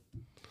idea.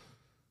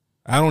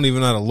 I don't even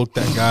know how to look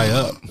that guy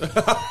up.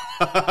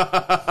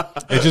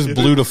 It just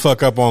blew the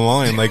fuck up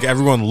online. Like,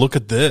 everyone, look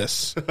at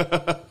this.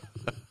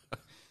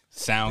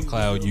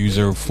 SoundCloud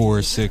user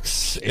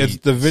 468. It's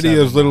the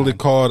video is literally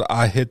called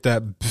 "I hit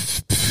that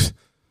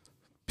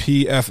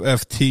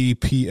PFFT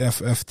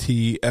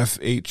PFFT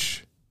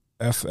FHFSH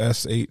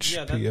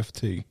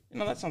PFT." You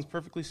know, that sounds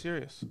perfectly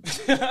serious.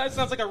 That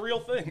sounds like a real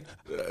thing.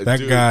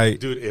 That guy,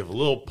 dude. If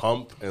Lil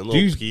Pump and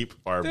Lil Peep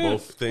are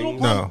both things,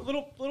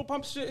 Little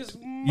Pump shit is.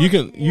 You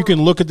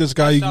can look at this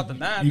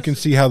guy. You can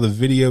see how the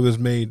video is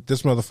made.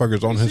 This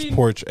motherfucker's on his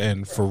porch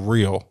and for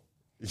real.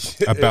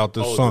 About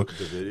this song.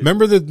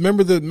 Remember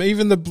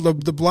even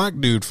the black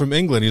dude from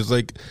England. He's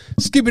like,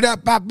 skibby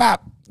that bop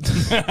bop.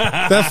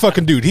 That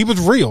fucking dude. He was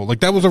real. Like,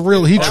 that was a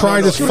real. He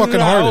tried his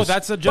fucking hardest.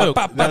 That's a joke.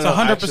 That's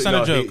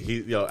 100% a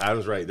joke.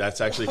 Adam's right. That's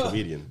actually a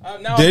comedian.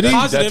 Did he?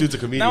 That dude's a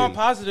comedian. Now I'm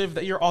positive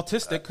that you're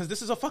autistic because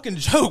this is a fucking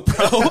joke,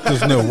 bro.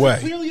 There's no way.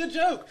 It's clearly a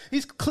joke.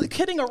 He's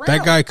kidding around.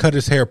 That guy cut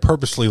his hair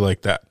purposely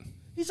like that.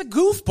 He's a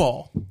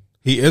goofball.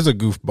 He is a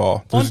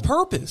goofball. On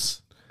purpose.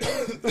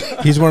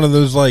 He's one of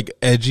those like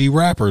edgy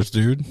rappers,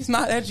 dude. He's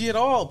not edgy at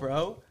all,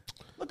 bro.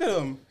 Look at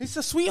him. He's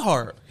a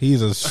sweetheart.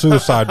 He's a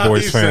Suicide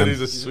Boys fan. He's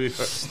a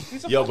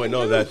sweetheart. Yo, but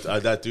no,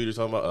 that dude you're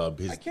talking about,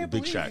 Big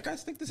Shaq. You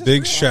guys think this is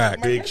Big real?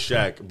 Shaq. Big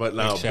Shaq. But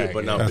now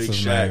Big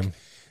Shaq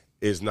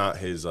is not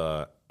his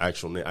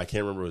actual name. I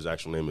can't remember what his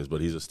actual name is,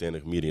 but he's a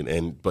stand-up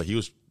comedian. But he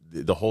was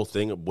the whole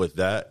thing with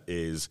that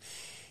is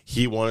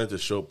he wanted to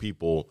show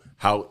people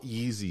how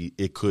easy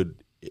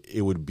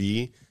it would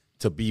be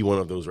to be one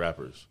of those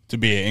rappers. To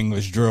be an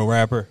English drill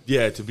rapper?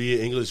 Yeah, to be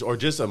an English or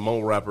just a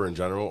mumble rapper in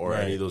general or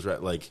any of those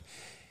like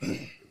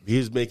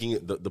he's making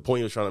the point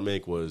he was trying to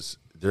make was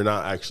they're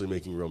not actually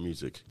making real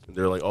music.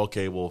 They're like,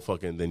 okay, well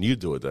fucking then you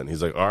do it then.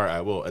 He's like, all right,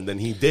 I will. And then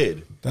he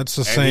did. That's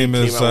the same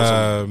as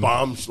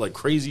bombs, like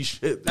crazy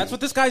shit. That's what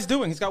this guy's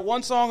doing. He's got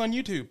one song on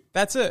YouTube.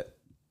 That's it.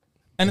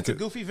 And it's a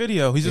goofy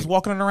video. He's just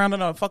walking around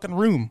in a fucking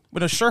room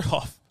with a shirt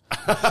off.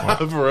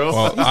 For real?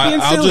 Well,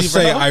 I'll just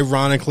say,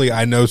 ironically,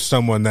 I know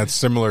someone that's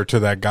similar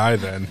to that guy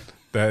then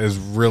that is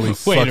really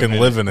fucking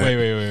living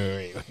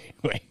it.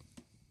 Wait.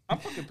 I'm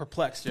fucking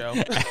perplexed, yo.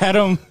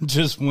 Adam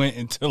just went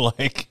into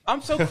like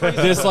I'm so crazy.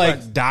 This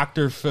like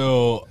Dr.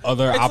 Phil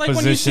other It's like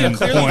opposition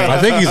point.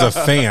 I think he's a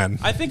fan.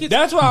 I think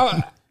That's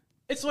why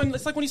it's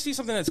like when you see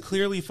something that's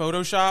clearly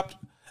photoshopped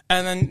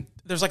and then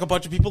there's like a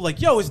bunch of people like,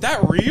 yo, is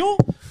that real?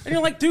 And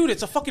you're like, dude,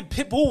 it's a fucking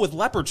pit bull with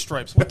leopard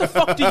stripes. What the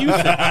fuck do you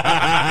think?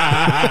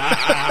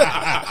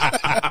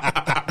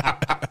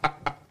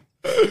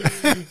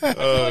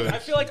 I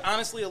feel like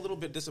honestly a little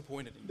bit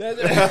disappointed.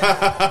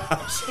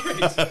 I'm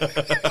serious. I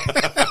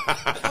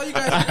thought you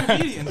guys were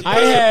comedians. I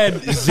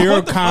had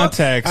zero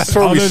context. That's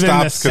where we other than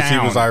the stopped because he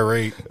was sound.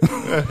 irate.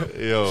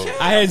 Yo.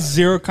 I had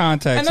zero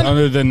context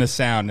other than the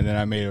sound, and then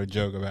I made a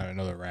joke about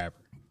another rapper.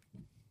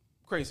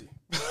 Crazy.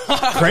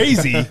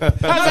 Crazy? How's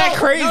that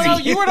crazy? No,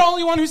 you were the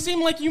only one who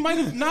seemed like you might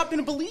have not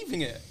been believing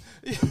it.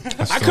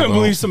 I couldn't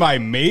believe somebody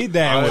made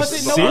that and was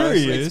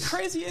serious. It's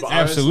crazy. It's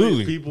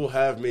Absolutely. People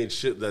have made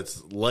shit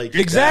that's like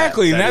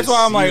exactly, that and that's is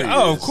why I'm like, serious.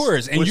 oh, of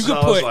course. And Which you could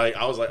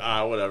I was like,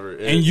 whatever.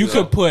 And you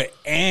could put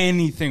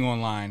anything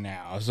online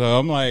now. So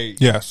I'm like,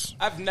 yes.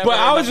 I've never. But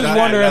I was just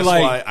wondering, that's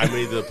like, why I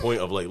made the point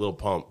of like Lil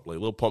Pump. Like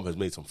Lil Pump has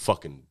made some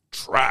fucking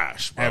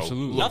trash, bro.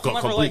 Absolutely. Nothing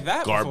ever like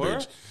that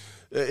garbage. before.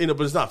 But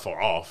it's not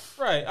far off.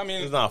 Right. I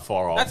mean, It's not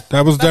far off.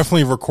 That was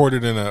definitely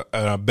recorded in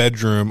a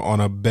bedroom on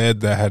a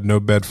bed that had no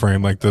bed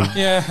frame. Like like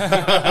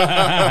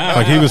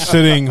he was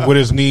sitting with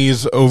his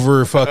knees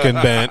over fucking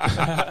bent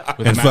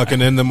and fucking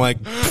in them like.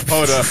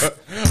 Hold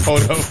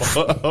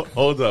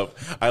up.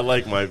 I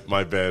like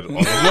my bed.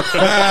 Me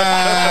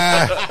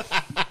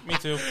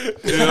too.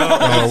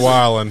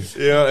 Wildin'.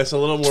 Yeah, it's a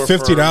little more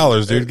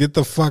 $50, dude. Get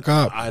the fuck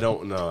up. I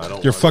don't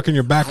know. You're fucking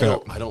your back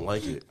up. I don't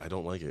like it.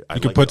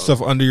 You can put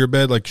stuff under your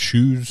bed like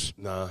shoes.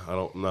 Nah, I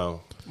don't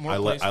know. I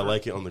place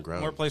like it on the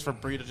ground. More place for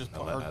Brie to just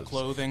put her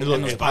clothing Look,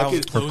 in those if I piles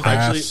of could clothing.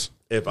 actually,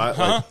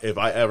 if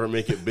I ever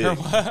make it big,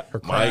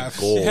 my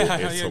goal is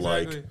to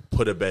exactly.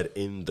 put a bed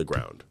in the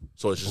ground,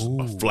 so it's just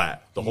a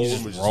flat. The whole room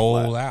is just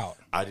roll flat. out.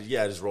 I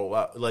just roll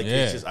out. Like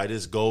it's just I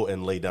just go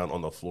and lay down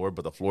on the floor,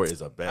 but the floor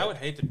is a bed. I would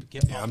hate to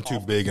get. I'm too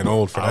big and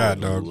old for I that,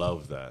 would dog.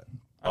 love that.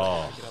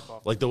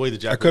 Oh, like the way the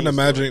Japanese.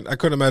 I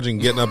couldn't imagine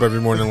getting up every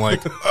morning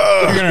like.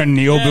 You're gonna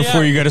kneel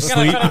before you go to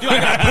sleep. I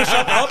gotta push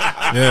up.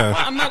 Yeah.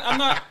 I'm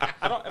not.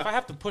 I don't. If I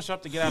have to push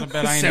up to get out of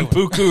bed, I ain't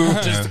doing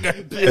it.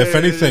 Seppuku. If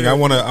anything, I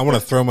want to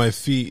throw my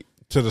feet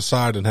to the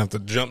side and have to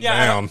jump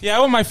down. Yeah, I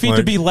want my feet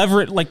to be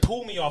levered, like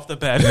pull me off the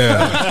bed.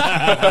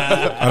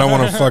 Yeah. I don't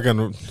want to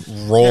fucking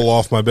roll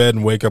off my bed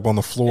and wake up on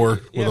the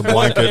floor with a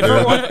blanket.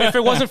 If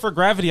it wasn't for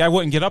gravity, I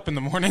wouldn't get up in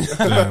the morning.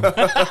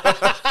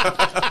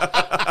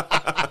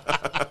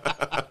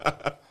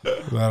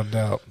 Without a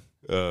doubt.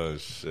 Oh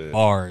shit.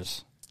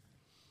 Ours.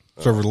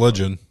 It's a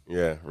religion.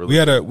 Yeah,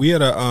 religion. We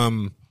had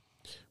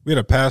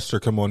a pastor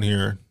come on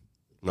here.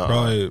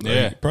 Probably a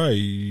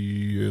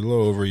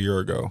little over a year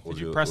ago. Did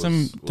you press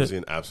him? Was he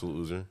an absolute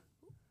loser?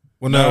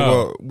 Well,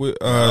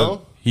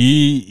 no.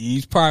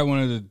 He's probably one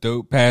of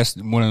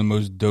the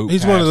most dope.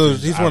 He's one of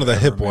those. He's one of the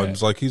hip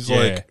ones. Like he's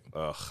like.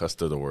 Ugh, that's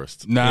the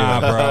worst. Nah,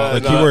 bro.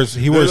 Like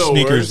he wears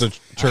sneakers to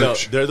church. No,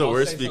 they're the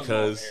worst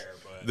because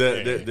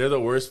they're the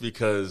worst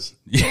because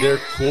they're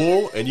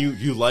cool and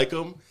you like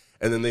them.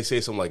 And then they say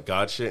some like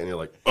God shit, and you're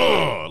like,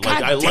 "Oh,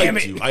 like I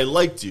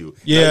liked you.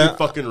 Yeah, now you're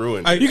fucking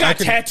ruined. You got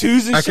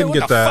tattoos and shit. I can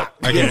get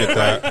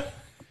that.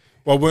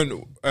 Well,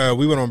 when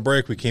we went on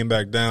break, we came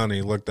back down, and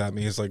he looked at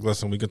me. He's like,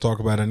 "Listen, we can talk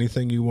about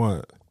anything you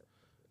want,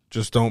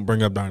 just don't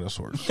bring up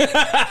dinosaurs."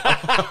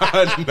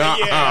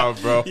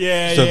 Bro.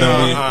 Yeah.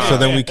 So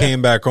then we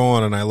came back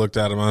on, and I looked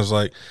at him. I was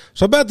like,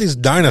 "So about these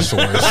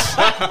dinosaurs,"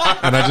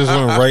 and I just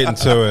went right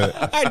into it.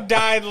 I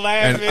died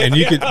laughing. And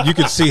you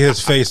could see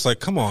his face, like,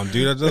 "Come on,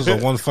 dude, that was the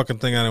one fucking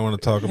thing I didn't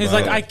want to talk about." He's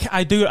like,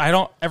 I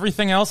don't.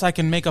 Everything else I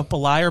can make up a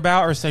lie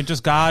about or say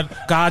just God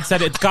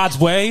said it's God's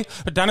way.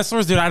 But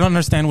dinosaurs, dude, I don't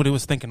understand what he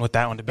was thinking with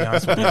that one. To be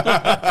honest with you,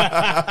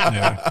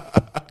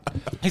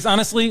 he's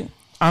honestly,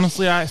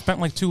 I spent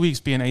like 2 weeks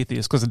being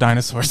atheist because of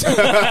dinosaurs. So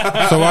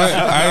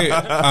I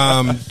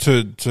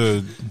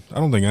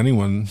don't think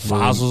anyone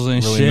fossils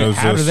and really shit. knows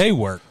How this. do they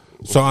work?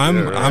 So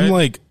I'm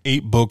like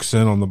 8 books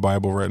in on the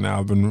Bible right now.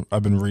 I've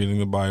been reading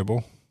the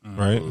Bible,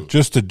 right?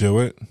 Just to do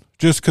it.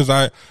 Just because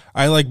I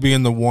like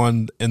being the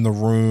one in the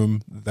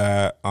room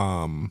that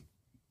I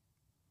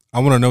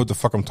want to know what the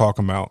fuck I'm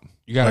talking about.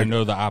 You got to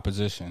know the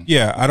opposition.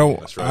 Yeah, I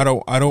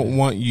don't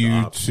want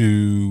you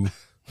to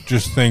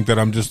just think that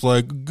I'm just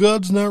like,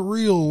 God's not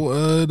real.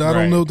 I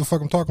don't know what the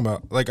fuck I'm talking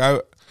about. Like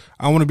I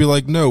want to be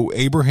like, no,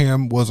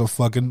 Abraham was a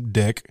fucking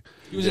dick.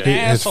 He was an His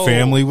asshole.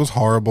 family was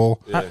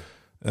horrible. Yeah.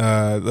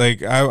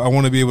 Like I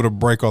want to be able to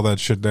break all that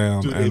shit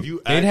down. Dude, And- if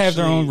you They'd have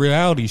their own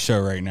reality show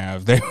right now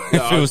if it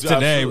was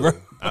today, bro.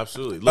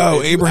 Absolutely. Look,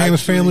 if you Abraham's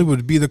actually- family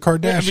would be the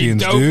Kardashians,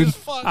 Dope dude. as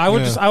fuck. I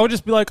would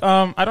just be like,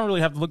 I don't really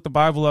have to look the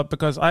Bible up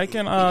because I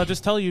can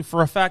just tell you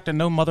for a fact that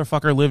no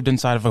motherfucker lived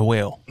inside of a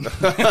whale.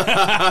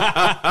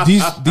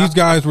 These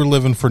guys were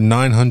living for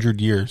 900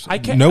 years.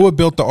 Noah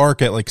built the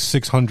ark at like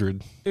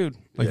 600. Dude.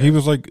 Like he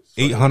was like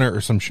 800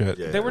 or some shit.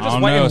 They were I just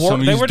don't waiting know. war. Some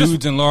of They these were dudes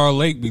just in Laurel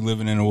Lake be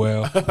living in a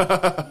whale.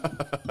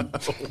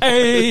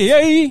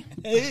 hey.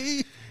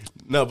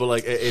 No, but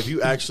like if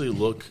you actually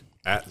look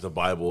at the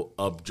Bible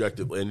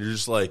objectively, and you're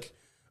just like,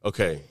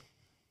 okay,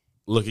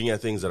 looking at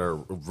things that are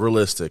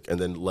realistic, and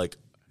then like,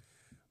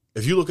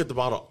 if you look at the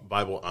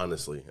Bible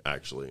honestly,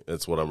 actually,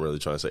 that's what I'm really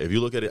trying to say. If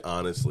you look at it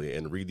honestly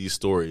and read these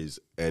stories,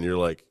 and you're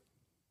like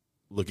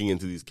looking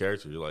into these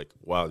characters, you're like,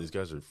 wow, these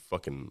guys are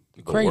fucking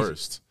the Crazy.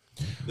 worst.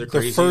 They're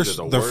crazy.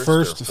 The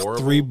first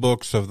 3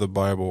 books of the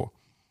Bible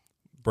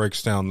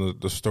breaks down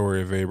the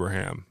story of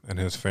Abraham and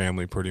his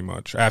family pretty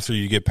much. After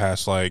you get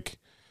past like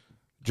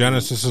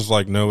Genesis is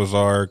like Noah's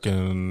Ark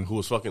and who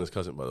was fucking his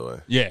cousin, by the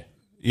way.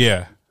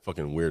 yeah.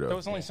 Fucking weirdo. There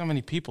was only so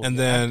many people. And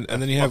then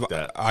you have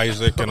that.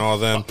 Isaac and all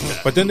them.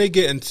 But then they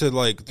get into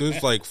like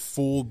there's like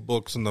full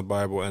books in the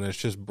Bible and it's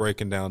just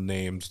breaking down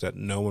names that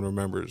no one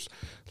remembers.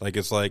 Like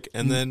it's like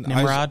and then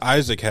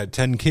Isaac had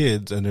 10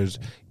 kids and there's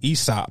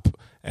Aesop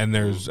and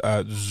there's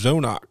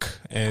Zonok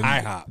and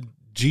IHOP.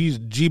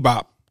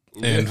 G-Bop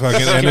and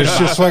fucking and it's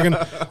just fucking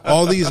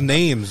all these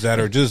names that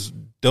are just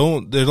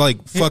they're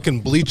like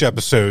fucking Bleach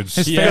episodes.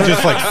 They're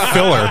just like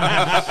filler.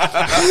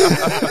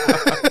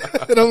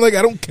 And I'm like,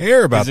 I don't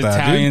care about His that,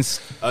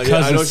 Italians I know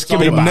what you're talking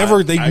dude.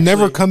 about. They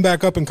never come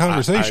back up in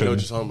conversation. I know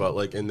what you're talking about.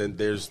 Like, and then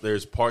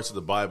there's parts of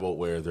the Bible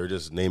where they're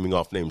just naming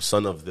off names,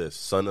 son of this,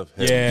 son of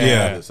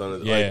him, son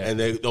of like, and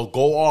they'll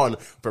go on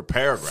for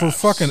paragraphs for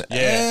fucking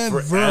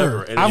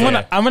forever. And I'm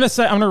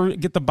gonna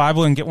get the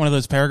Bible and get one of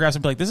those paragraphs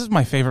and be like, this is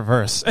my favorite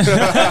verse.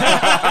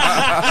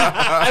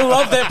 I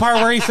love that part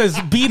where he says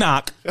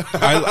Beanock.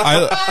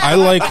 I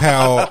like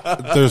how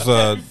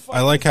I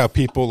like how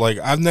people like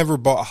I've never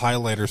bought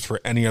highlighters for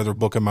any other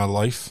book in my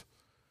life.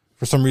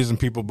 For some reason,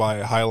 people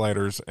buy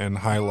highlighters and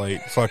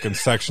highlight fucking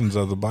sections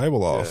of the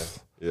Bible off.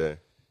 Yeah.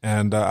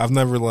 And I've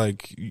never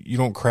like you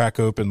don't crack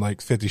open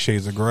like 50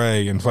 Shades of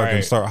Grey and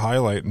fucking start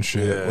highlighting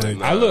shit. Yeah,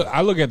 like,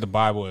 I look at the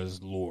Bible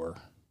as lore.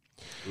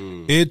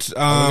 It's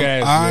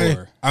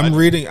I'm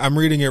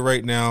reading it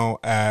right now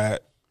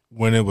at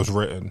when it was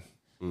written.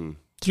 Do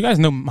you guys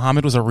know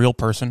Muhammad was a real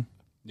person?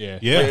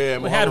 Yeah.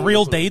 We had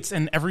real dates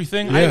and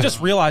everything. Yeah. I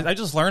just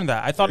learned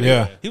that. I thought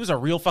he was a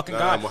real fucking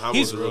guy. Muhammad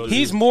He's was a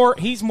real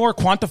he's more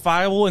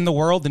quantifiable in the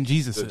world than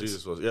Jesus is.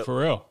 Jesus was, yep. For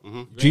real.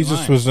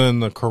 Jesus was in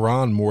the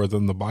Quran more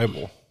than the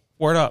Bible.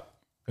 Word up.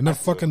 Isn't that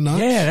fucking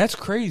nuts? Yeah, that's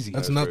crazy.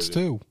 That's nuts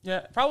crazy. too.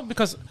 Yeah, probably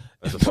because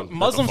that's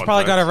Muslims a fun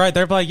probably got it fact. right.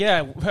 They're like,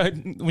 yeah,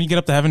 when you get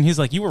up to heaven, he's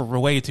like, you were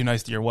way too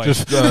nice to your wife.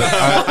 Just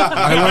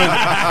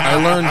I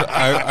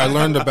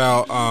learned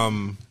about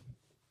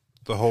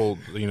the whole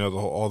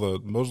all the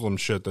Muslim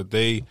shit that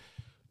they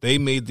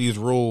made these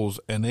rules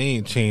and they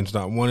ain't changed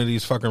not one of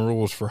these fucking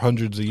rules for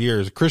hundreds of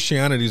years.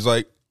 Christianity's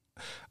like,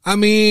 I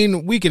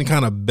mean, we can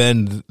kind of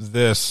bend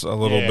this a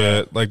little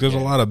bit. Like, there's a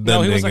lot of no,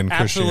 bending he was like, in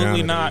Christianity.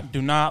 absolutely not.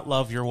 Do not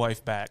love your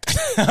wife back.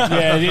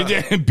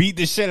 Yeah, beat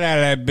the shit out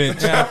of that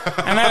bitch. Yeah.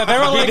 And they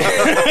were like,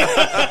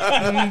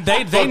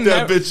 they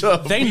that bitch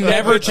up. They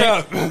never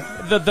changed.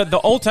 The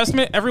Old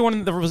Testament,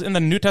 everyone that was in the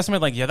New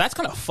Testament, like, yeah, that's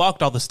kind of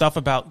fucked. All the stuff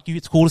about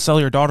it's cool to sell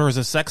your daughter as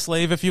a sex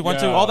slave if you want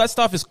to. All that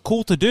stuff is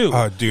cool to do.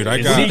 Dude, I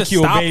You need to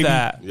Ezekiel, stop baby.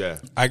 that. Yeah.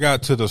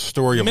 got to the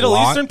story of Middle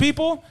Lot. Eastern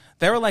people,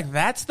 they were like,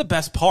 that's the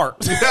best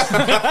part. So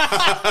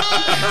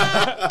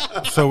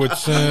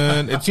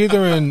it's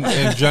either in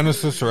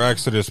Genesis or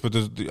Exodus, but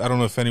I don't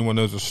know if anyone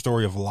knows the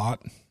story of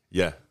Lot.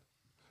 Yeah.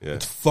 Yeah.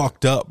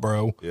 Fucked up,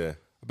 bro. Yeah.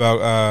 About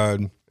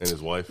And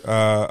his wife. what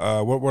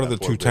are the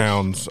poor two bitch.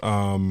 towns?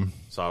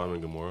 Sodom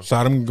and Gomorrah.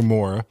 Sodom and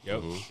Gomorrah.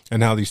 Yep.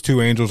 And how these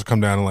two angels come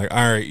down and like,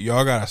 all right,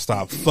 y'all gotta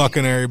stop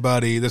fucking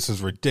everybody. This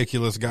is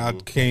ridiculous.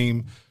 God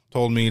came,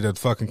 told me to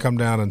fucking come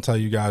down and tell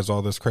you guys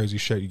all this crazy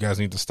shit. You guys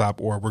need to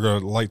stop, or we're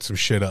gonna light some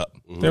shit up.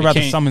 They're about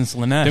to Can't- summon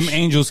Slanesh. Them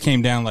angels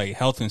came down like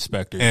health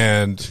inspectors.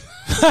 And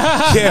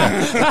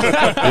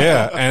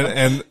yeah,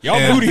 and Y'all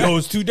and, booty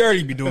holes too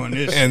dirty to be doing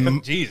this.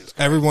 and Jesus.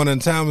 everyone in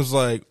town was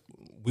like,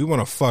 we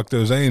want to fuck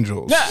those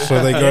angels.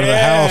 So they go to the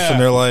house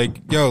and they're like,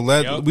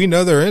 yo, we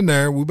know they're in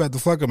there. We about to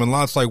fuck them. And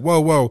Lot's like,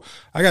 whoa,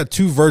 I got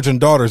 2 virgin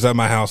daughters at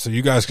my house, so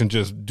you guys can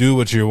just do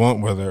what you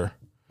want with her.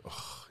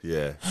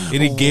 Yeah.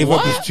 And he gave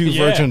up his 2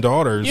 virgin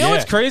daughters. You know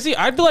what's crazy?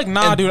 I'd be like,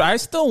 nah, dude, I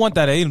still want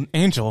that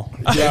angel.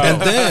 And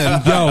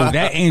then Yo,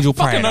 that angel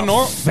probably Fucking had a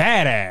anor-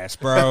 fat ass,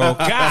 bro.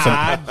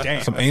 God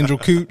damn. some angel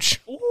cooch.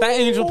 That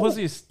angel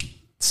pussy is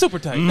super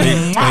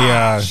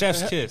tight.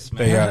 Chef's kiss,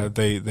 man.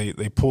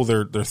 They pull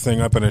their thing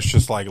up and it's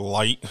just like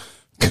light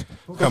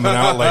coming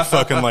out like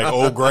fucking like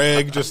old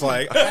Greg, just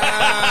like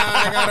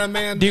I got a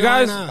man. Do you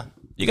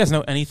guys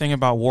know anything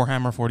about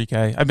Warhammer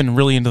 40K? I've been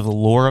really into the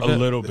lore of A it.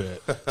 little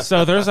bit.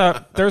 So there's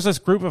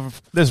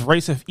this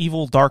race of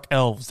evil dark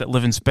elves that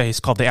live in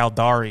space called the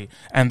Aldari,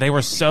 and they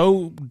were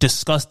so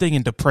disgusting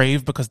and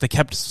depraved because they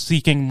kept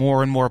seeking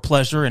more and more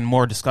pleasure in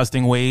more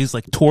disgusting ways,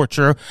 like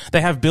torture.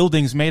 They have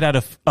buildings made out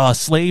of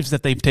slaves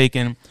that they've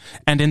taken,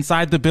 and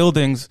inside the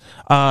buildings,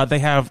 they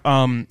have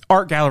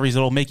art galleries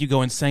that'll make you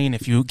go insane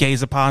if you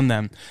gaze upon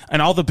them.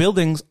 And all the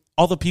buildings,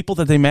 all the people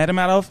that they made him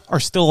out of are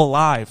still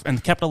alive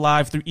and kept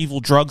alive through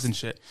evil drugs and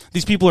shit.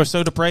 These people are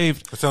so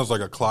depraved. It sounds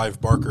like a Clive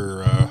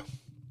Barker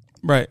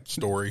Right.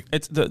 story.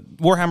 It's the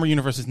Warhammer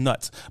universe is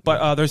nuts.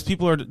 But there's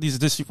people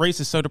this race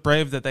is so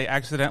depraved that they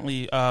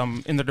accidentally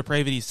in their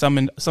depravity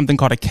summoned something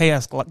called a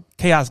chaos god,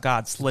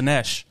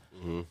 Slanesh.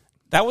 Mm-hmm.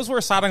 That was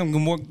where Sodom and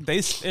Gomorrah,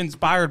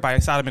 inspired by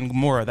Sodom and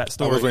Gomorrah, that I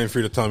story. was waiting for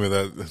you to tell me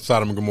that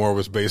Sodom and Gomorrah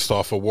was based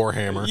off of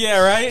Warhammer. Yeah,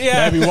 right. Yeah,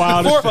 That'd be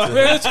wild as fuck.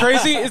 It's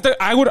crazy. Is that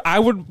I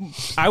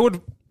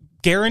would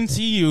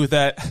guarantee you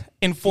that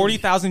in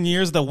 40,000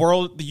 years,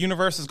 the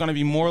universe is going to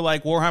be more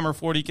like Warhammer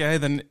 40K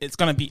than it's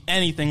going to be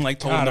anything like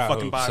told in the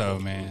fucking Bible. So,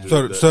 man.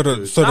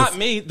 Not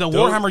me. The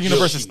Warhammer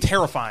universe is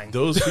terrifying.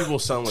 Those people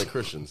sound like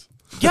Christians.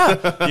 Yeah,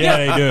 Yeah,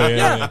 they do.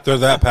 Yeah. They're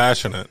that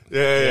passionate.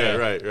 Yeah,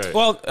 right.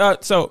 Well,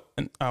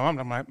 I'm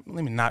let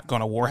me not go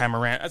on a Warhammer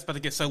rant. That's about to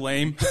get so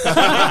lame. So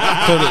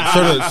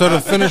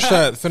to finish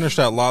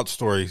that Lot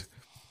story.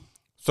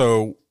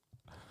 So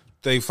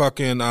they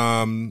fucking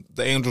the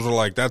angels are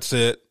like, that's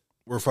it.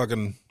 We're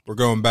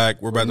going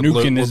back. We're about to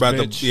nuking this we're about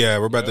bitch. to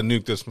we're about to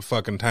nuke this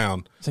fucking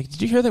town. It's like,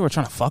 did you hear they were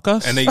trying to fuck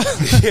us? And they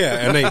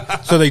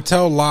so they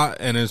tell Lot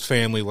and his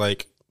family,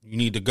 like, you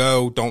need to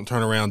go, don't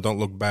turn around, don't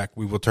look back,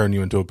 we will turn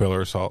you into a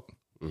pillar of salt.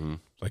 Mm-hmm.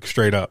 Like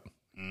straight up.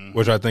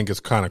 Which I think is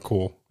kind of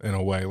cool in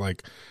a way.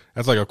 Like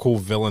that's like a cool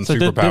villain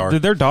superpower.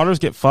 Did their daughters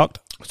get fucked?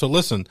 So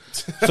listen,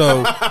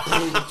 so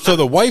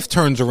the wife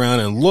turns around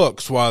and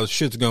looks while the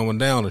shit's going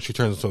down, and she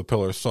turns into a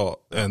pillar of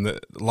salt. And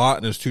Lot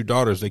and his 2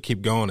 daughters, they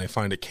keep going. They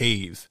find a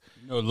cave.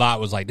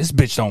 Lot was like, this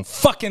bitch don't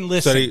fucking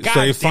listen. So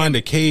they find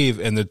a cave,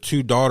 and the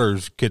 2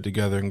 daughters get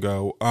together and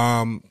go,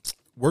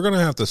 we're gonna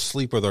have to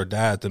sleep with our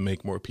dad to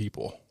make more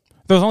people.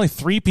 There's only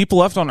 3 people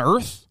left on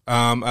Earth?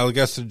 I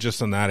guess it's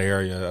just in that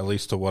area, at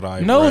least to what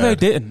I No, read. they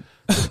didn't.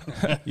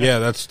 Yeah,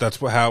 that's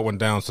how it went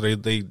down. So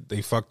they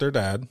fucked their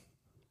dad.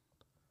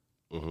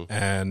 Mm-hmm.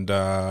 And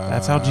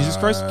that's how Jesus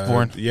Christ was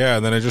born. Yeah,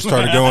 and then it just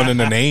started going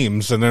into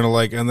names, and then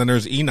and then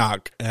there's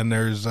Enoch, and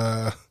there's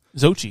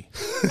Zochi.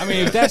 I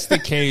mean, if that's the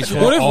case, You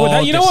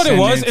know what it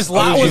was? Is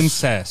Lot was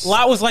incest.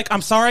 Lot was like,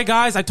 I'm sorry,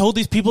 guys. I told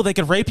these people they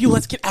could rape you.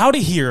 Let's get out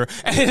of here.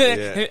 And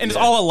it's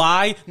all a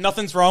lie.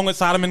 Nothing's wrong with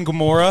Sodom and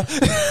Gomorrah.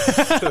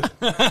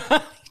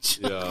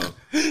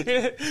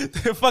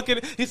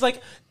 fucking, he's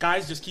like,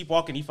 guys, just keep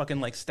walking. He fucking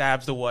like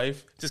stabs the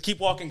wife. Just keep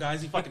walking,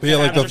 guys. He fucking yeah,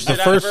 like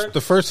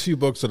the first few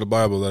books of the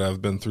Bible that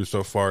I've been through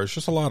so far, it's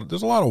just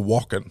there's a lot of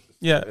walking.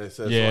 Yeah, it's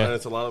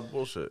a lot of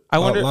bullshit. I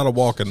wonder, a lot of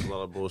walking. A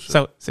lot of bullshit.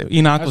 So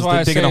Enoch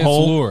was digging a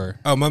hole.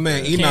 Oh, my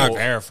man Enoch.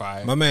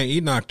 Verify. My man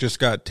Enoch just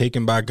got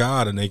taken by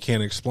God, and they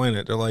can't explain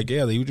it. They're like,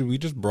 yeah, we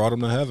just brought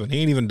him to heaven. He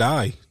ain't even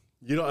die.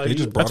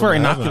 That's where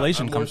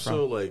inoculation comes from.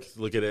 So like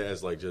look at it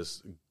as like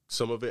just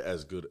some of it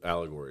as good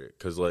allegory,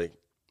 because like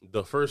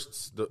the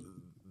first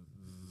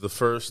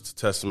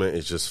Testament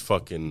is just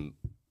fucking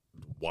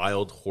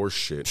wild horse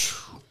shit,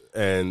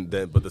 and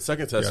then but the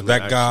Second Testament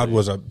that God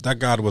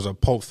was a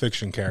Pulp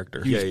Fiction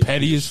character. He was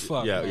petty as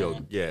fuck.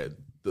 The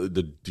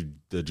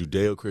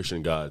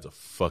Judeo-Christian God's a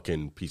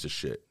fucking piece of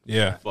shit.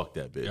 Yeah, fuck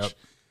that bitch. Yep.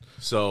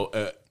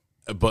 So,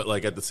 but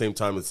like at the same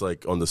time, it's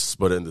like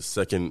but in the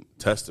Second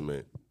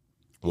Testament,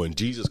 when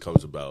Jesus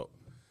comes about,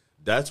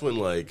 that's when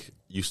like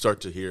you start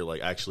to hear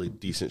like actually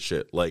decent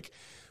shit. Like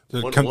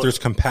there's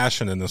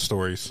compassion in the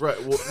stories, right?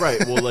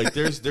 Well, like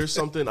there's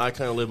something I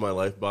kind of live my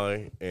life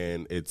by,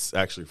 and it's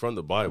actually from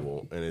the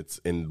Bible, and it's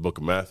in the book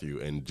of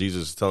Matthew, and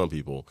Jesus is telling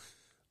people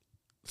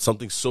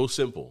something so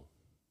simple,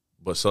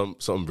 but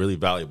something really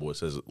valuable. It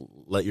says,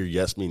 "Let your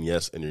yes mean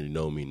yes, and your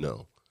no mean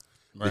no."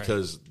 Right.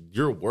 Because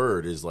your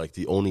word is like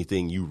the only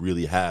thing you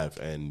really have,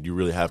 and you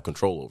really have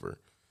control over.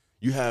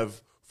 You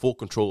have full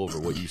control over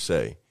what you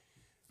say.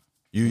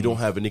 You don't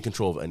have any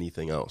control of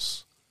anything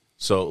else.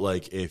 So,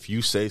 like, if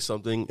you say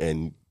something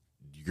and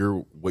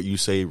what you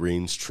say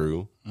rings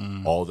true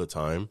all the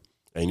time,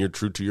 and you're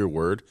true to your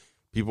word,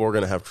 people are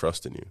going to have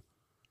trust in you.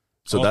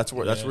 So that's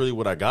really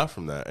what I got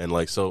from that. And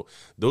like, so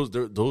those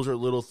are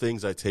little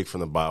things I take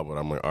from the Bible, and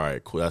I'm like, all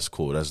right, cool,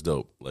 that's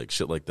dope, like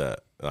shit like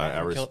that.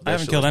 I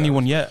haven't killed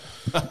anyone yet.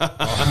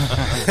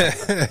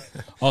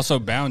 Also,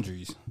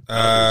 boundaries.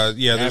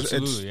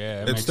 Absolutely.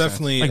 It's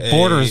definitely like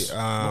borders.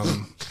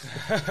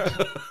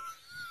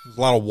 There's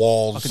a lot of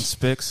walls. Fucking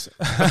spics.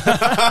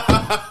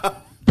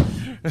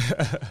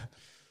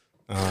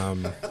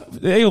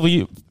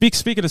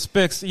 Speaking of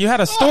spics, you had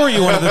a story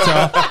you wanted to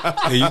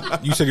tell.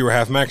 You said you were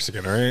half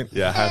Mexican, right?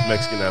 Yeah, half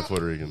Mexican, half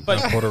Puerto Rican.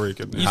 Half Puerto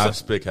Rican. Half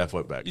spic, half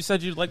wetback. You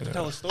said you'd like to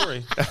tell a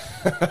story.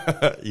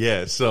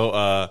 Yeah, so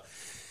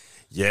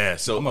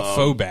I'm a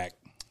faux back.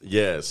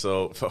 Yeah,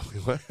 so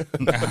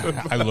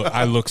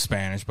I look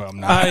Spanish, but I'm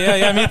not.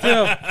 Yeah, me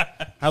too.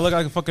 I look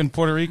like a fucking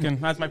Puerto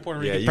Rican. That's my Puerto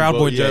Rican Proud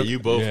Boy joke. You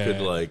both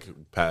could like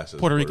pass as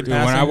Puerto Rican. Dude,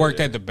 when I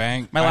worked at the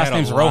bank, my last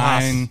name's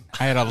Rojas.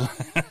 I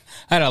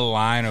had a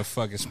line of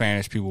fucking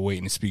Spanish people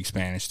waiting to speak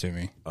Spanish to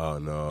me. Oh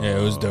no, yeah,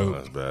 it was dope.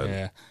 That's bad.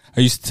 Yeah,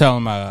 I used to tell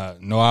them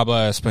no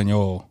habla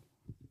español.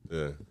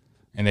 Yeah.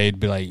 And they'd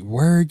be like,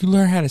 "Word, you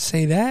learn how to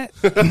say that?"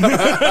 When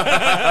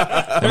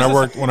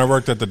I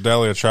worked at the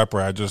deli at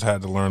Trapper, I just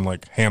had to learn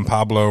like ham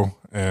Pablo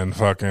and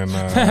fucking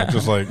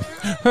just like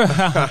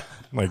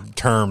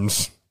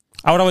terms.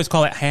 I would always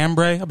call it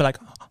hambre. I'd be like,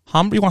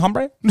 "You want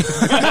hambre?" They'd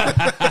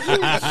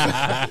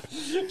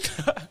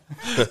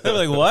be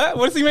like, "What?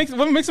 What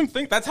what makes him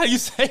think that's how you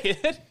say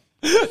it?"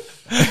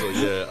 So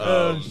yeah.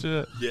 Oh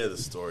shit. Yeah, the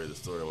story.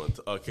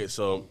 Okay,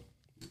 so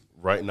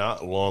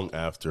not long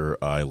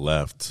after I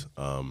left,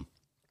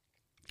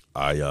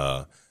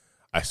 I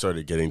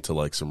started getting to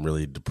like some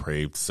really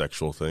depraved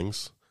sexual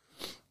things.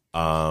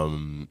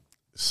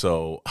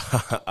 So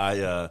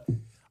I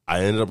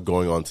ended up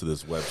going onto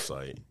this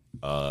website.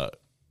 I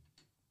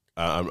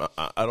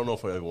don't know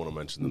if I ever want to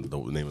mention the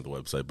name of the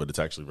website, but it's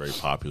actually very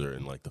popular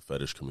in like the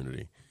fetish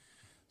community.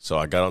 So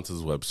I got onto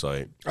this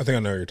website. I think I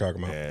know what you're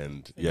talking about.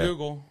 And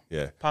Google,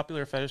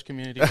 popular fetish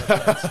community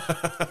websites.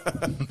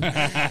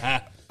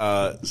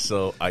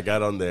 So I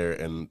got on there,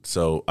 and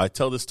so I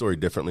tell this story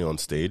differently on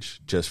stage,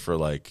 just for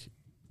like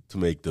to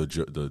make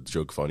the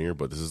joke funnier.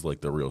 But this is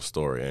like the real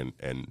story,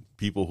 and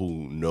people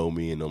who know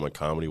me and know my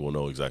comedy will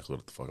know exactly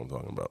what the fuck I'm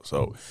talking about.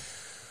 So,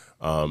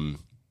 I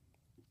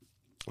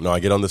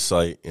get on the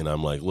site, and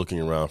I'm like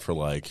looking around for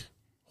like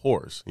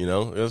whores, you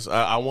know?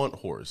 I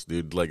want whores,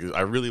 dude. Like,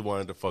 I really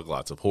wanted to fuck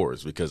lots of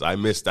whores because I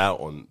missed out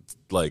on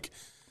like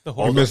the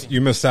whore.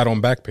 You missed out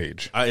on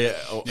Backpage.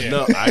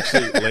 No,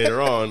 actually, later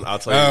on, I'll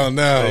tell you. Oh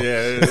no!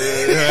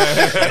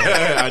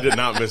 Yeah, I did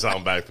not miss out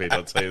on Backpage.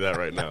 I'll tell you that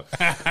right now.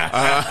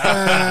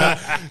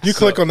 You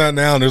click on that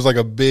now, and there's like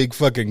a big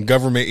fucking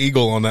government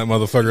eagle on that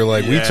motherfucker.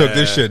 Like, we took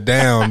this shit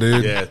down,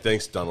 dude. Yeah,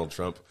 thanks, Donald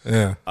Trump.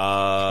 Yeah.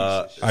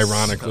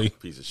 Ironically,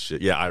 piece of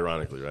shit. Yeah,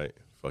 ironically, right?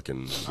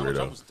 Fucking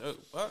weirdo.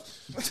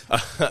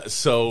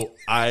 So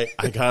I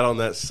got on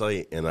that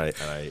site, and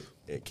I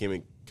came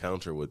in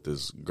encounter with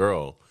this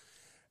girl.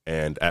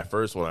 And at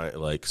first, when I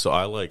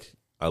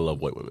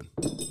love white women.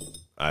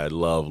 I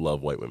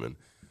love white women.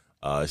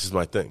 It's just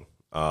my thing.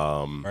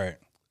 Right.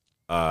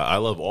 I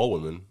love all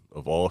women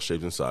of all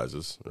shapes and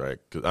sizes. Right.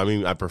 'Cause, I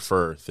mean, I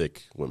prefer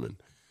thick women,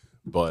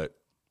 but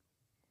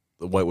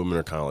the white women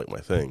are kind of like my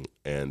thing.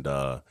 And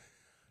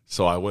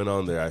so I went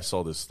on there. I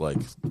saw this like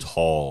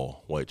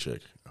tall white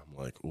chick. I'm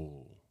like,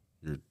 ooh,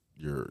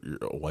 you're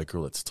a white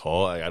girl that's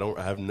tall. I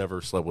have never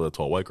slept with a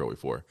tall white girl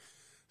before.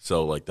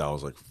 So like that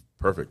was like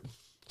perfect.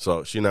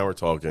 So she and I were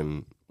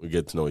talking. We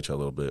get to know each other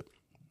a little bit.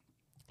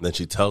 Then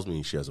she tells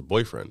me she has a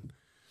boyfriend.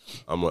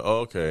 I'm like, oh,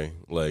 okay.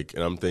 Like,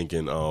 and I'm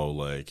thinking, oh,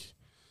 like,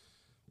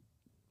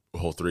 a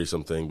whole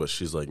threesome thing. But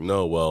she's like,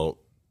 no, well,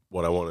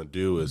 what I want to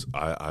do is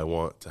I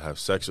want to have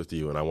sex with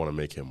you, and I want to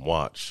make him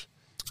watch.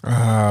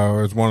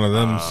 Oh, it's one of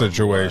them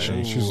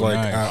situations. Ooh, She's like,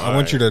 nice. I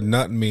want you to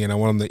nut me, and I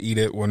want him to eat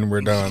it when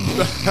we're done.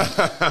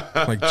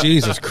 Like,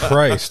 Jesus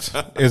Christ.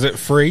 Is it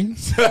free?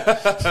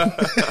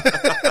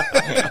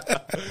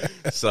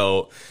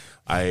 So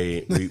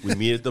we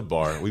meet at the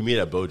bar. We meet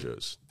at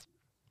Bojo's.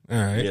 All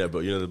right. Yeah, but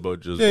you know the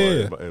Bojo's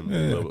bar.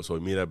 Yeah. So we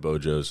meet at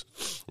Bojo's.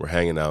 We're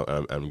hanging out.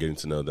 I'm getting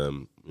to know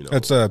them. You know,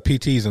 That's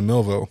PT's in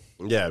Millville.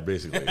 yeah,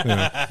 basically,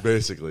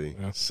 basically.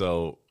 Yeah.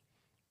 So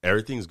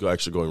everything's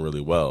actually going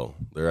really well.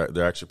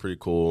 They're actually pretty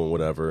cool and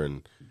whatever,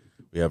 and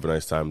we have a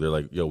nice time. They're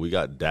like, yo, we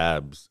got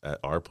dabs at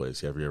our place.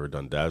 Have you ever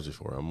done dabs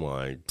before? I'm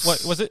like,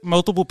 what was it?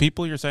 Multiple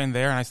people you're saying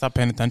there, and I stopped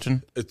paying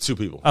attention. It's 2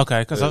 people. Okay,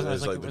 because I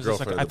was like like, the was this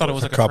girlfriend. I thought it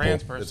was like a couple.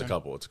 trans person. It's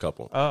a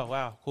couple. Oh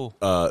wow, cool.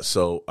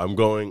 So I'm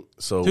going.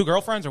 So 2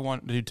 girlfriends or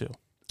 1? Dude, 2.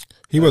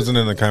 He wasn't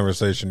in the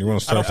conversation. You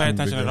want to I don't start pay from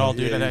the attention at beginning. all,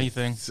 dude. At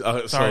anything.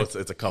 So Sorry. it's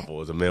a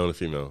couple. It's a male and a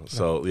female.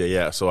 So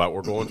yeah. So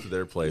we're going to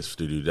their place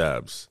to do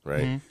dabs,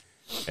 right?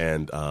 Mm-hmm.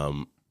 And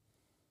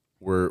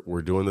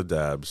we're doing the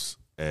dabs,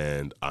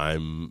 and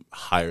I'm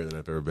higher than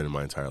I've ever been in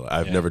my entire life.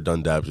 I've never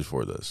done dabs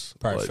before this.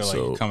 Probably feel like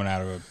you're coming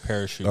out of a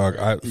parachute. Dog,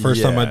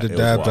 first time I did it was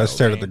dabs, I wild.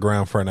 stared at the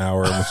ground for an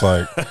hour and was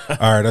like,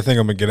 all right, I think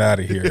I'm going to get out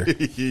of here.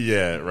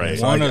 Yeah, right.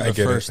 One I of the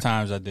get first it.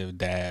 times I did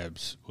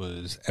dabs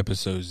was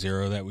episode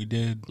 0 that we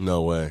did,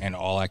 No way. and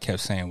all I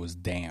kept saying was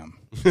 "damn."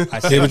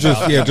 It was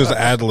just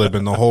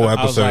ad-libbing the whole I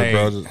was episode, like,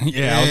 bro. Just,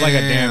 yeah, I was like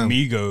a damn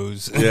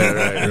Migos.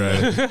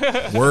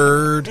 Yeah, right.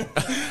 Word.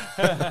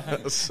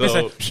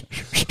 So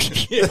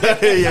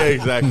yeah,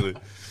 exactly.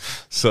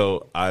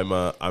 So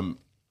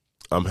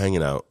I'm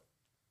hanging out,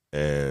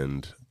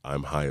 and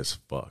I'm high as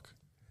fuck,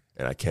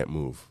 and I can't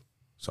move.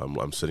 So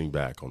I'm sitting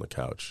back on the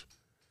couch,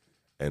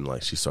 and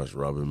like she starts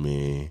rubbing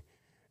me,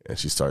 and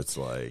she starts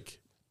like,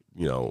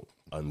 you know,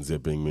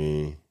 unzipping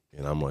me,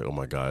 and I'm like, oh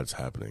my God, it's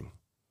happening.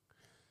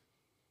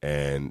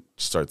 And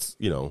starts,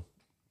 you know,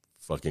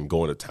 fucking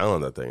going to town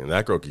on that thing. And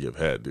that girl can give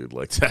head, dude.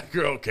 Like, that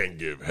girl can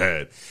give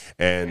head.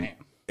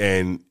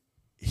 And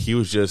he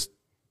was just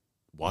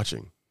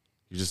watching.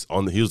 He was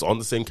on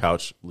the same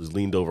couch, was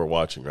leaned over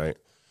watching, right?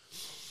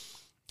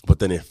 But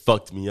then it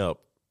fucked me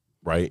up,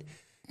 right?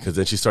 Because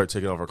then she started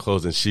taking off her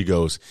clothes, and she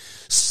goes,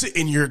 sit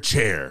in your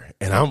chair.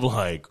 And I'm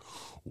like,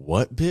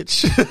 what,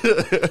 bitch?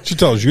 She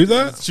tells you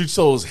that? She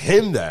tells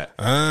him that.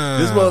 Ah.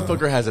 This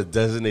motherfucker has a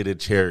designated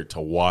chair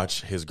to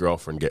watch his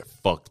girlfriend get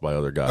fucked by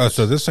other guys.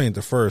 So this ain't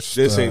the first.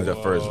 This ain't the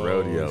first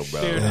rodeo,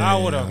 bro. Dude, I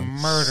would have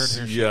murdered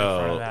her shit in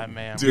front of that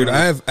man. Dude, bro.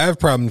 I have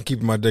problems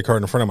keeping my dick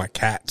hard in front of my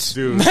cats,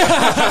 Dude,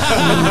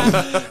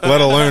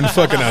 let alone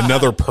fucking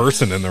another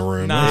person in the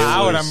room. Nah,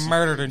 I would was- have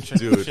murdered her shit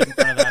dude. in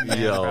front of that man,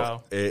 yo,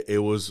 bro. it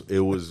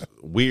was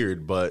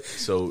weird, but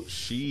so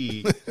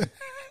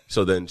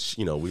so then,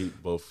 you know, we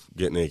both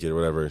get naked or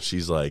whatever, and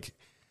she's like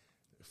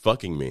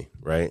fucking me,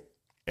 right?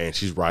 And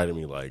she's riding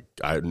me like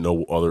I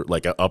no other,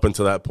 like up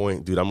until that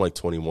point, dude, I'm like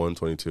 21,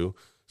 22.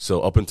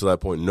 So up until that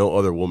point, no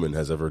other woman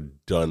has ever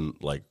done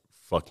like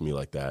fuck me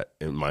like that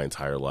in my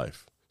entire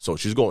life. So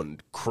she's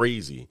going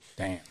crazy.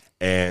 Damn.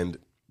 And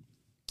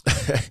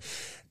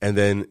and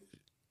then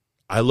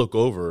I look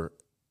over,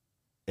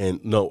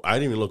 and no, I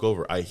didn't even look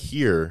over. I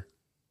hear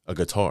a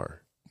guitar.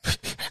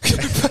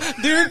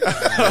 Dude,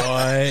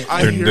 I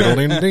hear,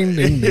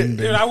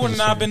 dude, I would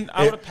not been.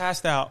 I would have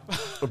passed out.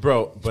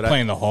 bro, but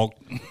Playing the Hulk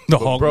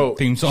bro,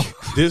 theme song.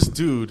 this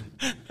dude,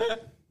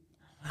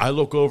 I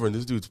look over, and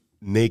this dude's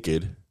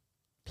naked.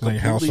 Playing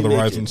House of the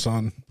completely Rising naked.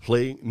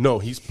 Sun. No,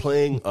 he's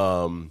playing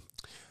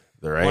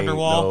there ain't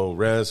Wonderwall? no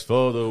rest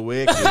for the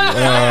wicked.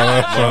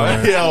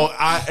 Funny. Yo,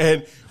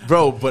 I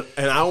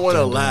want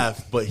to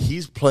laugh, but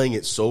he's playing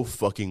it so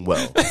fucking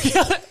well.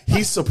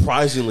 He's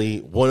surprisingly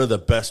one of the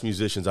best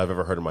musicians I've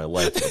ever heard in my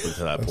life up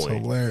until that That's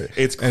point. hilarious.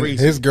 It's And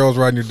crazy. his girl's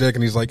riding your dick,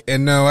 and he's like,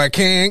 and no, I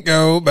can't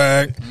go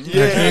back.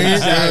 Yeah,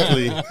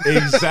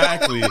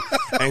 exactly.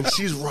 And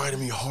she's riding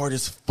me hard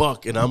as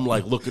fuck, and I'm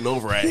like looking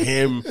over at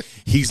him.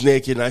 He's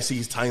naked, and I see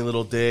his tiny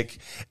little dick,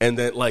 and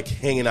then like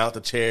hanging out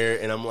the chair,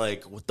 and I'm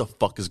like, what the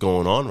fuck is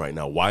going on right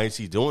now? Why is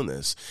he doing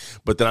this?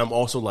 But then I'm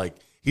also like,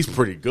 he's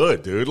pretty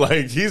good, dude.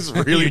 Like, he's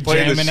really You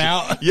playing the jamming shit.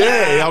 out?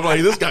 Yeah, I'm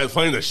like, this guy's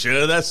playing the shit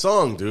of that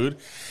song, dude.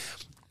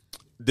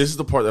 This is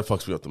the part that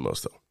fucks me up the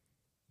most, though.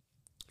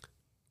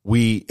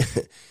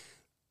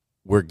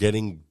 We're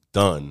getting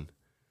done.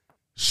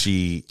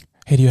 She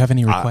Hey, do you have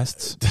any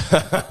requests?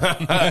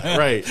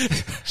 right.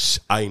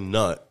 I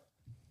nut.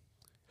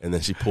 And then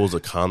she pulls a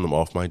condom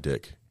off my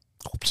dick.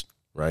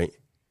 Right?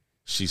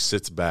 She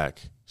sits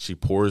back. She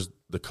pours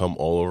the cum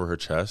all over her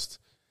chest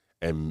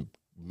and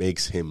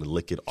makes him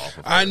lick it off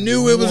of her. I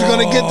knew it was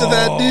going to get to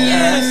that,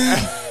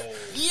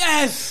 dude.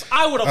 Yes,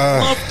 I would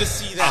have loved to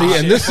see that. See,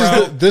 and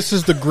shit, this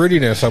is the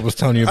grittiness I was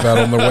telling you about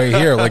on the way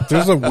here. Like,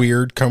 there's a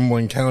weird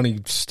Cumberland County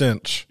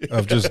stench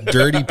of just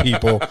dirty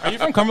people. Are you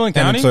from Cumberland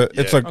County?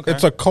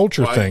 It's a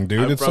culture thing,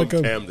 dude. I'm it's from like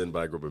a Camden, but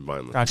I grew up in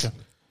Vineland. Gotcha.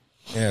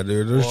 Yeah,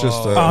 dude. There's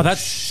just Oh,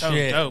 that's so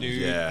dope.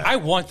 dude. Yeah. I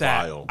want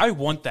that. Vile. I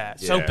want that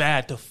so Yeah.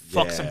 bad to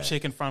fuck Yeah. some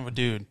chick in front of a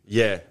dude.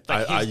 Yeah,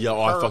 Like I he's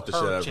fucked the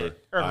shit her out of chick,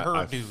 her. or her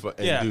I dude.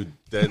 and Yeah. dude,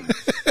 then I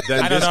don't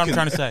know this what I'm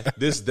trying to say.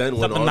 This then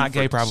went Something on not for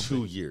gay, probably.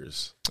 2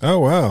 years. oh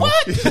wow.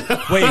 Wait,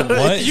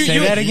 what? Say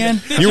that again?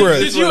 You were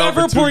Did you went on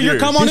ever for 2 pour your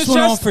years. cum on This his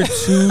went on chest?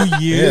 for 2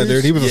 years. Yeah,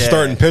 dude. He was a Yeah.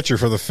 starting pitcher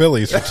for the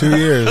Phillies for 2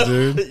 years,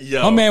 dude.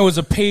 Yo, My man was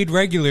a paid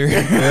regular.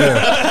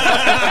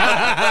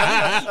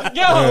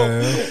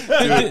 Yo,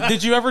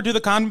 did you ever do the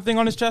condom thing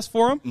on his chest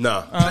for him?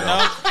 no.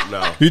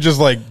 He just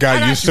like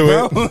got used to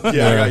it.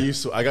 Yeah, I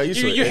got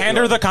used to it. You hand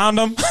her the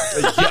condom.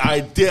 Yeah, I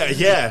did.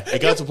 Yeah,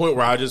 it got to the point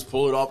where I just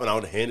pull it off and I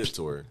would hand it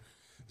to her.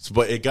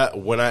 But it got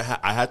when I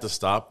had to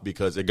stop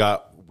because it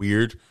got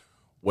weird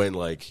when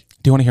like.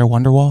 Do you want to hear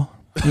Wonderwall?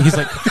 And he's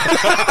like,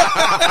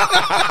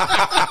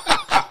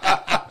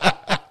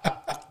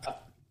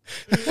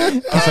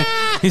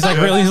 he's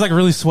like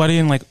really sweaty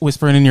and like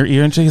whispering in your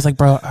ear and shit. He's like,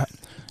 bro,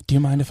 do you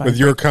mind if I With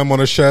your cum on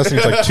his chest, and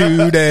he's like,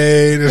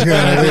 today.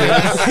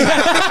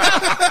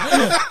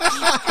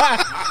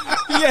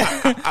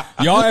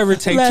 Y'all ever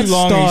take Let's too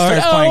long and start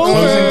you start playing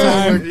closing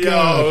time?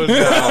 Yo,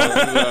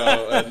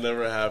 no, that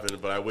never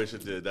happened. But I wish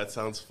it did. That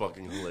sounds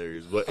fucking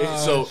hilarious. But he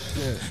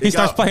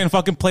starts play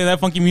that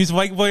funky music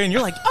like boy, and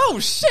you're like, oh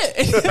shit.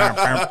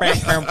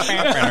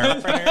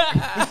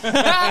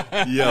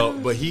 Yo,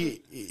 but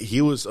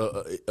he was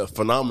a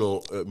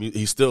phenomenal.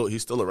 He's still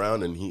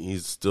around, and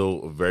he's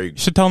still a very.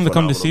 Should tell him to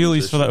come to phenomenal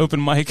Sealy's for the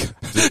musician. open mic.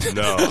 Dude,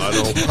 no, I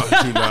don't.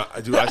 I do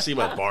not. Dude, I see him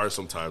at bars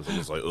sometimes. I'm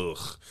just like, ugh.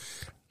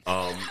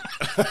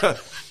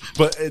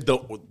 But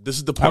this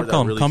is the I part would that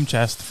call him really cum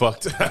chest.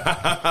 fucked.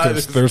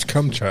 There's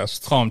cum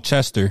chest. Call him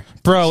Chester.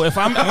 Bro, if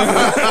I'm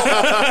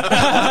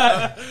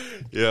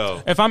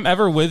Yo. if I'm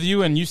ever with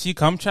you and you see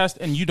cum chest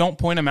and you don't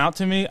point him out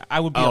to me,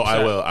 I would be upset.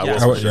 I will.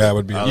 Yes. I will. Yeah, I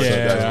would be. I'll let you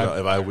guys Yeah.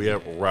 know.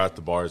 If we're at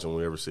the bars and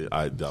we ever see it,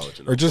 I'll let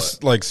you know. Or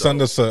just like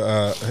send us his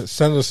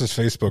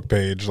Facebook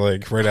page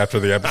like right after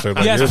the episode.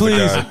 Like, Yes, here's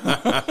please. The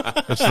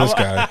guy. It's this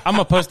guy. I'm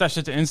gonna post that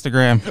shit to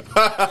Instagram.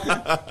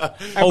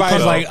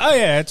 Everybody's like, oh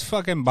yeah, it's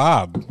fucking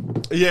Bob.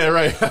 Yeah,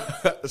 right.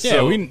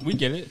 Yeah, we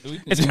get it.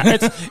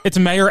 It's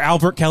Mayor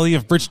Albert Kelly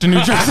of Bridgeton,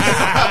 New Jersey.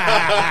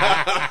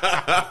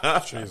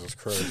 Jesus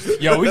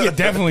Christ. Yo, we could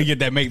definitely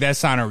make that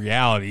sign a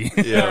reality.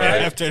 Yeah,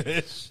 right. After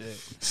this shit.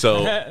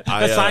 So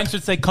The sign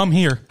should say "Come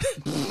here."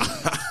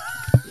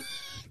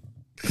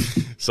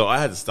 So I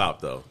had to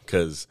stop though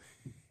because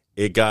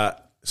it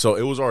got. So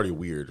it was already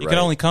weird. You right? can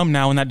only come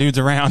now when that dude's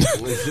around.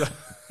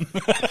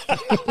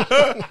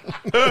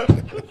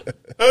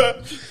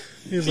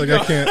 He's like,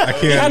 I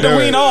can't You had do to it.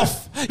 wean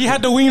off. You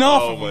had to wean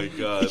off. Oh my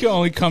god. You can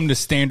only come to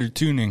standard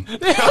tuning.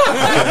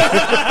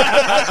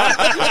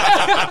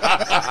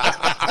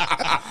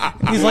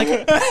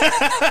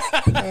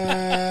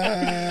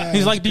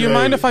 He's like, do you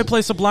mind if I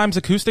play Sublime's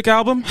acoustic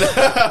album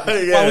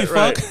while we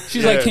fuck?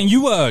 She's like, can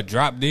you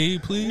drop D,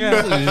 please?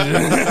 Riding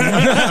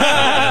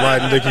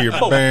dicky.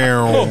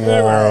 Bam.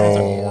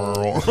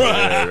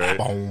 Right.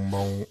 Boom,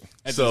 boom.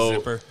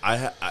 So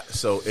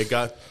so it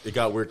got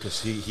weird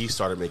because he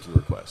started making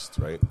requests,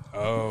 right?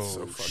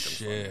 Oh,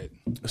 shit.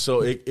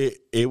 So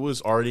it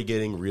was already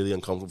getting really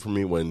uncomfortable for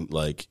me when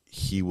like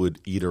he would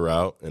eat her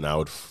out and I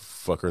would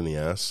fuck her in the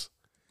ass.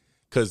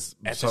 Because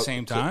At the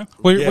same time?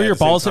 Were Yeah, your at the same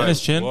balls hitting time.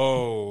 his chin?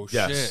 Whoa,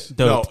 Yes. shit.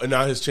 No, Dope. and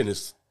now his chin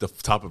is the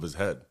top of his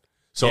head.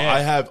 So Yeah. I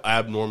have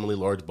abnormally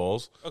large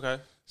balls. Okay.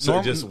 So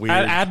it's just weird.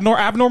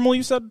 Abnormal,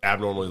 you said?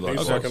 Abnormally large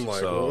He's balls. fucking like,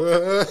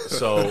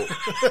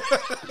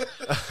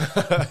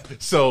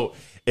 So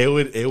it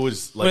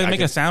was like Would it I make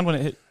could- a sound when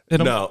it hit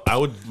him? No,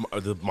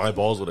 my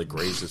balls would have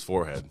grazed his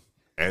forehead.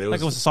 And it was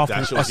Like it was a soft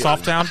that shit was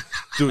soft getting- sound?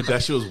 Dude,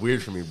 that shit was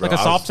weird for me, bro. Like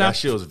a soft sound? That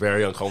shit was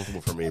very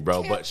uncomfortable for me,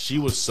 bro. But she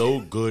was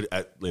so good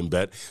in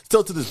bed.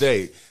 Still to this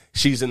day,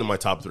 she's into my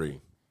top 3.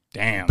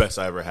 Damn. Best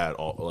I ever had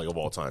of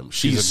all time.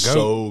 She's a goat.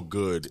 so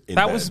good in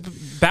That bed. was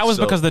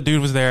So- because the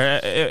dude was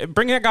there.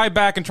 Bring that guy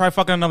back and try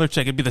fucking another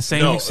chick. It'd be the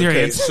same No,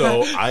 experience.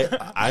 okay, so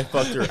I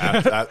fucked her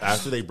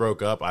after they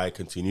broke up. I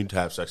continued to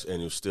have sex,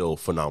 and it was still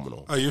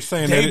phenomenal. Oh, you're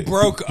saying They that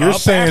broke You're up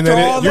saying after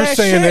that all you're that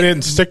saying shit? they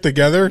didn't stick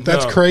together.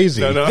 That's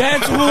crazy. No.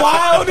 That's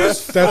wild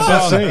as fuck.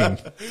 That's insane.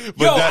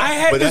 Yo, I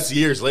had but this- that's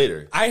years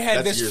later. I had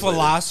That's this years later.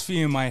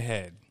 philosophy in my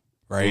head,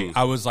 right?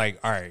 I was like,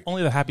 all right.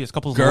 Only the happiest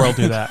couples in the world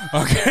do that.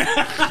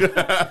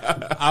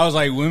 I was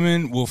like,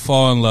 women will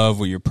fall in love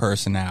with your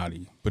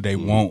personality, but they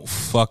won't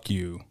fuck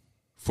you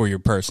for your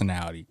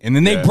personality. And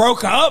then they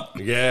broke up.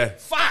 Yeah.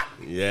 Fuck.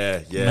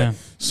 Yeah. Man.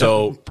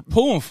 So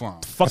Pulling for them.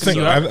 I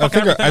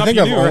think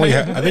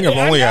I've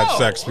only had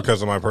sex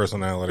because of my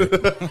personality. for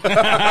going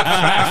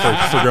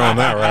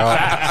that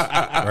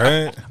route,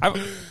 right?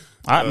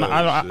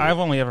 I've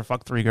only ever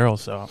fucked 3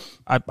 girls, so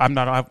I'm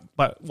not.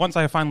 But once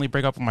I finally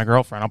break up with my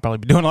girlfriend, I'll probably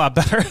be doing a lot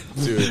better.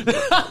 Dude.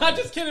 I'm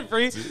just kidding,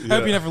 Free. I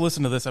hope you never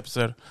listen to this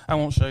episode. I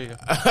won't show you.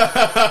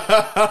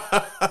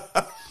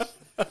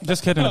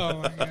 Just kidding.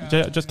 Oh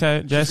just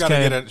kidding.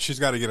 She's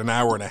got to get an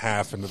hour and a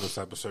half into this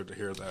episode to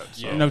hear that.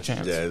 So. Yeah, no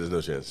chance. Yeah, there's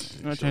no chance.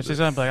 No chance. She's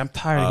gonna be like, I'm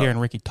tired of hearing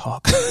Ricky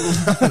talk.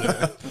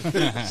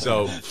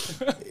 So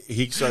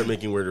he started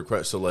making weird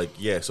requests. So like,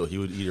 so he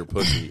would eat her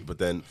pussy, but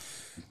then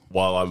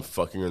while I'm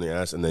fucking her in the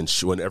ass, and then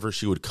whenever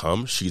she would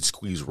come, she'd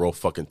squeeze real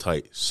fucking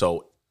tight.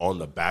 So on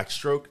the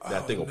backstroke,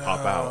 that thing will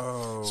pop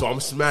out. So I'm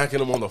smacking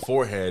him on the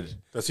forehead.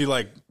 Does he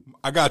like,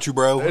 I got you,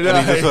 bro? And he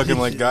just fucking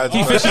like, God.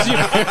 He fishes you.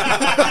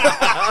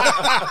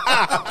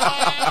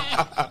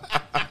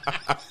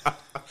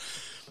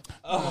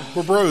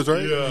 We're bros,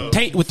 right? Yeah.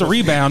 Tate with the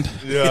rebound.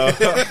 Yeah.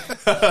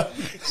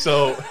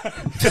 So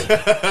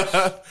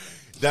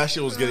that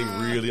shit was getting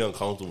really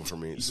uncomfortable for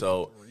me.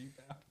 So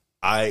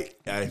I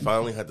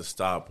finally had to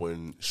stop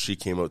when she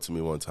came up to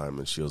me one time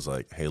and she was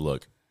like, "Hey,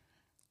 look,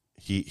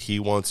 he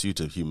wants you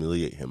to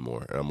humiliate him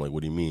more." And I'm like,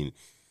 "What do you mean?"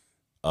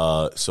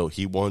 So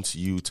he wants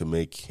you to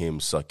make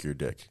him suck your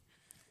dick.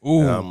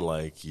 Ooh. And I'm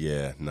like,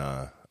 "Yeah,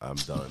 nah, I'm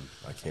done.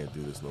 I can't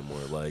do this no more."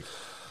 Like,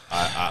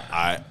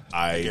 I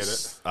get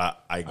it.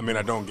 I mean,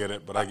 I don't get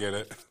it, but I get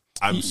it.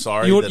 I'm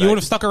sorry. You would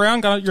have stuck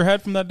around, got your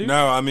head from that dude?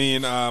 No, I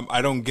mean,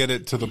 I don't get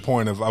it to the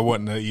point of I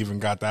wouldn't have even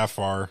got that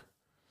far.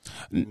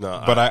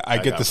 No, but I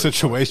get the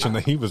situation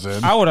that he was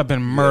in. I would have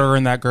been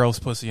murdering that girl's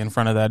pussy in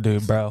front of that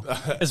dude, bro.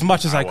 As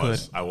much as I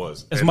could. I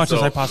was. As much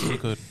as I possibly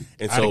could.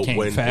 And so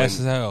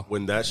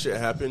when that shit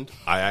happened,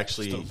 I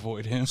actually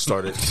avoid him.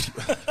 Started.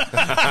 All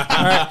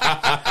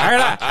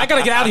right, I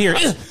gotta get out of here.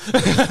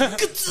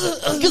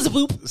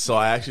 So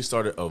I actually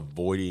started I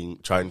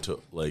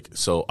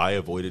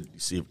avoided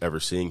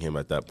ever seeing him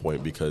at that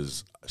point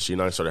because she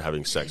and I started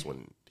having sex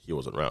when he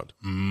wasn't around.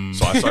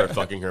 So I started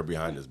fucking her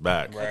behind his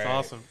back. That's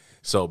awesome.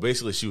 So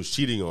basically, she was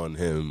cheating on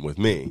him with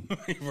me,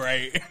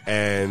 right?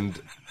 And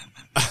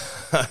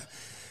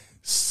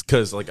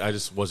because like I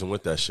just wasn't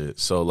with that shit.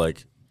 So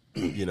like,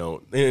 you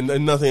know,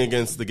 and nothing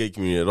against the gay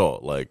community at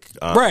all. Like,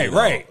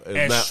 right.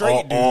 And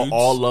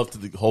all love to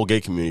the whole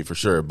gay community for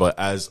sure. But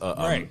as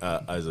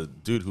a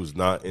dude who's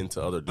not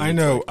into other dudes,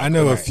 I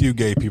know a few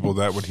gay people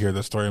that would hear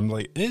this story. I'm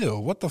like, ew,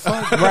 what the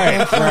fuck? Right.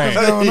 What's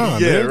going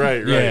on, yeah, dude?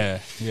 right.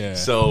 Yeah.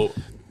 So.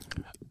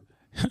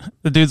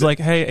 The dude's like,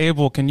 "Hey,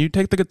 Abel, can you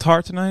take the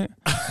guitar tonight?"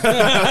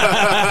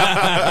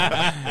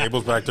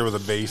 Abel's back there with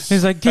a bass.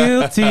 He's like,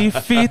 "Guilty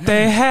feet,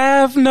 they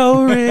have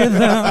no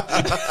rhythm."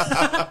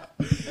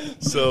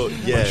 So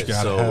yeah, you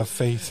gotta have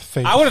faith.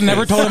 I would have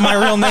never told him my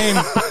real name.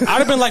 I'd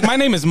have been like, "My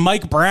name is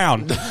Mike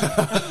Brown."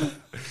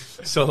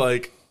 So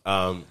like,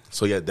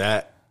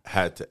 that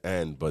had to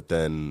end, but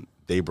then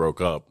they broke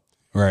up,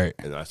 right?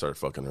 And I started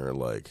fucking her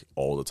like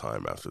all the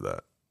time after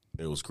that.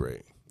 It was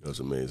great. It was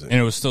amazing, and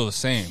it was still the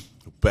same.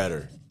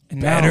 Better.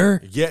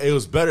 Yeah, it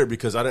was better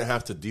because I didn't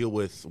have to deal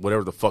with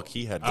whatever the fuck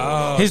he had going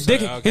on. His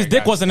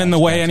dick wasn't in the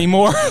way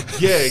anymore.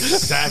 Yeah,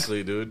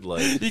 exactly, dude.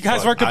 Like you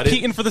guys were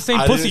competing for the same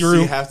pussy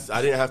room.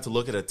 I didn't have to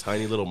look at a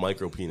tiny little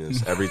micro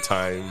penis every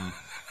time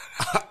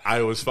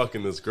I was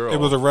fucking this girl. It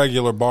was a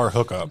regular bar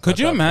hookup. Could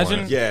you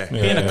imagine being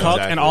a cuck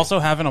exactly. and also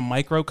having a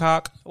micro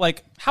cock?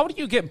 Like, how do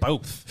you get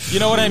both? You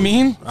know what I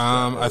mean?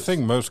 I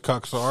think most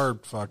cucks are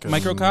fucking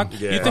micro cock.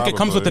 Yeah, you think it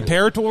comes with the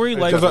territory?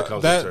 Like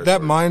that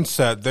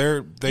mindset,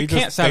 they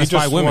can't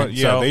satisfy women.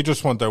 They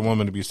just want their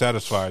woman to be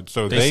satisfied.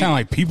 So they sound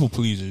like people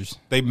pleasers.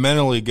 They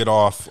mentally get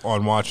off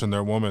on watching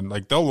their woman.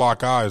 Like they'll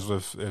lock eyes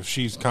if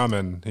she's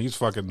coming. He's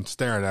fucking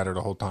staring at her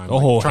the whole time,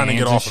 trying to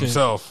get off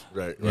himself.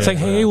 Right. It's like,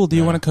 hey, well, do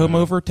you want to come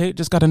over? Tate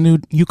just got a new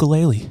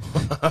ukulele.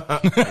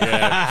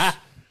 Yeah.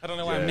 I don't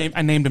know why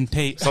I named him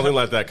Tate. Something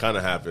like that kind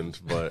of happened,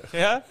 but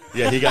yeah,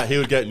 he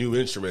would get new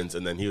instruments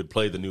and then he would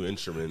play the new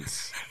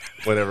instruments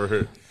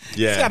whenever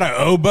he's got an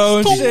oboe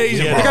and shit.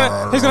 He's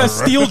got a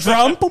steel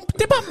drum.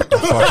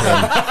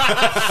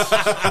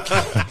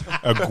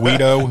 A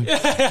Guido.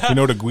 You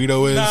know what a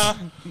Guido is?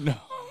 No.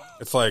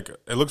 It's like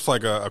it looks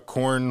like a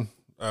corn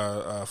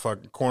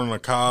corn on a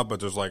cob, but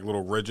there's like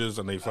little ridges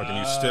and they fucking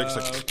use sticks.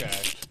 Like, okay.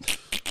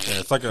 Yeah,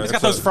 it's like it's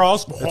got those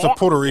frogs. It's a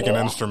Puerto Rican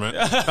instrument.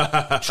 Yeah,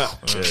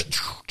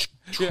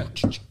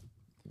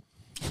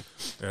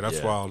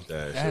 that's wild.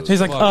 She's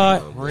like,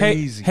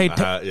 crazy. Hey,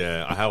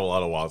 I have a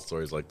lot of wild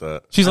stories like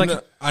that. She's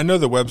I know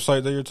the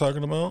website that you're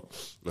talking about,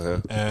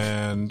 Uh-huh.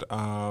 and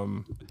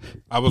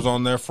I was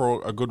on there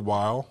for a good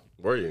while.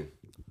 Were you?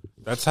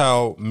 That's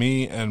how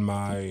me and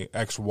my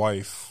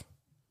ex-wife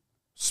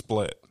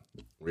split.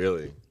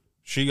 Really?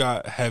 She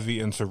got heavy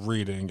into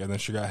reading, and then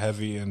she got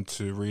heavy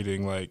into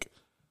reading like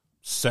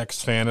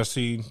sex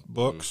fantasy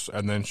books,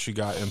 and then she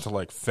got into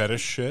like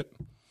fetish shit.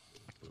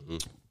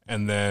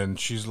 And then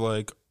she's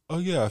like, "Oh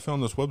yeah, I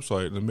found this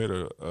website and I made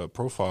a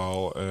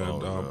profile,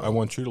 and I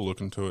want you to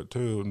look into it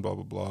too," and blah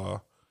blah blah.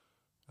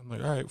 I'm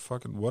like, "All right,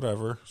 fucking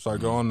whatever." So I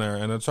go on there,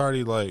 and it's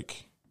already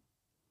like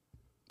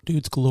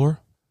dudes galore.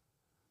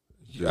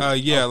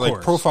 Yeah, like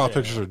course. profile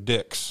pictures are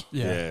dicks.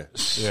 Yeah.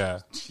 Yeah,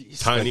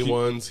 Tiny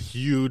ones,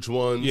 huge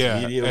ones,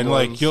 yeah, medium and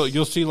ones. like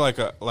you'll see like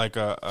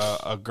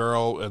a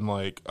girl and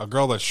like a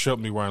girl that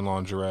shouldn't be wearing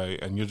lingerie,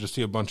 and you'll just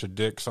see a bunch of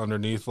dicks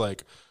underneath,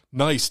 like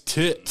nice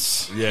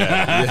tits.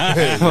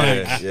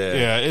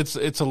 Yeah. It's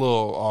a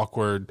little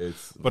awkward,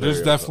 but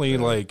there's definitely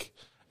like,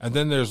 and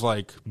then there's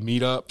like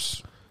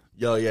meetups.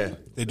 Yo, yeah.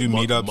 They do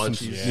meetups.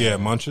 Munchies.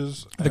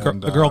 Munches. The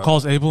girl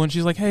calls Abel and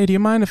she's like, "Hey, do you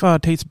mind if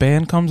Tate's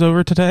band comes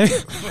over today?"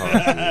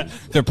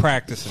 They're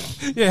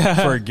practicing Yeah,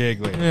 for a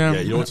gig later. Yeah,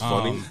 you know what's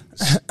funny?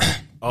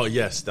 Oh,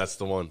 yes, that's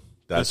the one.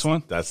 This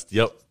one? That's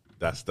the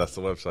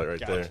website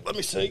right there. Let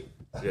me see.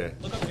 Yeah.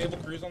 Look up Abel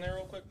Cruz on there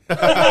real quick.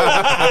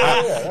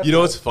 You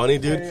know what's funny,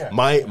 dude?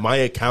 My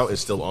account is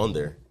still on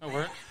there. Oh,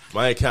 where?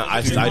 My account,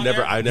 I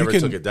never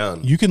took it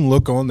down. You can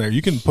look on there.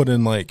 You can put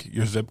in like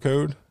your zip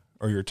code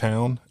or your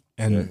town.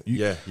 And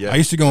Yeah. I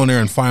used to go in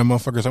there and find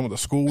motherfuckers I went to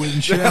school with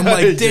and shit. I'm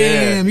like,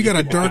 damn, you got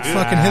a dark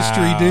fucking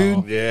history,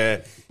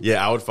 dude.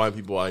 Yeah. I would find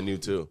people I knew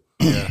too.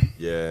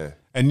 Yeah.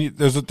 And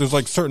there's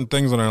like certain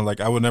things on there,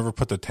 like I would never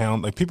put the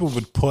town. Like people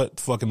would put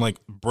fucking like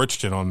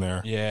Bridgeton on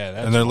there. Yeah,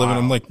 that's and they're living.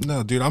 wild. I'm like,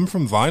 no, dude, I'm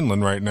from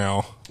Vineland right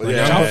now. Like,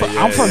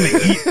 I'm from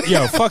the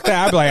yo, fuck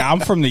that. I'd be like, I'm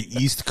from the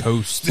East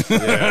Coast.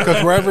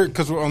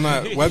 because on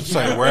that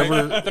website,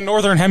 wherever The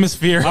Northern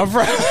Hemisphere. I'm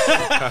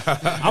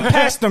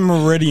past the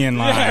meridian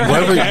line.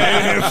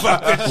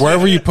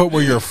 wherever you put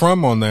where you're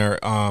from on there,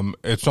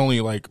 it's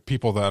only like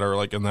people that are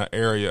like in that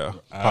area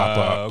pop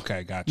up.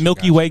 Okay, gotcha.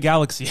 Milky Way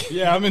galaxy.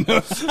 Yeah, I'm in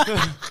those.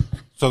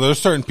 So there's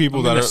certain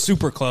people that a are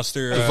super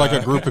cluster. There's like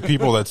a group of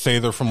people that say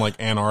they're from like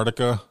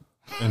Antarctica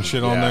and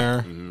shit on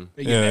there.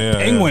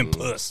 penguin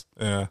puss.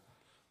 Yeah.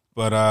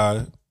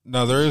 But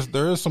no,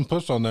 there is some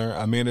puss on there.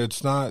 I mean,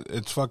 it's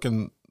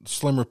fucking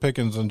Slimmer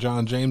Pickens and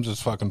John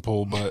James's fucking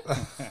pool, but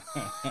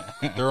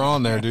they're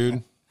on there,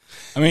 dude.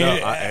 I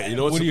mean, You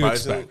know what's what do you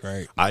surprising? expect,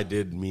 right? I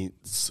did meet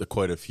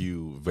quite a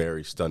few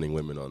very stunning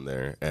women on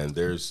there, and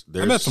there's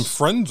I met some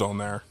friends on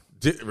there.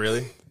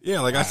 Really?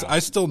 Yeah, like I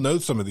still know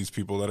some of these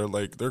people that are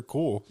like they're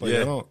cool. Like,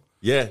 I don't.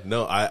 Yeah,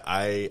 no,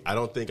 I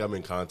don't think I'm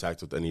in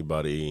contact with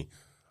anybody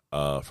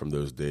from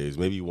those days.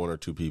 Maybe one or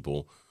two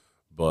people,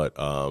 but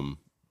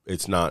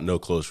it's not no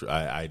close.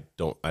 I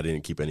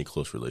didn't keep any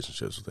close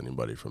relationships with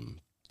anybody from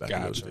back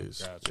in those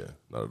days. Yeah,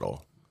 not at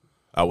all.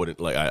 I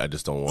wouldn't like. I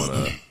just don't want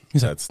to.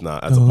 That's a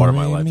part of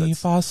my life.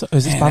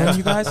 Is this bothering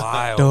you guys?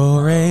 Do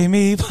re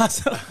mi fa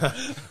sol.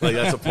 Like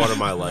that's a part of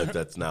my life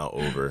that's now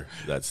over.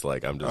 That's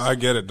like I'm just. I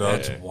get it,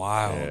 dog. That's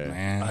wild,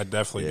 man. I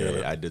definitely get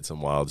it. I did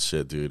some wild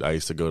shit, dude. I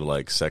used to go to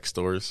like sex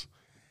stores,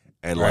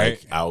 and Right.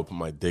 like I would put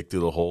my dick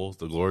through the holes,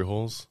 the glory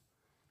holes.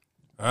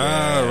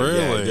 Really?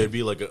 Yeah, there'd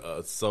be like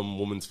some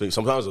woman's face.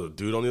 Sometimes a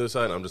dude on the other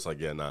side. And I'm just like,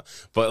 yeah, nah.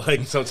 But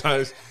like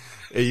sometimes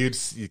you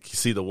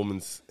see the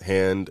woman's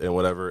hand and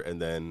whatever,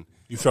 and then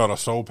You felt a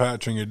soul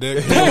patch on your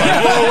dick.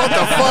 whoa, what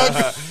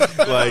the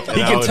fuck? Like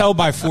He can tell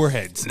by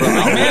foreheads. Oh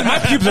man, my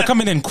pubes are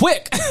coming in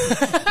quick.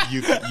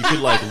 you could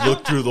like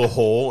look through the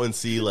hole and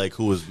see like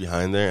who was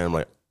behind there, and I'm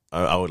like,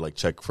 I would like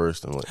check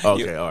first. And I'm like,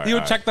 okay, all right. You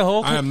would check the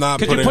hole. I am not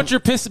Could you putting- put your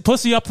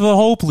pussy up to the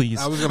hole,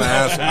 please? I was gonna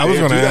ask. I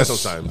do that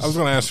sometimes. I was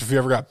gonna ask if you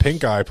ever got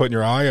pink eye putting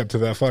your eye up to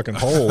that fucking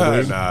hole,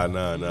 dude.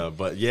 Nah.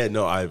 But yeah,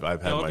 no, I've had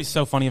That would my be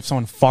so funny if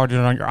someone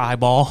farted on your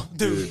eyeball.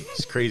 dude.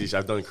 It's crazy shit.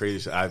 I've done crazy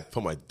shit. I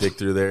put my dick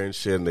through there and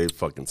shit, and they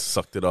fucking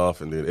sucked it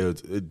off. And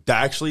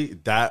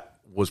that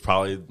was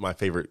probably my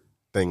favorite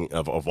thing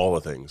of all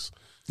the things.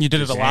 You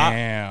did it a lot.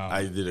 Damn.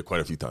 I did it quite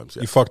a few times.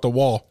 Yeah, You fucked the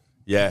wall.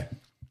 yeah.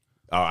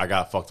 I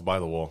got fucked by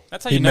the wall.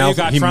 That's how you know you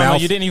got trauma.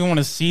 You didn't even want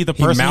to see the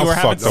person you were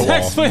having mouth-fucked the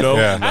sex wall. with. Nope,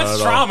 Yeah. not That's at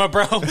all. trauma,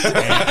 bro.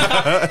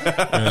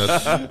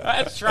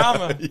 That's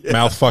trauma.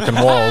 Mouth fucking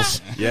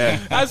walls. Yeah,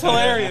 That's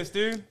hilarious,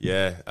 dude.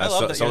 yeah. I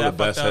love that Some you're of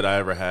the that best fucked head up. I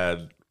ever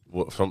had.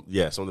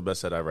 Some of the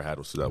best head I ever had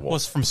was through that wall.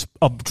 Was from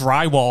a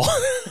drywall.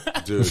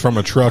 Dude, It's from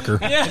a trucker.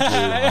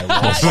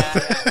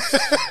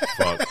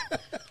 fuck.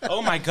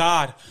 Oh my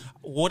god.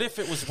 What if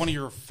it was one of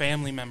your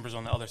family members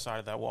on the other side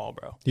of that wall,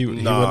 bro? He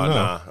wouldn't know.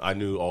 Nah. I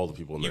knew all the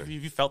people in there.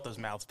 You felt those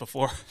mouths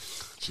before.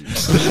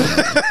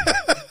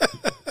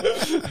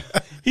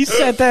 He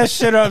set that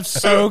shit up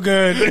so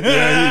good.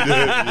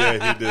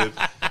 Yeah, he did.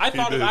 I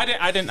thought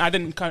I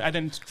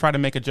didn't try to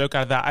make a joke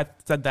out of that. I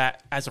said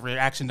that as a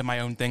reaction to my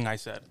own thing. I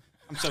said,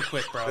 "I'm so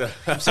quick, bro.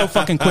 I'm so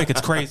fucking quick.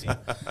 It's crazy.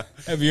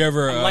 Have you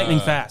ever Lightning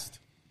fast."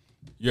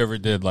 You ever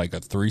did like a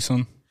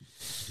threesome?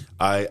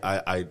 I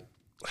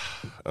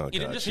oh, You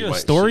didn't God, just she hear the might-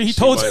 story? she- He she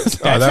told might- us.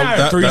 Oh,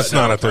 that's threesome.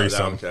 not a That one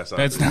threesome. counts.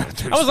 That's not a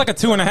threesome. I was like a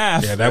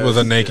 2.5. Yeah, that was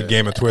a naked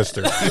game of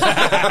Twister.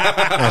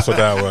 That's what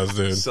that was,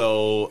 dude.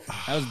 So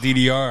That was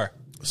DDR.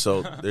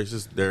 So there's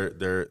just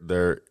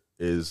there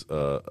is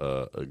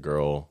a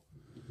girl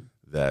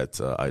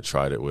that I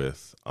tried it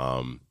with.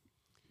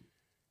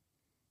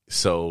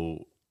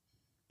 So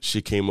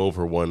she came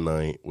over one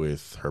night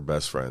with her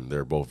best friend.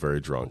 They're both very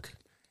drunk,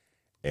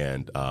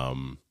 and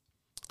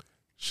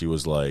she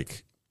was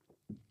like,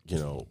 me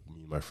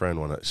and my friend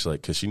want to. She's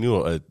like, because she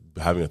knew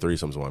having a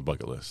threesome was on my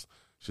bucket list.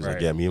 She's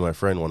like, yeah, me and my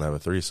friend want to have a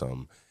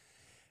threesome.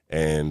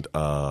 And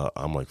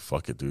I'm like,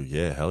 fuck it, dude.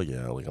 Yeah, hell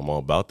yeah. Like, I'm all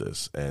about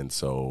this. And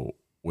so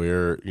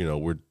we're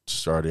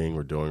starting,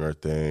 we're doing our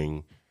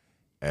thing.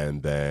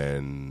 And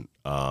then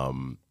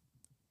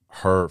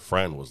her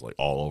friend was like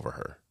all over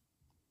her.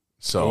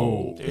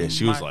 So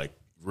she was like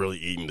really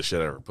eating the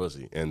shit out of her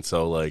pussy. And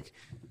so like,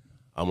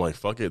 I'm like,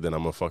 fuck it, then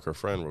I'm gonna fuck her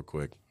friend real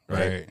quick.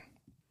 Right.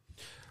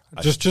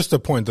 Just to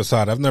point this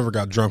out, I've never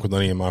got drunk with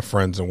any of my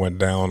friends and went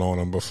down on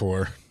them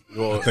before.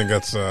 Well, I think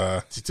that's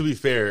to be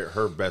fair,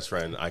 her best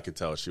friend, I could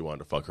tell she wanted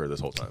to fuck her this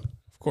whole time.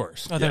 Of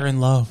course. Oh, they're in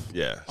love.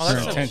 Yeah. Oh,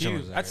 that's so Tension cute.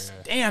 was there, That's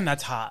yeah. damn,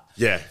 that's hot.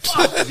 Yeah.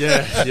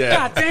 Yeah.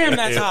 God damn,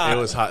 that's hot. It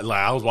was hot. Like,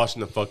 I was watching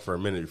the fuck for a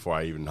minute before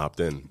I even hopped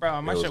in.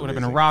 Bro, my It was shit would have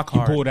been amazing. rock He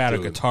hard. pulled out a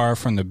Dude. guitar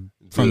from the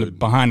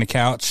behind the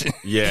couch.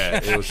 Yeah,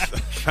 it was.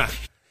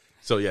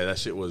 So yeah, that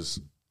shit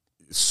was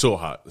so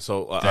hot.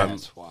 So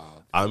That's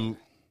wild.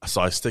 So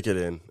I stick it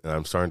in, and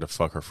I'm starting to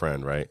fuck her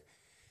friend, right?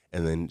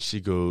 And then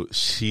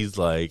she's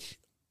like,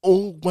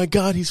 "Oh my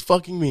god, he's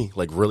fucking me!"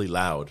 Like really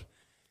loud,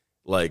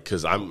 like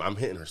because I'm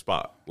hitting her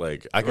spot.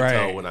 Like I can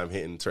tell when I'm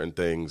hitting certain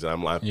things, and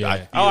I'm like,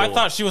 Yeah. I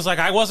thought she was like,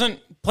 I wasn't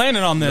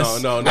planning on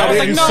this. No. I was I like,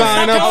 didn't no,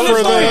 sign stop up telling for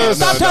this story. this.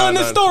 Stop telling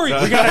this story.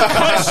 We gotta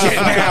cut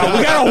shit now.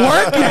 We gotta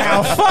work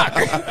now. Fuck.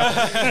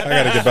 I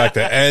got to get back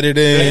to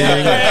editing.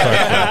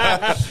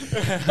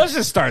 Let's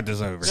just start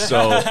this over.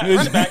 So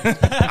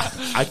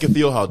I can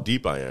feel how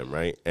deep I am,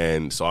 right?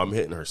 And so I'm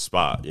hitting her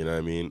spot, you know what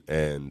I mean?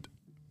 And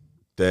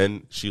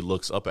then she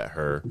looks up at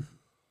her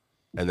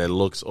and then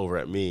looks over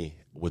at me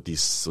with the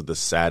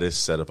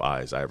saddest set of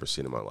eyes I ever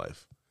seen in my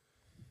life.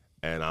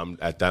 And I'm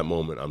at that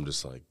moment, I'm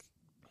just like,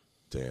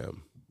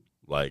 damn.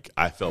 Like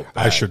I felt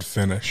bad. I should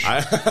finish.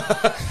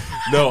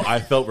 No, I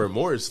felt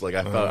remorse. Like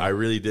I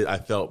really did. I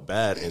felt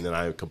bad, and then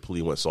I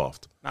completely went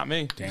soft. Not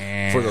me.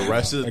 Damn. For the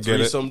rest of the get it.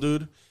 threesome,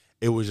 dude,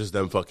 it was just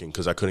them fucking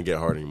because I couldn't get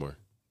hard anymore.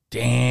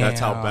 Damn. That's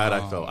how bad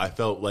I felt. I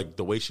felt like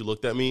the way she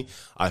looked at me,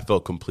 I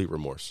felt complete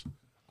remorse.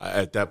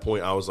 At that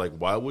point, I was like,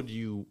 why would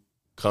you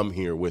come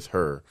here with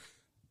her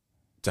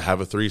to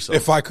have a threesome?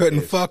 If I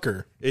couldn't fuck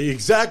her.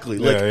 Exactly.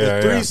 Like, Yeah,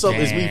 the threesome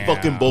is me Damn.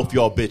 fucking both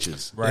y'all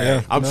bitches. Right.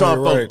 Yeah. I'm No, trying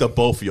to you're fuck right. the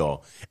both of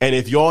y'all. And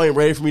if y'all ain't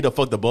ready for me to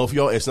fuck the both of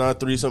y'all, it's not a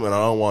threesome and I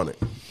don't want it.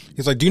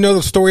 He's like, do you know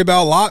the story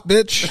about Lot,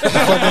 bitch?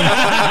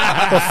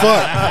 The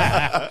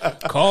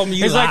fuck? Call me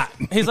He's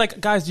like,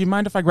 guys, do you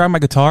mind if I grab my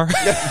guitar?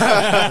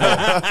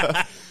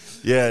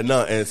 Yeah,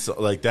 no. And so,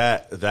 like,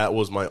 that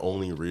was my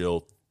only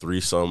real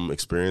threesome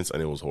experience,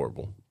 and it was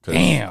horrible. 'Cause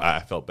Damn. I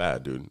felt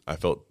bad, dude. I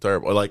felt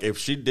terrible. Like, if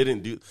she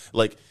didn't do,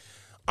 like,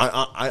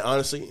 I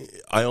honestly,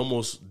 I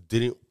almost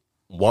didn't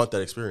want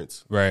that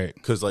experience. Right.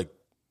 Because, like,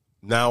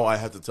 now I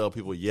have to tell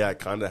people, yeah, I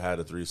kind of had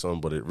a threesome,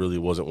 but it really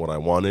wasn't what I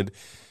wanted.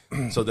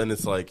 So then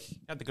it's like,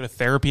 Had to go to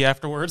therapy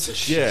afterwards.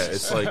 yeah,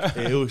 it's like,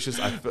 it was just,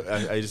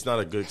 I just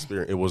not a good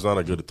experience. It was not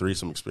a good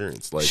threesome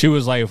experience. Like, She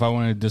was like, if I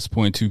wanted to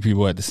disappoint two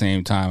people at the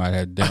same time, I'd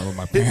have dinner with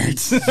my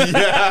parents.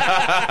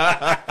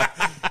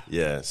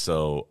 yeah.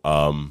 So,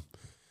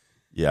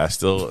 yeah, I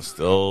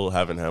still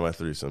haven't had my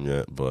threesome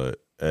yet, but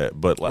like,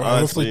 Well,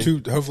 honestly,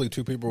 hopefully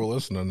two people were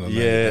listening. And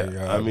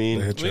Yeah, I mean,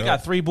 they hit We you got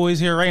up. 3 boys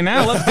here right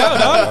now. Let's go,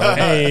 dog.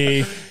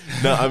 Hey.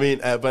 no, I mean,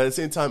 but at the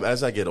same time,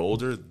 as I get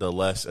older, the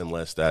less and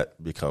less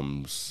that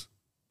becomes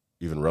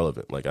even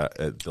relevant. Like,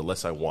 the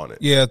less I want it.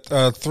 Yeah,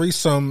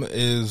 threesome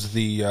is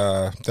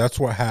that's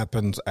what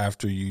happens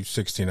after you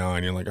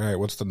 69. You're like, all right,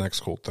 what's the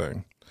next cool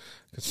thing?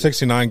 'Cause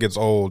 69 gets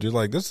old. You're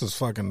like, this is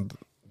fucking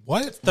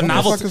what? The What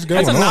novelty. fuck is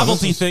going That's a on?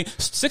 novelty This thing.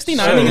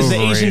 69ing is the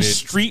Asian overrated.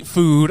 street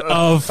food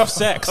of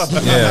sex.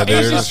 Yeah, dude,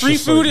 Asian it's street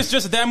just food like- is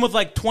just them with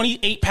like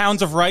 28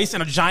 pounds of rice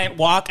and a giant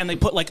wok, and they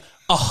put like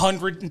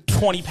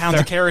 120 pounds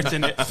of carrots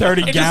in it.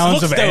 30 It just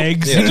gallons looks of dope.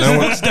 eggs. It just no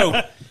one- looks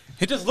dope.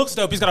 It just looks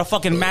dope. He's got a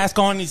fucking mask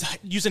on. He's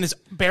using his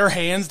bare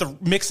hands to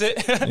mix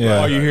it. Yeah.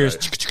 All you hear is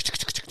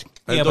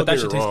And Yeah, don't but that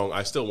get shit me tastes- wrong.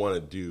 I still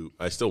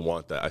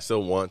want that. I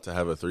still want to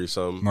have a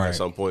threesome Right. at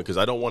some point because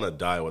I don't want to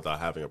die without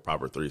having a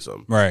proper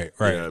threesome. Right,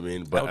 right. You know what I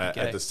mean? But would be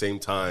gay. at the same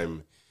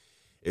time,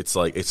 it's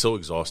like, it's so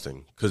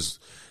exhausting because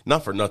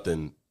not for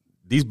nothing,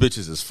 these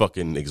bitches is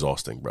fucking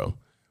exhausting, bro.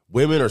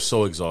 Women are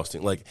so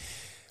exhausting. Like,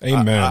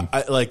 Amen.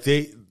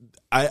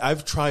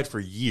 I've tried for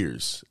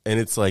years, and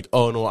it's like,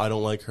 oh no, I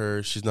don't like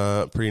her. She's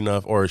not pretty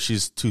enough, or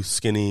she's too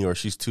skinny, or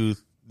she's too,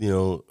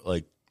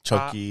 like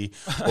chunky,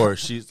 or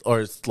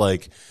it's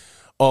like,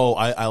 oh,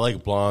 I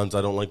like blondes,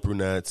 I don't like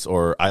brunettes,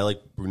 or I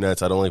like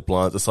brunettes, I don't like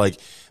blondes. It's like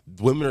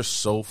women are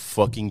so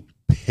fucking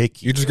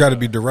picky. You just got to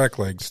be direct,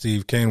 like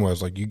Steve Kane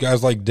was. Like, you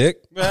guys like dick?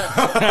 Just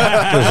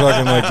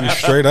fucking like you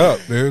straight up,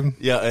 dude.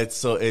 Yeah,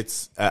 so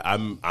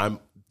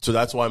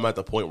that's why I'm at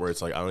the point where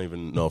it's like I don't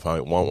even know if I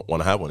want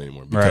to have one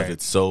anymore because Right.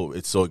 it's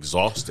so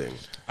exhausting,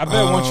 I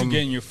bet once you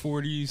get in your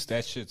 40s,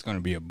 that shit's going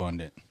to be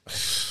abundant.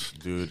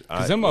 dude.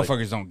 Because them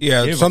motherfuckers don't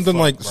Yeah, give a something fuck,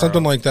 like bro.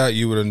 something like that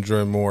you would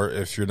enjoy more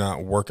if you're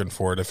not working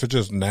for it. If it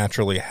just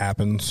naturally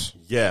happens,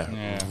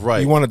 yeah,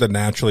 right. you want it to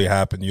naturally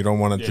happen. You don't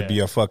want it to Yeah. be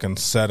a fucking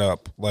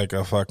setup, like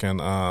a fucking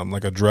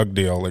like a drug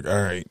deal. Like,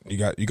 all right, you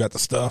got the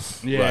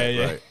stuff. Yeah, right,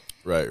 yeah. right.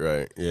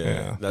 Right.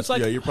 Yeah. That's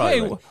Like, you're probably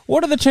hey, right.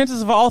 what are the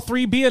chances of all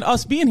three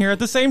us being here at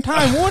the same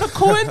time? What a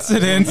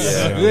coincidence!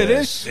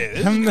 It's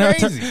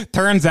crazy.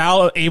 Turns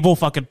out Abel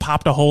fucking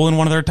popped a hole in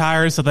one of their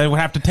tires, so they would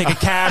have to take a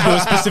cab to a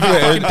specific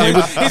fucking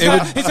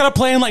place. He's got a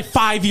plan like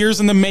 5 years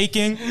in the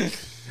making.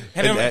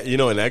 And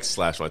an ex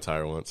slashed my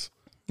tire once.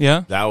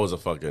 Yeah, that was a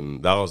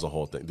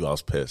whole thing. Dude, I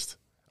was pissed.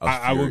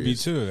 I would be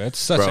too. That's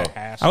such a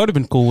hassle. I would have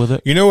been cool with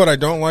it. You know what I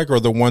don't like are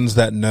the ones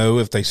that know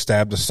if they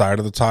stab the side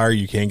of the tire,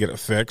 you can't get it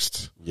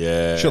fixed.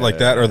 Yeah, shit like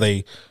that, or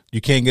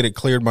you can't get it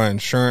cleared by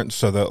insurance,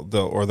 so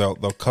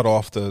they'll cut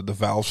off the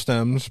valve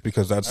stems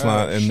because that's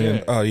not. And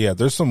then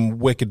there's some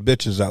wicked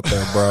bitches out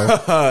there,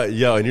 bro.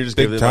 Yo, and you're just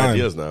giving them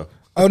ideas now.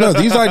 Oh no,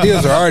 these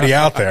ideas are already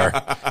out there.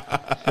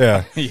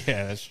 Yeah,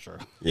 that's true.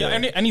 Yeah,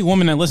 any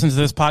woman that listens to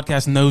this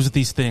podcast knows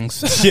these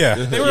things. Yeah,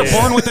 they were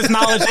born with this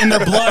knowledge in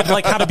their blood,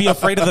 like how to be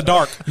afraid of the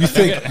dark. You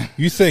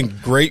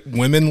think great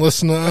women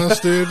listen to us,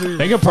 dude?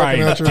 They could probably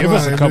give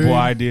us a couple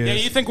ideas. Yeah,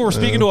 you think we're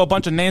speaking to a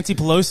bunch of Nancy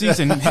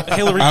Pelosi's and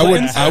Hillary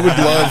Clintons?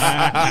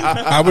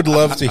 I would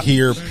love to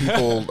hear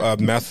people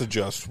message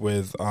us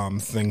with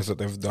things that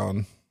they've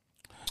done.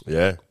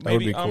 Yeah, that would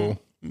be cool.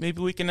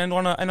 Maybe we can end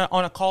on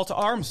a call to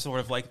arms,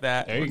 sort of like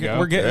that. There you go.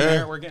 We're getting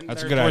there. We're getting there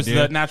towards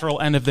the natural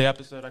end of the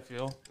episode, I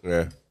feel.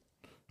 Yeah.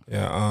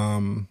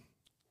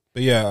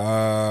 But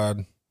yeah.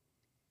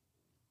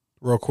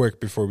 Real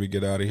quick before we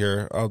get out of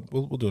here,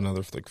 we'll do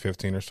another like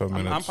 15 or so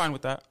minutes. I'm fine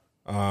with that.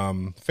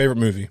 Favorite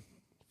movie.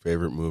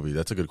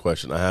 That's a good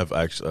question. I have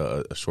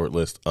actually a short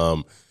list.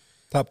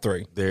 Top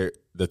three. They're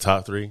the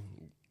top three.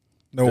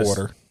 No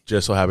order.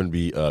 Just so happen to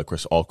be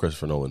all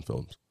Christopher Nolan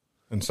films.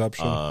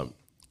 Inception.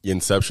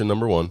 Inception,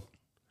 number 1.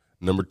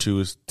 Number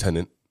 2 is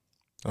Tenet.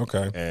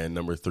 Okay. And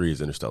number 3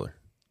 is Interstellar.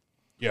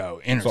 Yo,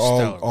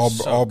 Interstellar.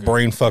 So all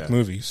brain fuck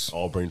movies.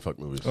 All brain fuck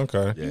movies.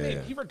 Okay.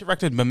 Yeah. You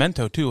directed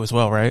Memento too, as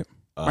well, right?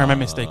 Or am I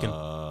mistaken?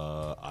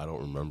 I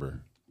don't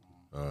remember.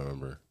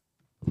 I'm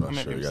not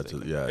sure. You have to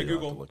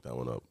look that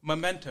one up.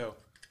 Memento.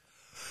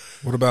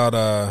 What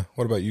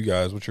about you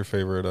guys? What's your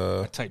favorite?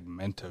 I type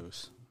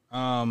Mentos.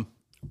 Yeah,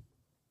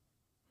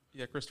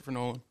 Christopher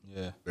Nolan.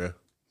 Yeah.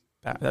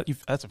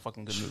 That's a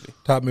fucking good movie.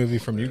 Top movie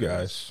from you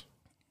guys.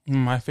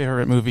 My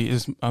favorite movie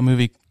is a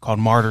movie called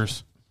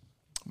Martyrs.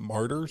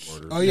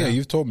 Martyrs? Oh yeah,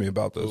 you've told me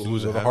about this.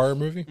 Was it a horror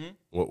movie?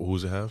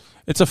 Who's it have?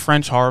 It's a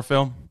French horror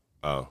film.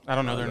 Oh, I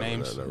don't know their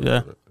names.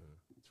 Yeah,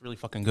 it's really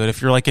fucking good.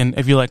 If you like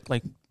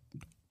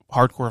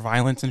hardcore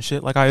violence and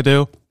shit, like I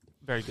do,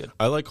 very good.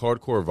 I like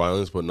hardcore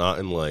violence, but not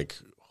in like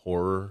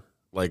horror,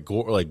 like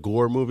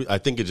gore movie. I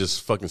think it's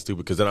just fucking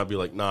stupid because then I'd be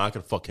like, nah, I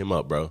could fuck him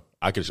up, bro.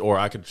 I could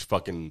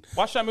fucking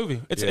watch that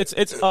movie. It's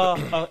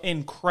an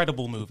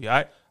incredible movie.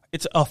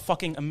 It's a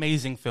fucking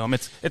amazing film.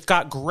 It's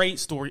got great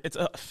story.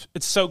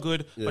 It's so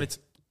good, but it's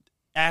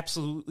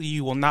absolutely,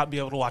 you will not be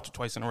able to watch it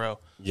twice in a row.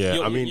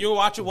 Yeah, you'll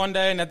watch it one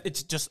day and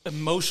it's just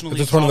emotionally.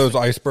 It's just one of those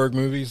iceberg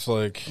movies.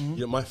 Like,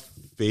 my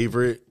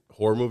favorite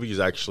horror movie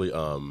is actually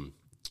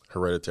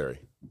Hereditary.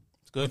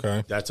 Good.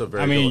 Okay. That's a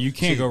very. You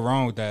can't go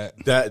wrong with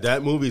that.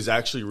 That movie is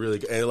actually really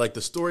good, and like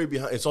the story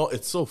behind it's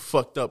so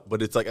fucked up,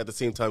 but it's like at the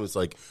same time, it's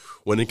like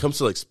when it comes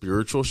to like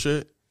spiritual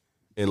shit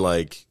and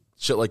like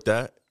shit like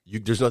that,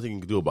 there's nothing you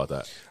can do about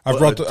that. That's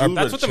what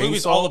the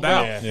movie's all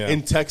about. Yeah.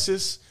 In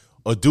Texas,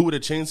 a dude with a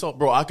chainsaw,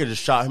 bro, I could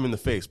just shot him in the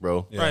face,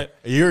 bro. Yeah. Right.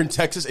 You're in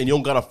Texas and you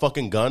don't got a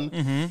fucking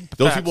gun.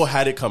 Those people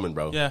had it coming,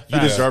 bro. Yeah, you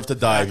deserve to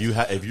die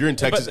if you're in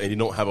Texas and you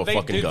don't have a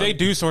fucking gun. They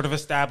do sort of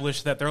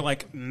establish that they're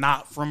like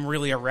not from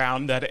really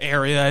around that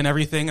area and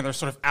everything, and they're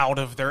sort of out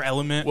of their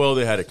element. Well,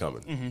 they had it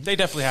coming. They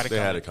definitely had it. They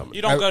had it coming.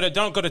 You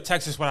don't go to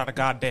Texas without a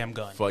goddamn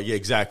gun. Yeah,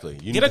 exactly.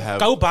 You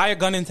go buy a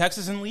gun in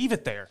Texas and leave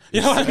it there.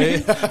 You know what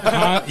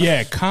I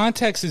mean?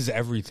 Context is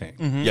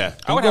everything. Yeah,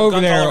 I would have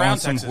guns all around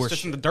Texas,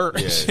 just in the dirt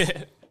and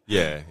shit.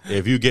 Yeah,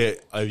 if you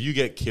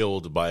get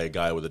killed by a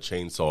guy with a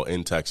chainsaw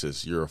in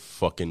Texas, you're a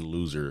fucking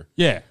loser.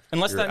 Yeah,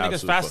 unless that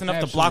nigga's fast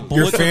enough to block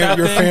your bullets.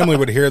 Your family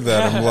would hear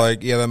that. I'm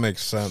like, yeah, that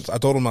makes sense. I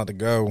told him not to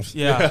go.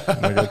 Yeah,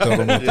 I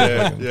told him not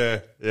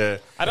to yeah.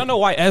 I don't know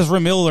why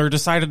Ezra Miller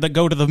decided to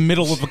go to the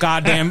middle of the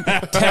goddamn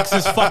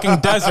Texas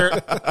fucking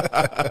desert.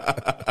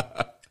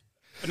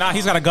 But nah,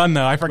 he's got a gun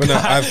though. I forgot. No,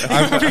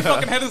 I've he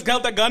fucking had his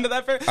gun to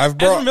that. I've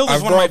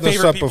brought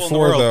this up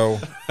before, though.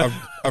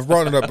 I've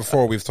brought it up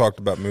before. We've talked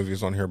about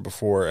movies on here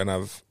before, and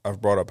I've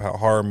brought up how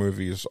horror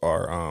movies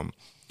are.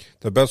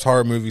 The best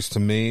horror movies to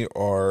me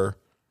are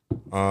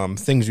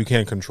things you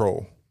can't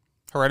control.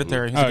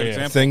 Hereditary. He's a good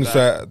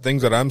example.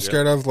 Things that I'm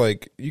scared of.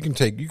 Like you can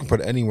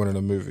put anyone in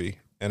a movie,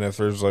 and if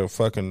there's a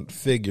fucking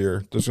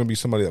figure, there's gonna be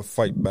somebody that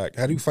fight back.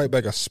 How do you fight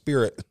back a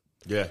spirit?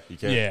 Yeah, you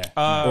can't.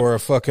 Yeah, or a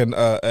fucking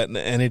an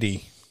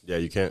entity. Yeah,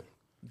 you can't.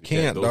 You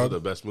can't. Those dog. are the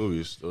best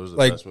movies. Those are the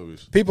like, best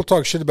movies. People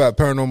talk shit about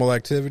Paranormal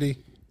Activity,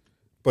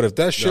 but if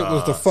that shit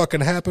was to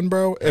fucking happen,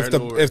 bro, if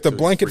the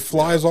blanket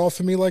flies off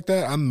of me like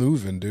that, I'm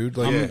moving, dude.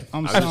 Like, if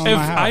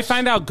I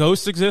find out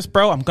ghosts exist,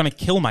 bro, I'm gonna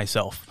kill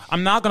myself.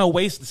 I'm not gonna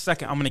waste a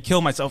second. I'm gonna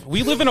kill myself.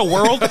 We live in a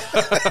world.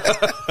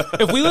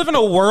 If we live in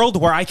a world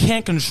where I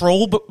can't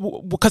control,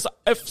 because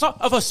if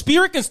a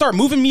spirit can start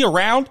moving me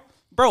around,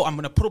 bro, I'm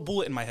gonna put a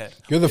bullet in my head.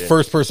 You're the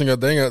first person.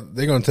 They're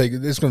gonna take.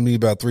 It's gonna be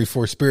about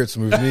 3-4 spirits to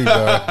move me,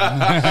 bro.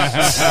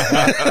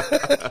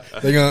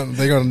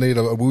 They're gonna need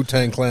a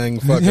Wu-Tang Clan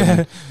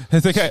fucking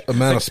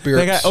amount of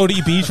spirits. They got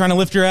ODB trying to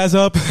lift your ass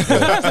up.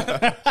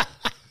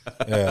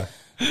 Yeah.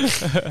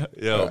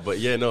 Yo, but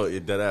yeah, no,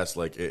 dead ass.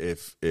 Like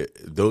if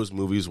those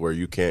movies where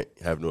you can't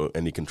have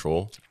any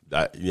control,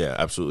 yeah,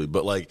 absolutely.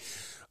 But like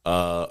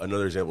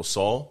another example,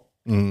 Saul.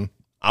 Mm-hmm.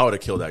 I would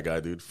have killed that guy,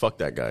 dude. Fuck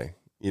that guy.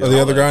 You know,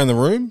 the other guy in the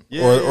room,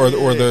 yeah, or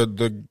yeah. the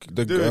dude,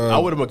 I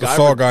would have the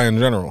Saul guy in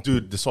general,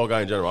 dude. The Saul guy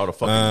in general, I would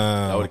have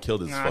I would have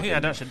killed his. He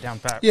had that shit down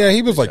pat. Yeah,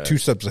 he was like 2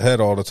 steps ahead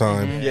all the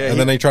time. Mm-hmm. Yeah, and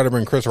then they tried to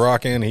bring Chris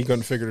Rock in, and he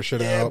couldn't figure the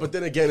shit out. Yeah, but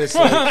then again, it's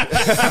like,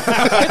 he's like,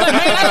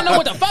 man, I don't know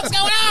what the fuck's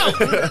going on.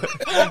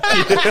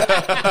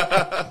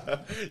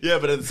 Yeah,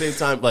 but at the same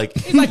time, like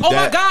he's like, oh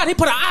my god, he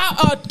put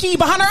a key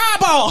behind her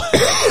eyeball.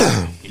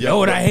 You know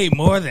what I hate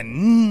more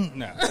than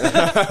no.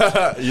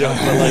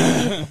 Yeah,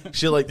 but like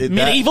shit like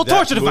medieval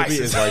torture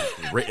devices is like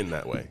written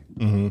that way.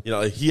 Mm-hmm. You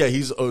know, like,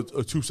 he's a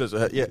 2 steps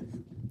ahead. Yeah,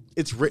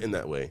 it's written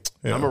that way.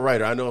 Yeah. I'm a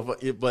writer. I know,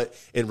 but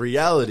in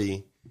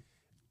reality,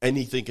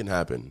 anything can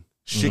happen.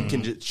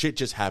 Shit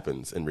just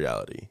happens in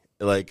reality.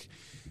 Like,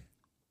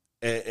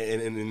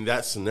 and in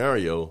that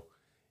scenario,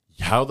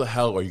 how the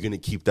hell are you going to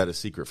keep that a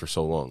secret for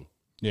so long?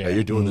 Yeah,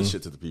 you're doing this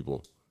shit to the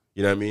people.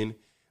 You know what I mean?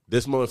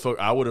 This motherfucker,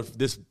 I would have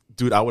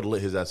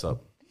lit his ass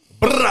up.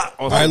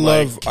 I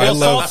love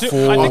Saul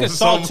 2. I think it's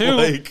Saul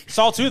 2.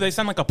 Saul 2, they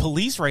send like a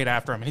police raid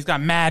after him, and he's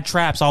got mad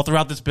traps all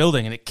throughout this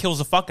building, and it kills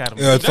the fuck out of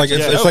him. Yeah, it's like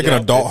an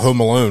adult Home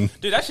Alone.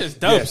 Dude, that shit's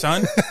dope,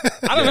 son.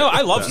 I don't know.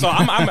 I love Saul.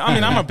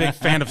 I'm a big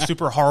fan of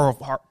super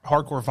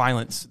hardcore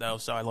violence, though,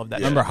 so I love that.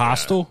 Remember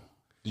Hostel?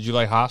 Did you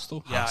like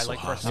Hostel? Yeah, I like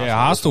Hostel. Yeah,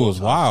 Hostel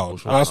was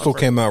wild. Hostel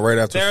came out right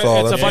after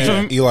Saul. That's a bunch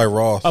of Eli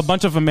Roth. A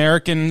bunch of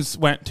Americans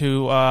went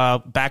to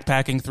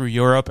backpacking through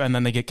Europe, and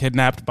then they get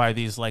kidnapped by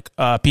these like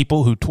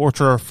people who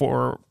torture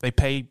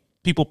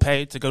people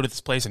pay to go to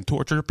this place and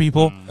torture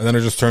people. And then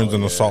it just turns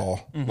into Saul.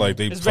 Mm-hmm. Like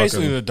it's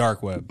basically the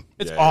dark web.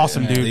 It's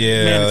awesome, dude.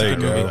 Yeah, man, it's a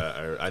good movie.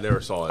 I never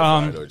saw it.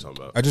 I know what you're talking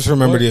about. I just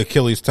remember the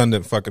Achilles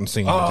tendon fucking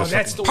scene. Oh,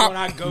 that's the one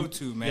I go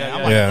to,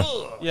 man.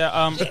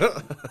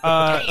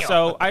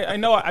 So I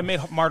know I made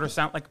Martyr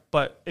sound like,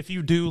 but if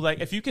you do like,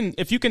 if you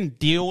can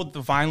deal with the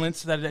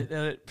violence that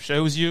it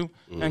shows you,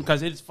 and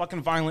because it's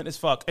fucking violent as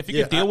fuck, if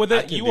you can deal with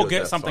it, you will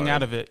get something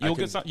out of it.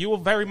 You will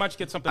very much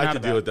get something out of it.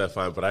 I can deal with that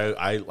fine, but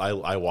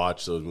I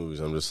watch those movies.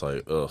 I'm just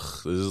like, ugh,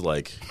 this is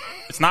like,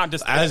 it's not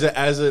just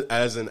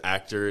as an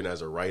actor and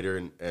as a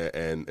writer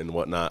and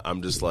whatnot.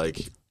 I'm just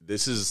like,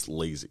 this is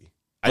lazy.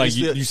 Like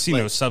you see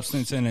no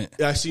substance in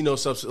it. I see no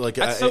substance. Like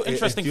that's so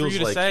interesting for you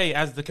to say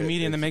as the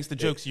comedian that makes the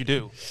jokes you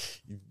do.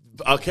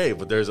 Okay,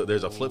 but there's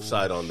a flip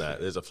side on that.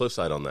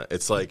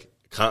 It's like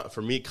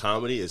for me,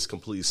 comedy is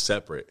completely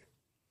separate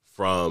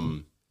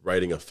from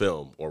writing a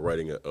film or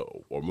writing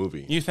or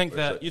movie. You think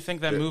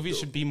that movies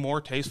should be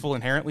more tasteful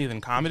inherently than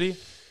comedy?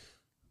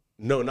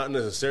 No, not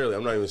necessarily.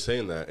 I'm not even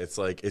saying that. It's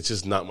like it's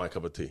just not my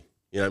cup of tea.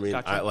 You know what I mean?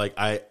 Gotcha.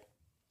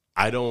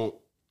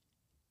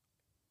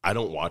 I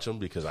don't watch them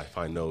because I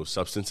find no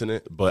substance in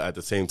it. But at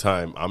the same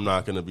time, I'm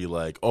not going to be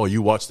like, "Oh,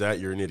 you watch that?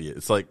 You're an idiot."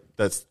 It's like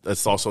that's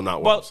also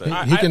not what I'm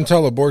saying. He can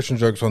tell abortion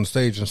jokes on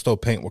stage and still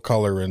paint with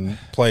color and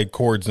play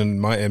chords in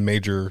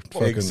major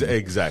fucking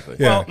exactly.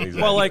 Yeah.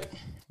 Well, like.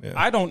 Yeah.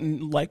 I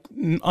don't like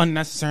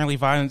unnecessarily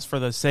violence for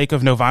the sake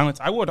of no violence.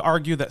 I would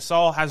argue that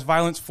Saul has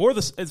violence for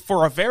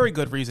a very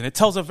good reason. It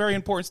tells a very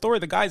important story.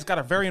 The guy's got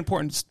a very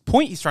important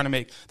point he's trying to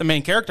make. The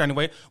main character,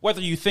 anyway. Whether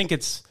you think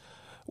it's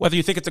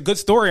a good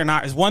story or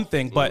not is one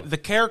thing, but the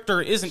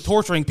character isn't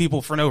torturing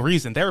people for no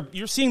reason.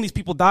 You're seeing these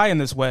people die in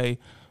this way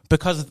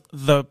because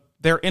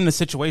they're in the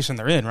situation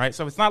they're in, right?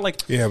 So it's not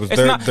like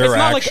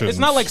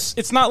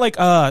it's not like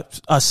a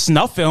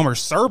snuff film or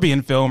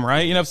Serbian film,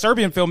 right? You know,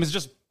 Serbian film is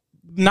just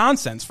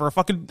nonsense for a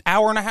fucking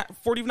hour and a half,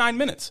 49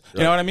 minutes.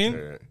 You know what I mean?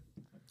 Right.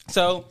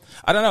 So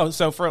I don't know.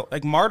 So for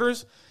like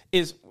Martyrs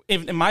is,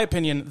 in my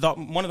opinion,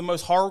 one of the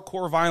most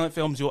hardcore violent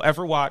films you'll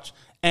ever watch,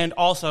 and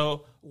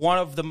also one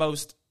of the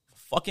most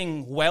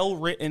fucking well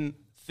written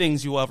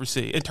things you'll ever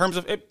see. In terms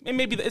of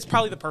it's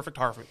probably the perfect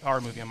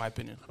horror movie in my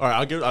opinion. All right,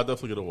 I'll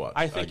definitely give it a watch.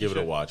 I'll give it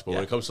a watch. But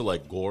when it comes to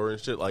like gore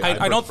and shit, like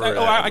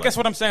I guess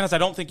what I'm saying is I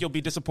don't think you'll be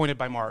disappointed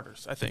by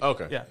Martyrs. I think.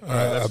 Okay. Yeah.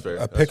 That's fair.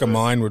 A pick of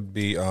mine would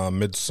be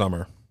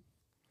Midsummer.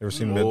 Ever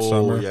seen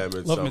Midsummer? Yeah,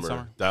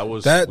 Midsummer. That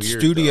was that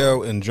weird, studio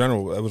though. in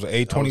general. It was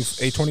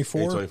A24.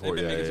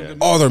 A24, yeah.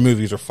 All their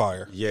movies are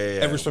fire. Yeah.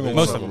 Every single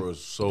one. Midsummer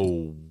was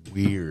so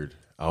weird.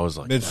 I was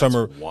like,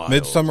 Midsummer. That's wild.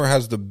 Midsummer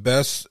has the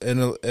best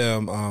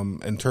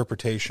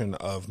interpretation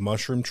of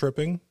mushroom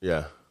tripping.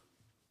 Yeah,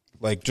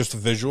 like just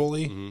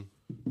visually. Mm-hmm.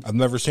 I've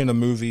never seen a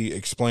movie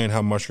explain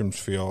how mushrooms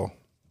feel.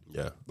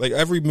 Yeah, like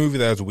every movie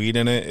that has weed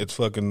in it, it's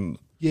fucking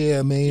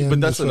man.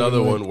 But that's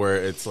another one where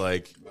it's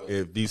like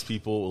if these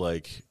people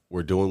like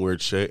were doing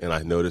weird shit and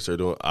I noticed they're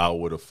doing, I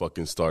would have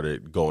fucking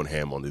started going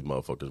ham on these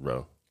motherfuckers,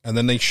 bro. And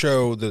then they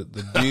show the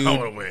dude. I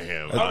would have went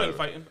ham. I would have been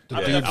fighting. The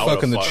dude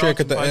fucking the chick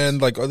at the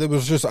end. Like it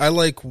was just, I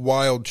like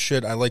wild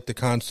shit. I like the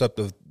concept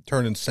of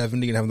turning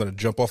 70 and having to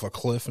jump off a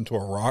cliff into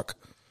a rock.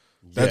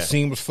 That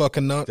scene was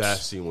fucking nuts. That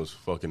scene was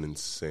fucking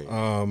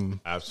insane.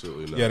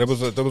 Absolutely nuts. Yeah,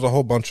 there was a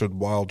whole bunch of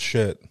wild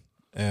shit.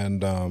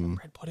 And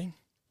Red pudding?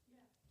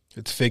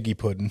 It's figgy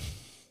pudding.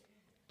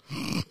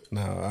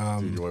 No,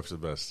 Dude, your wife's the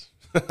best.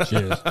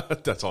 Cheers.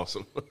 That's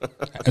awesome.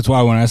 That's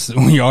why when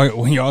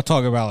y'all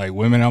talk about like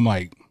women, I'm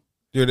like,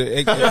 dude,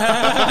 it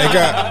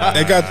got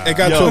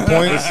to a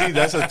point. See,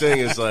 that's the thing.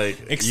 Is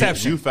like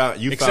Exception. You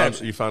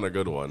found a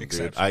good one,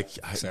 Exception. dude.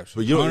 Exception.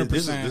 But you know,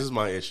 this 100%. is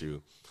my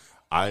issue.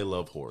 I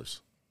love whores,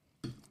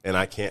 and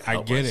I can't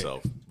help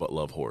myself but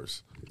love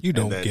whores. You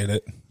don't get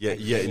it. Yeah, no,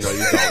 you don't.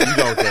 You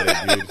don't get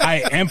it, dude.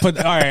 I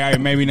empathize. All right,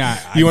 maybe not.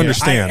 You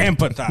understand. I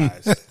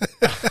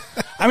empathize.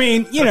 I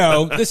mean, you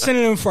know, the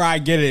synonym for I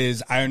get it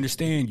is I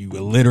understand, you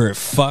illiterate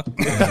fuck.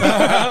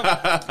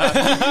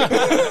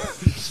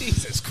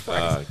 Jesus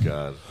Christ.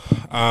 Oh,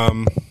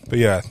 God. But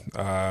yeah,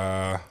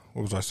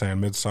 what was I saying?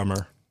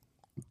 Midsummer.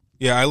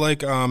 Yeah, I like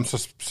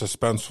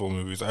suspenseful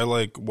movies. I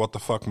like what the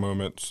fuck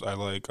moments. I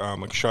like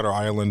Shutter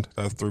Island.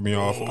 That threw me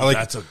off. I like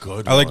that's a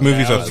good I like one.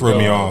 movies that throw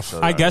me off.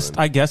 I guessed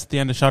the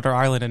end of Shutter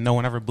Island, and no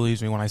one ever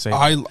believes me when I say that.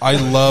 I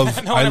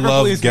love No one I ever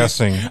love believes me.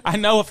 guessing. I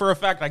know for a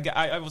fact.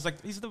 I was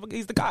like, he's the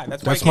guy.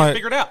 That's why I That's can't my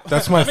figure it out.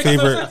 That's my That makes no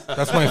favorite. sense.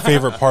 That's my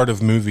favorite part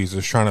of movies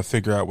is trying to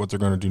figure out what they're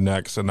going to do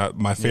next. And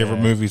my favorite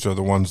movies are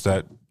the ones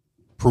that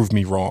prove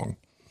me wrong.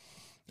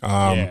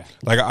 Like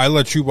I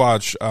let you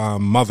watch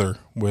Mother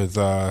with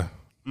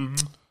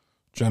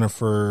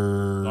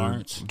Jennifer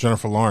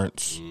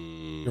Lawrence.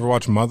 You ever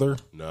watch Mother?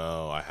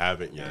 No, I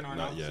haven't yet.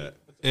 Not yet.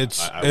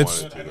 It's I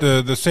wanted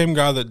to. the same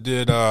guy that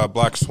did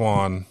Black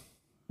Swan.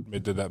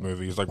 Did that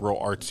movie. He's like real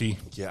artsy.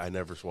 Yeah, I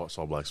never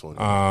saw Black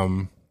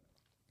Swan.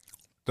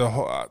 The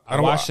whole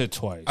I watched it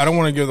twice. I don't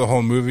want to give the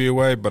whole movie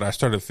away, but I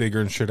started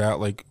figuring shit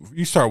out. Like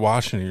you start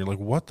watching it, you're like,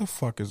 "What the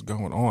fuck is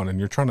going on?" And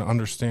you're trying to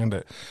understand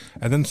it,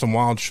 and then some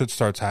wild shit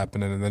starts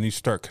happening, and then you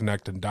start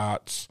connecting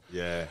dots.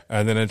 Yeah.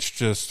 And then it's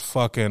just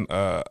fucking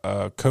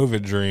a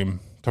COVID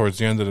dream towards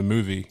the end of the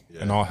movie,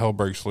 and all hell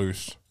breaks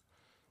loose.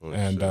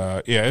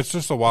 Yeah, it's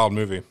just a wild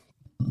movie.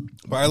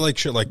 But I like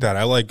shit like that.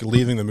 I like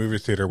leaving the movie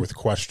theater with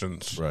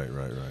questions, Right.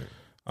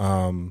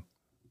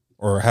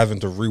 or having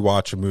to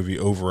rewatch a movie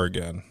over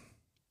again.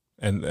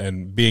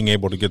 And being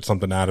able to get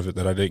something out of it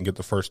that I didn't get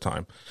the first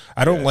time.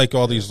 I don't like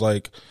all these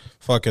like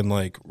fucking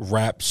like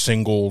rap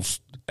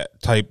singles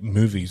type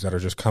movies that are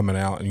just coming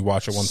out and you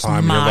watch it one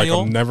time and you're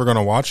like, I'm never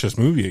gonna watch this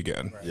movie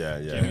again.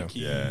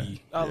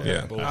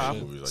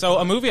 So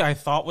a movie I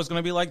thought was going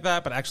to be like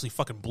that, but actually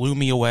fucking blew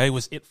me away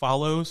was It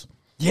Follows.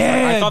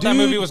 Yeah, I thought that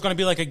dude. movie was going to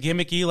be like a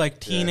gimmicky,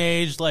 like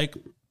teenage, like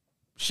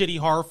shitty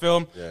horror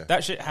film. Yeah.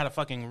 That shit had a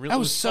fucking really. That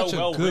was such so a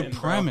well good written,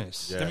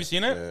 premise. Bro. Have you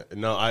seen it? Yeah.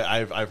 No,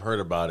 I've heard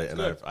about it,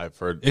 and I've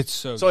heard It's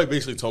so Somebody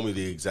basically told me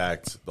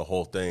the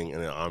whole thing,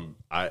 and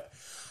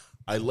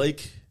I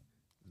like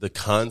the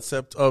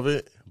concept of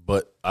it,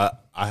 but I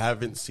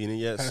haven't seen it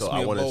yet, so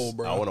I want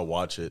to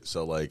watch it.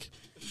 So like,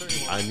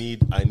 I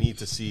need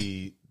to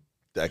see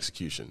the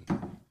execution.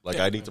 Like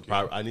I need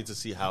to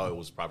see how it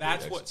was properly.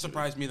 That's what executed.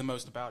 surprised me the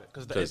most about it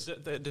because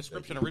the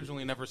description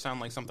originally never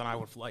sounded like something I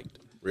would have liked.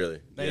 Really?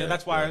 Yeah,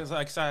 that's why I was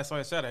like, that's why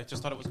I said I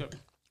just thought it was good.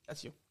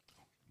 That's you.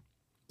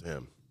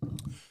 Damn.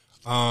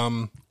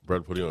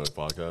 Brad putting on a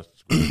podcast.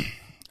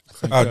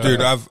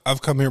 Dude,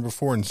 I've come here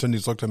before and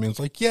Cindy's looked at me and it's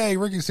like, yay,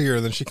 Ricky's here.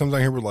 And then she comes out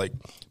here with like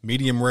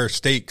medium rare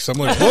steaks. I'm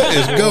like, what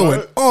is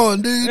going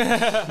on, dude?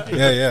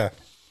 Yeah.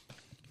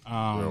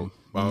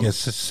 Yes,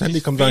 Cindy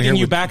comes down here. Feeding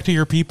you with, back to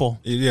your people.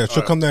 Yeah,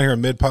 she'll come down here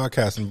mid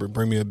podcast and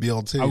bring me a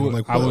BLT. I'm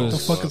like, what the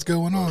fuck is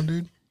going on,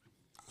 dude?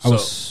 Go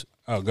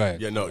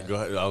ahead. Yeah, no, go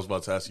ahead. I was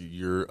about to ask you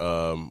your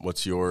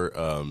what's your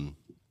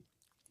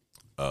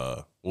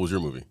what was your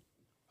movie? It's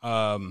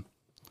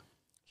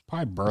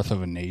probably Birth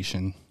of a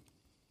Nation.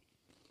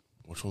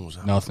 Which one was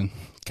that? Nothing.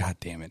 God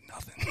damn it,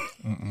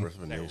 nothing. Birth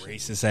of a That Nation.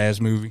 racist ass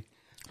movie.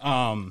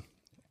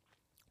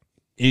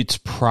 It's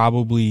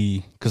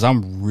probably because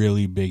I'm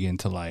really big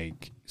into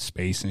like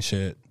space and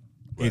shit.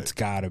 Right. It's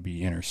got to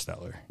be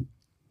Interstellar.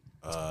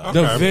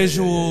 The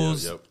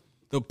visuals, Yep.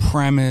 the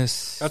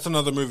premise. That's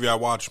another movie I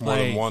watched more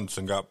than Like- once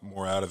and got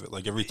more out of it.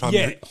 Like every time,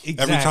 exactly.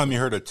 every time you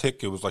heard a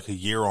tick, it was like a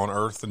year on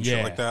Earth and shit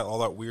Yeah. like that. All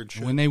that weird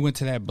shit. When they went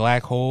to that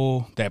black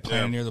hole, that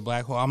planet near the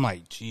black hole, I'm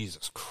like,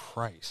 Jesus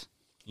Christ.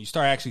 You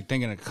start actually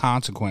thinking of the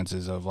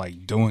consequences of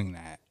like doing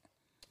that.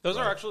 Those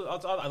are actually.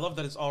 I love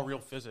that it's all real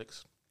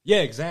physics.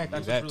 Yeah, exactly.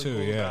 That's that what's too.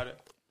 really cool Yeah. about it.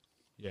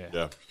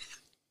 Yeah.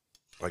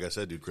 Like I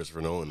said, dude,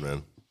 Christopher Nolan,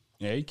 man.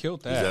 Yeah, he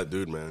killed He's that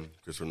dude, man.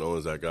 Christopher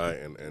Nolan's that guy,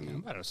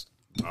 and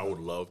I would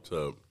love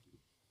to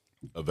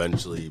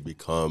eventually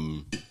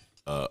become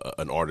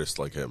an artist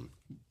like him.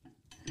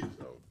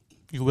 So,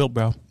 You will,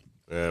 bro.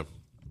 yeah, I'm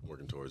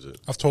working towards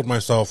it. I've told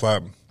myself I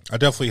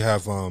definitely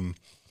have a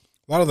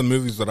lot of the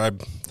movies that I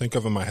think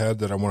of in my head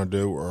that I want to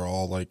do are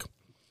all like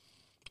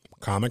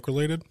comic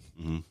related.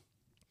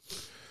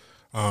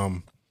 Mm-hmm.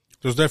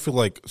 There's definitely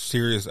like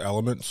serious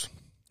elements.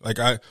 Like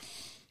I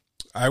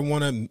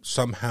want to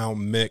somehow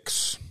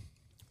mix.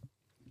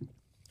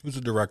 Who's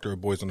the director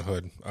of Boys in the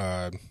Hood?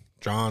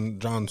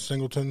 John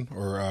Singleton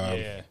or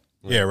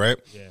Yeah. right?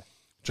 Yeah.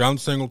 John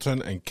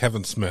Singleton and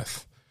Kevin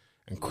Smith,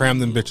 and cram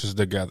them bitches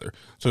together.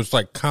 So it's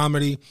like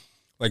comedy,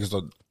 like it's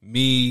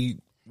me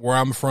where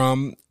I'm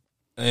from,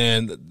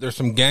 and there's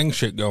some gang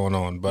shit going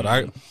on. But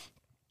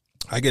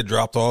I get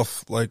dropped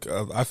off like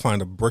I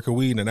find a brick of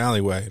weed in an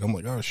alleyway, and I'm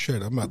like, oh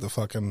shit, I'm at the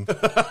fucking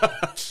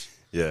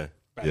Yeah.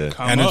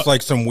 and it's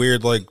like some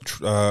weird like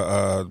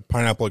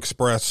Pineapple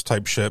Express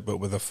type shit, but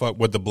with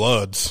the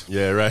Bloods.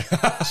 Yeah, right.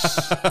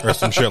 Or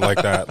some shit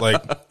like that.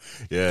 Like,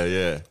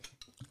 yeah.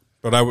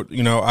 but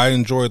I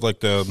enjoyed like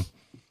the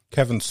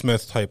Kevin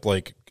Smith type,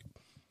 like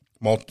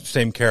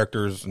same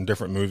characters in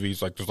different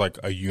movies. Like there's like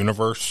a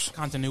universe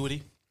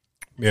Continuity.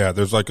 Yeah,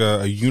 there's like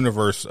a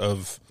universe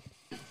of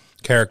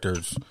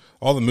characters.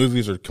 All the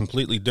movies are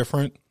completely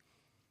different,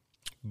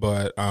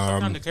 but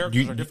Sometimes the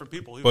characters are different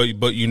people. But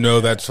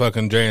that's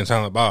fucking Jay and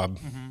Silent Bob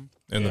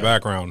in the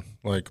background.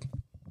 Like,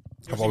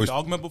 I've always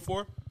Dogma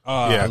before.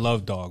 Yeah. I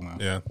love Dogma.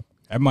 Yeah,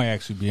 That might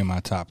actually be in my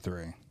top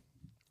 3.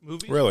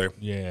 Movie. really.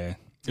 Yeah.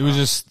 It was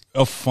just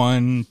a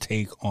fun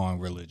take on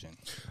religion.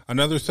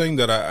 Another thing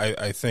that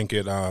I think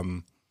it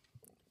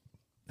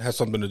has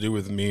something to do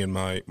with me and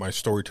my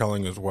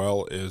storytelling as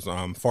well is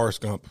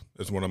Forrest Gump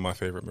is one of my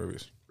favorite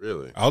movies.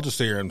 Really? I'll just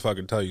sit here and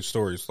fucking tell you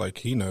stories like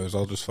he knows.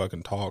 I'll just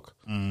fucking talk.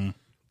 And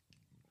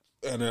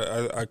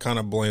I kind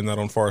of blame that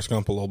on Forrest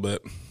Gump a little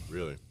bit.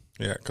 Really?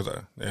 Yeah, because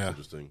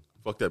Interesting.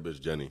 Fuck that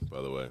bitch Jenny,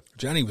 by the way.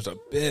 Jenny was a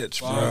bitch,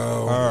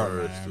 bro.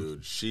 Words,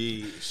 dude.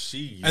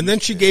 She And then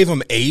she gave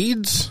him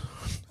AIDS,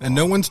 and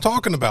no one's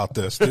talking about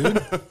this, dude.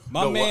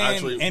 My No, well, man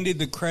actually- ended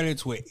the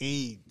credits with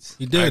AIDS.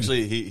 He did.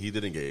 Actually, he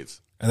did engage.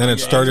 And then it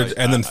started, like,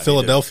 and then he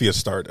Philadelphia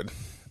started.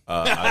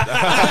 But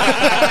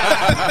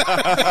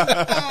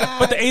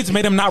the AIDS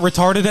made him not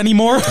retarded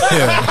anymore.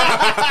 Yeah.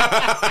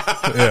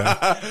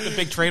 The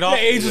big trade off.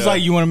 AIDS is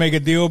like, you want to make a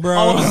deal, bro?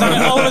 All of a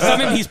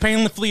sudden, he's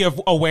painfully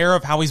aware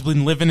of how he's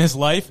been living his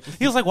life.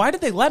 He was like, "Why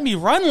did they let me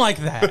run like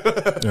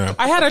that? Yeah.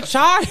 I had a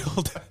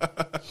child."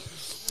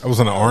 I was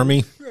in the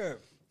army.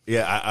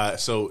 Yeah,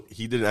 so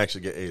he didn't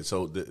actually get AIDS.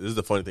 So this is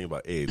the funny thing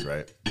about AIDS,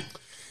 right?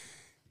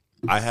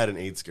 I had an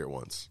AIDS scare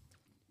once.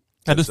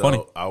 That is So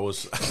funny. I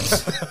was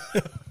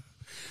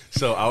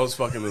So I was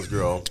fucking this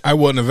girl. I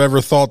wouldn't have ever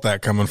thought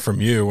that coming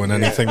from you and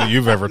anything that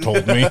you've ever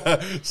told me.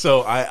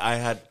 So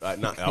I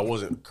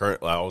wasn't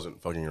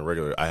fucking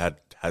irregular. I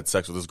had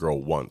sex with this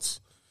girl once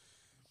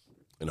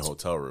in a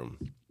hotel room.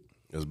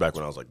 It was back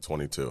when I was like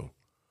 22.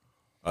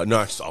 No,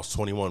 I was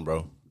 21,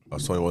 bro. I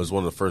was 21. It was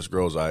one of the first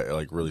girls I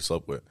like really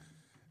slept with.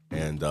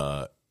 And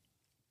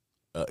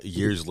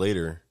years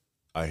later,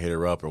 I hit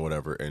her up or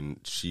whatever, and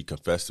she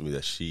confessed to me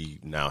that she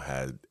now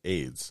had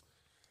AIDS.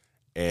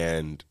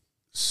 And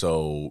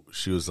so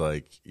she was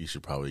like, "You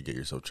should probably get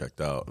yourself checked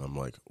out." And I'm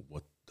like,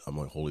 "What?" I'm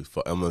like, "Holy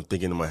fuck!" I'm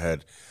thinking in my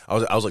head. I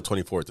was like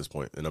 24 at this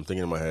point, and I'm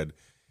thinking in my head,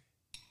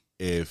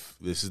 if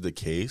this is the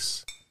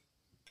case,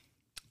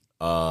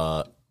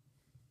 I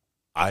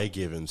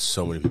given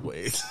so many people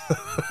AIDS.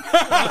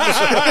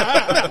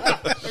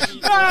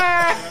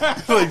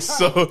 Like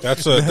so,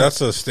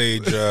 That's a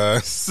stage.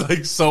 it's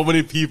like so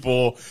many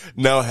people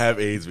now have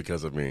AIDS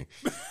because of me.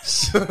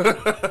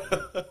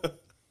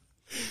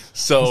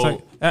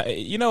 So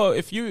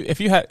if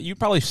you had, you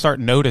probably start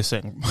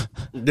noticing.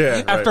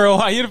 yeah, After a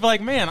while, you'd be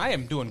like, "Man, I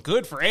am doing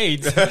good for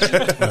AIDS. so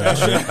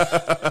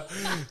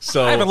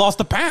I haven't lost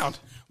a pound."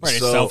 Right,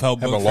 So-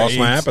 self-help haven't book for lost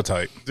my AIDS.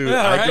 appetite. dude,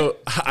 Yeah, I right?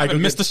 go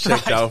missed get the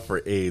checked stride. out for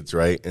AIDS,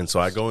 right? And so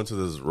I go into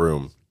this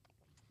room,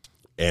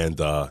 and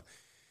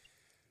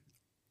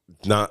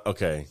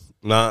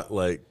not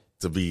like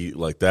to be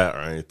like that or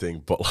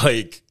anything, but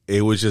like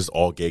it was just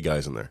all gay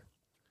guys in there,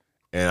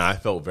 and I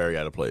felt very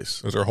out of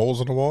place, Is there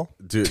holes in the wall?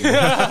 dude.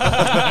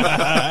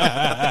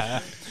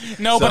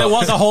 No, but it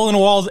was a hole in the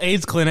walls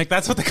AIDS clinic.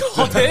 That's what they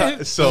called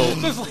it. So,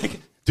 It's like,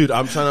 dude,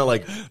 I'm trying to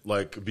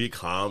like be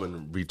calm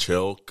and be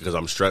chill because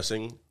I'm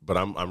stressing, but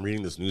I'm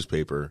reading this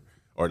newspaper,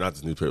 or not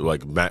this newspaper,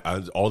 like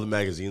all the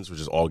magazines, which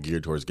is all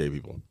geared towards gay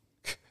people.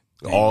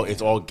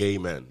 It's all gay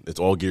men. It's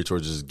all geared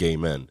towards just gay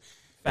men.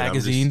 And I'm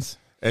just- magazines.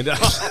 And oh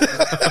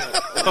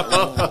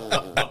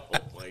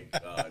my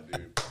god,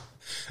 dude!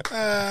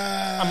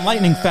 I'm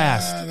lightning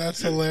fast. That's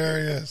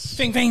hilarious.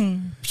 Bing,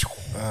 bing.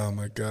 Oh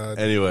my god.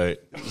 Anyway,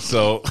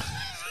 so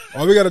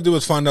All we got to do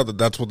is find out that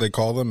that's what they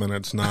call them, and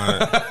it's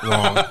not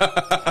wrong.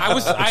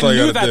 I all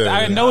you knew gotta that. do.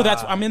 I know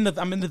that's. I'm into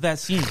that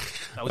scene.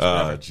 That was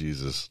perfect.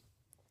 Jesus.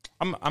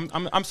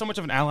 I'm so much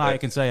of an ally. I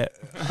can say it.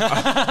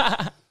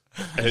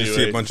 Anyway, You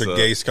see a bunch of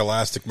gay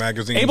Scholastic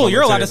magazines. Abel, on the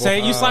you're allowed to table. say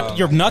it. You slapped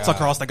your nuts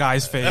across the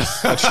guy's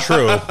face. That's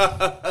true.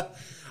 I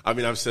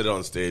mean, I've said it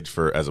on stage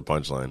as a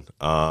punchline.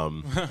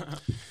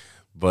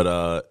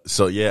 But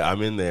so yeah,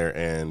 I'm in there,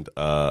 and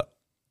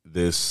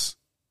this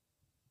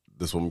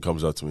woman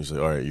comes up to me. She's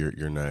like, "All right,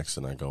 you're next,"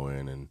 and I go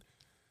in and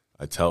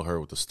I tell her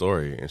what the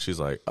story, and she's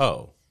like,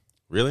 "Oh,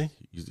 really?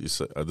 You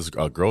said, this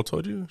girl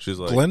told you?" She's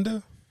like,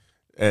 Glenda?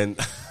 and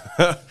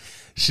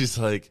she's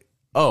like,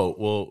 "Oh,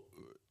 well,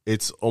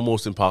 it's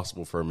almost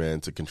impossible for a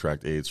man to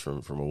contract AIDS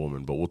from a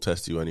woman, but we'll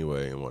test you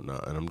anyway and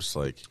whatnot." And I'm just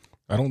like,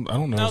 I don't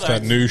know No, if that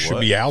that's- news should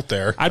be out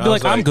there. I'd be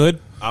like, I'm good.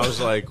 I was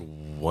like,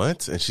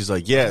 what? And she's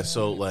like, yeah.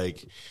 So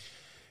like,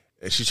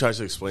 and she tries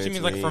to explain. She it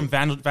means to like me. from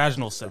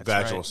vaginal sex.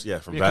 Vaginal, right? yeah,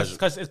 from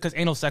because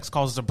anal sex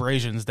causes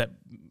abrasions that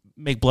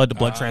make blood to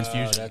blood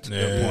transfusion. That's a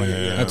good point.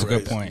 That's a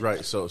good point.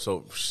 Right.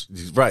 So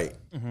right,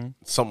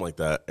 something like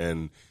that.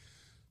 And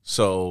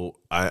so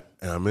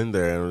I'm in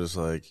there and I'm just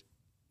like,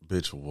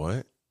 bitch,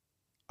 what?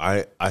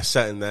 I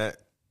sat in that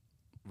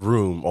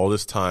room all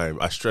this time.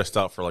 I stressed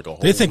out for like a whole.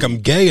 They think week.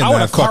 I'm gay in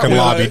that fucking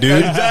lobby,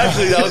 dude.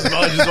 Exactly. I was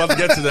just about to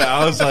get to that.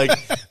 I was like,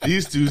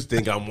 these dudes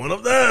think I'm one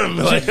of them.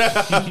 Like,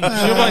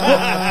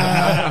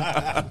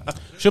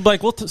 She'll be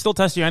like, we'll still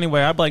test you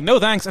anyway. I'd be like, no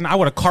thanks, and I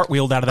would have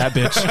cartwheeled out of that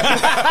bitch.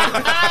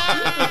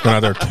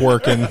 When they're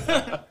twerking.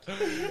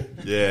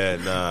 yeah,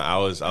 nah, I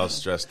was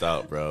stressed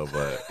out, bro.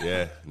 But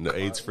yeah, no,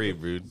 AIDS free,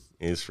 dude.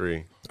 AIDS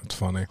free. That's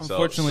funny.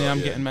 Unfortunately, I'm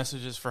yeah. getting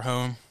messages for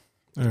home.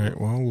 All right.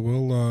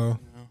 Well,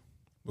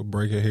 we'll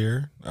break it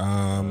here. It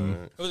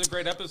was a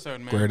great episode,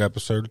 man. Great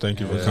episode. Thank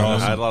you for I coming.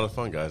 had a lot of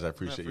fun, guys. I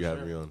appreciate you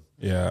having me on.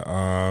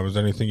 Yeah. Is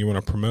there anything you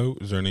want to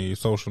promote? Is there any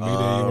social media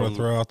you want to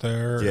throw out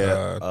there?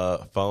 Yeah.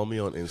 Follow me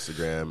on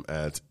Instagram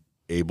at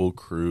Abel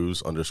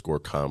Cruz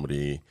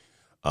 _comedy.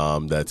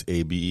 That's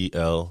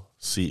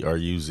ABELCRUZ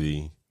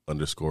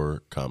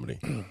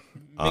 _comedy.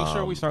 Make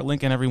sure we start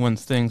linking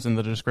everyone's things in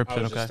the I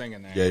description, was okay? just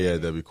thinking that. Yeah,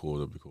 that'd be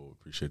cool.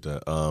 Appreciate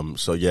that.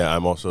 So yeah,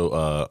 I'm also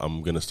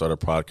I'm gonna start a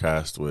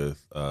podcast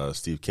with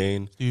Steve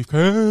Kane. Steve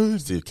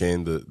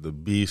Kane, the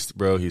beast,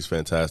 bro. He's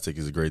fantastic.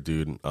 He's a great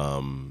dude.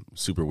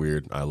 Super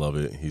weird. I love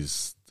it.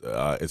 He's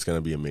it's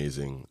gonna be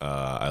amazing.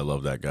 I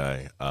love that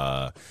guy.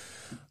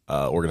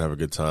 We're gonna have a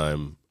good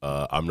time.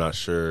 I'm not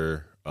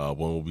sure when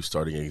we'll be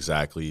starting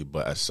exactly,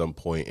 but at some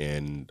point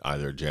in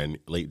either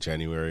late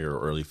January or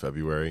early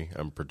February,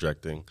 I'm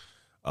projecting.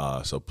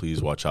 So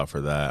please watch out for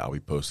that. I'll be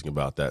posting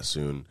about that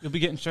soon. You'll be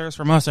getting shares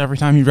from us every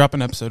time you drop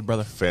an episode,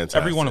 brother. Fantastic.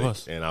 Every one of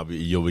us. And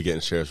you'll be getting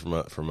shares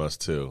from us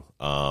too.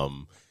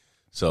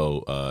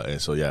 So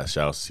yeah,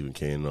 shout out to Stephen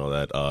Kane and all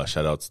that.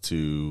 Shout outs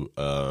to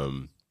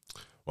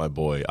my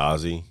boy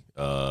Ozzy.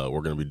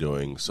 We're going to be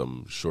doing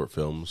some short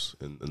films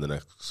in the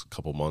next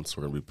couple months.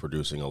 We're going to be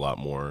producing a lot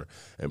more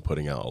and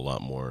putting out a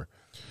lot more.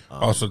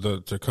 Also,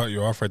 to cut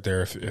you off right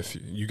there, if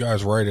you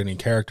guys write any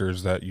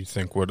characters that you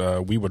think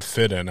we would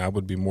fit in, I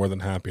would be more than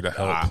happy to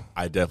help.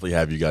 I definitely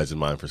have you guys in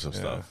mind for some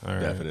stuff. all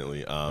right.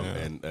 Definitely.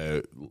 And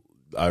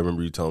I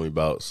remember you telling me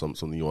about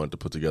something you wanted to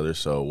put together,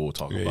 so we'll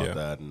talk about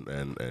that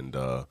and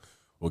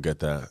we'll get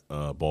that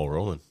ball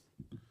rolling.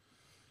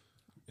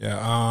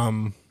 Yeah.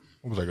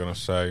 What was I going to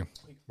say?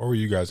 What were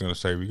you guys going to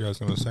say? Were you guys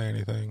going to say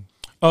anything?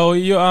 Oh,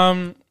 you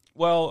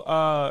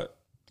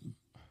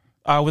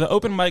with the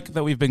open mic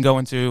that we've been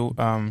going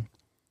to,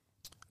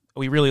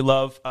 we really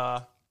love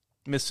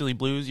Miss Silly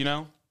Blues. You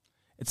know,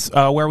 it's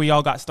where we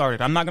all got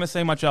started. I'm not going to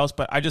say much else,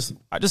 but I just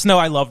know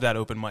I love that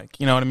open mic.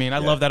 You know what I mean? I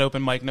love that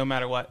open mic no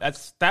matter what.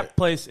 That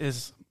place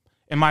is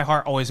in my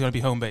heart always going to be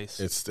home base.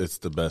 It's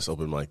the best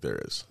open mic there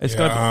is. It's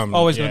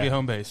always going to be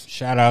home base.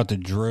 Shout out to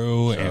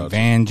Drew and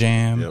Van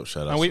Jam. Yep,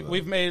 shout out.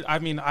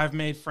 I've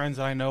made friends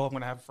that I know I'm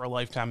going to have for a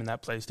lifetime in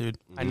that place, dude.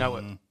 I know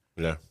it.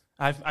 Yeah.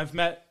 I've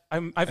met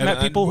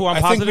people who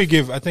I'm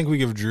positive. I think we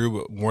give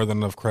Drew more than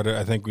enough credit.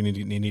 I think we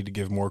need to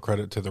give more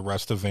credit to the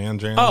rest of Van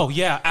Jam. Oh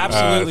yeah,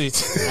 absolutely.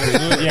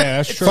 Yeah,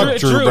 that's true. Fuck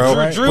Drew,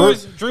 bro.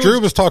 Drew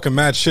was talking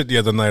mad shit the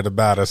other night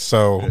about us.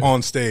 So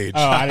on stage.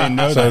 Oh, I didn't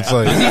know So that. it's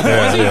like,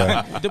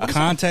 yeah.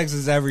 Context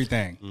is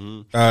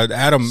everything.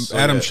 Adam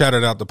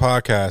shouted out the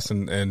podcast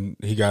and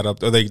he got up.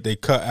 They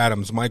cut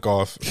Adam's mic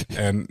off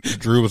and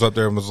Drew was up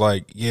there and was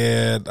like,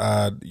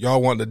 "Yeah,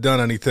 y'all wouldn't have done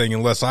anything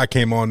unless I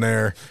came on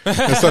there."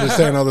 And started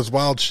saying all this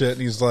wild shit. And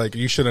he's like,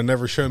 "You should have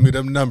never shown me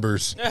them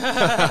numbers."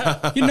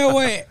 You know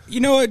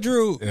what,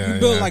 Drew? Yeah, you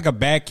built yeah. like a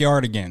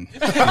backyard again.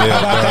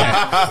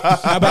 Yeah,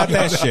 How about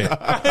that shit,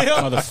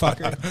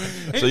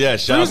 motherfucker? So yeah,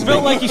 shout Drew's out.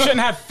 built like he shouldn't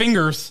have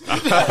fingers.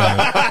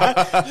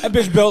 That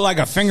bitch built like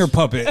a finger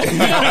puppet.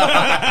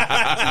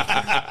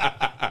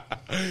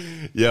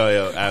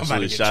 Yo,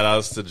 absolutely. Shout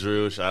outs to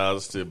Drew. Shout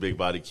outs to Big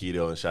Body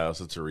Keto, and shout outs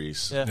to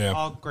Therese. Yeah.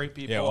 All great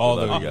people. Yeah, all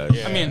Love the you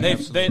guys. I mean,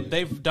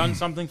 they've done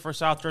something for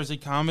South Jersey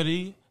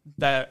comedy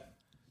that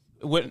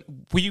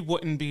we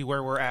wouldn't be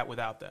where we're at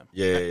without them.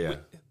 Yeah.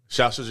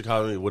 Shout Jersey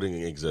Comedy wouldn't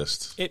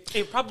exist.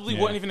 It probably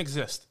wouldn't even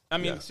exist. I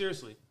mean,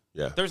 seriously.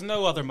 Yeah. There's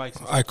no other mics.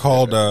 I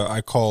called Drew.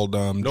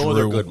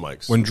 other good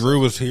mics. When Drew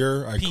was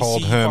here, I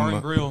called PC Bar and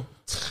him. Grill.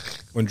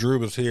 When Drew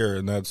was here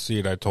in that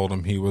seat, I told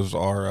him he was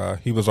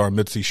our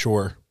Mitzi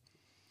Shore.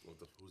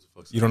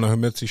 You don't know who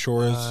Mitzi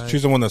Shore is?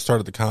 She's the one that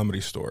started the Comedy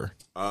Store.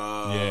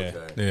 yeah.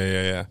 Okay.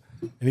 Yeah.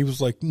 And he was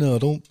like, "No,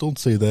 don't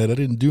say that. I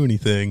didn't do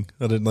anything.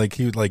 I didn't like."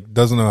 He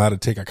doesn't know how to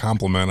take a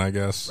compliment, I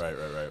guess. Right.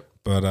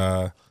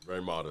 But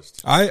Very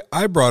modest.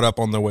 I brought up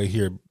on the way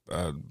here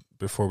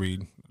before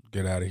we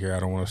get out of here. I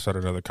don't want to start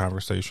another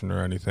conversation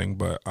or anything,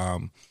 but I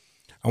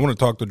want to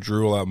talk to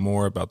Drew a lot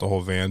more about the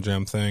whole Van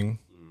Jam thing.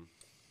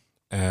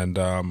 And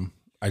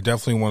I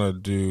definitely want to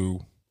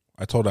do.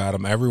 I told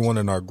Adam, everyone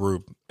in our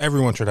group,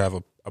 everyone should have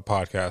a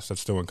podcast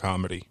that's doing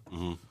comedy.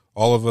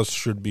 all of us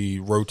should be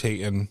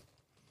rotating.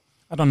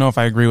 I don't know if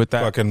I agree with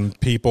that. Fucking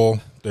people.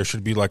 There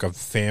should be like a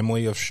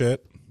family of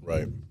shit.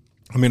 Right.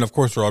 I mean, of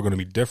course, they're all going to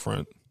be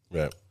different.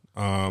 Right.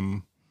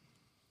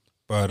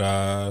 But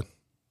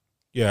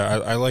yeah,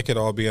 I like it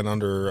all being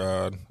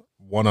under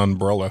one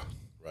umbrella.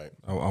 Right.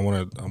 I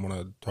want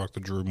to talk to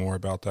Drew more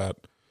about that.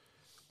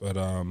 But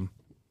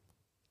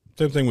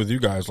same thing with you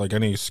guys. Like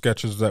any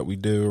sketches that we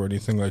do or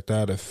anything like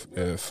that.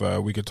 If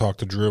we could talk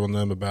to Drew and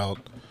them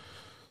about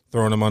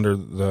throwing them under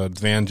the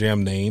Van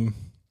Jam name,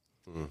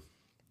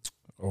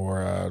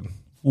 or I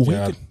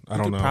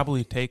don't know.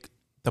 Probably take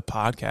the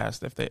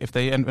podcast if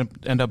they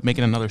end up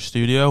making another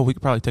studio. We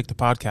could probably take the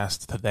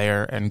podcast to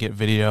there and get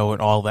video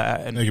and all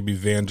that. And it could be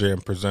Van Jam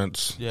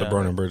presents the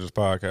Burning Bridges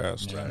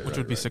podcast, which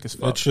would be sick as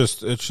fuck.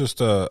 It's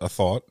just a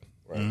thought.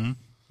 Right. Mm-hmm.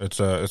 It's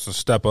a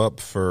step up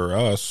for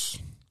us.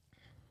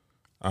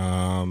 Yeah,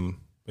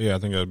 I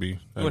think that'd be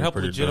it would help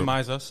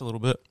legitimize us a little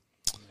bit.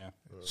 Yeah.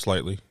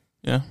 Slightly.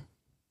 Yeah.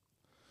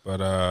 But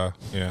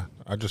yeah,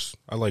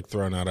 I like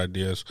throwing out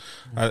ideas.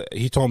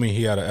 He told me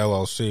he had an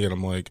LLC, and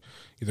I'm like,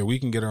 either we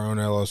can get our own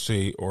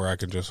LLC, or I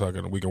can just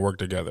we can work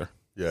together.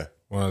 Yeah,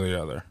 one or the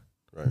other.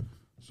 Right.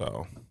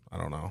 So I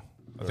don't know.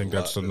 I think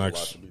that's the next. A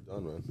lot to be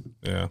done, man.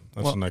 Yeah,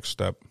 that's the next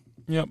step.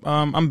 Yep.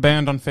 I'm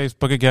banned on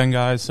Facebook again,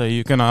 guys. So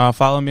you can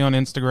follow me on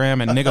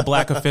Instagram and Nigga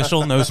Black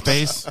Official, no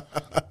space.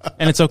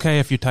 And it's okay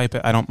if you type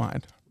it. I don't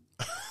mind.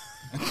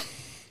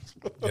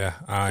 Yeah,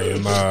 I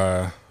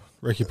am.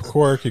 Ricky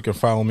Pecork. You can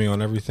follow me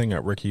on everything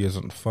at Ricky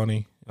Isn't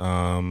Funny.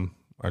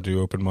 I do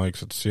open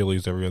mics at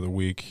Sealy's every other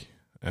week,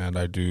 and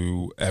I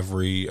do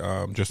every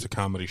just a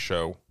comedy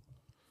show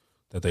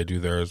that they do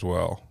there as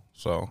well.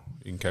 So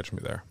you can catch me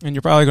there. And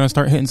you're probably going to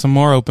start hitting some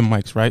more open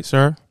mics, right,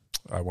 sir?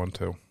 I want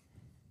to.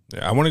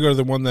 Yeah, I want to go to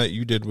the one that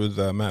you did with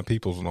Matt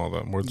Peoples and all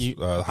that.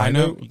 High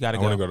Note? You got to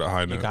go. I want to go to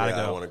High Note. You got to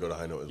go. I want to go to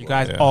High Note as well. You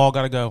guys all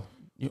got to go.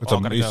 You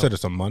said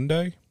it's a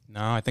Monday?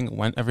 No, I think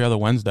every other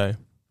Wednesday.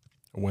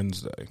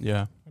 Wednesday.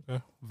 Yeah. Okay.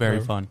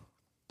 Very fun.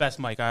 Best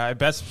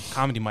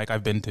comedy mic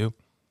I've been to.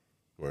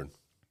 Word.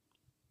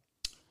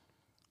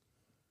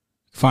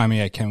 Find me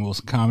at Ken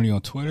Wilson Comedy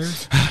on Twitter.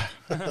 He's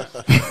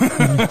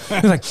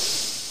like,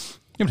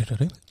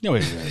 no,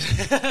 it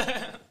is.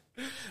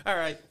 All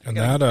right. And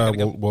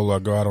we'll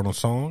go out on a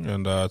song.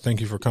 And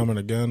thank you for coming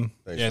again.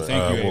 Thanks,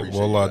 thank you.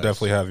 We'll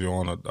definitely have you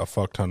on a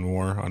fuck ton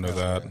more. I know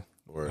that.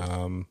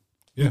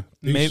 Yeah.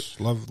 Peace.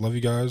 Love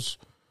you guys.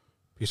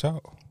 Peace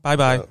out.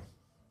 Bye-bye.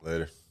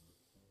 Later.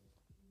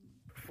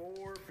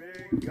 4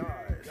 big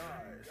guys.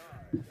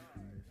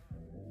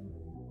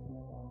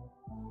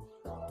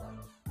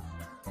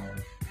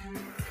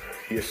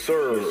 Yes,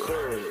 sir.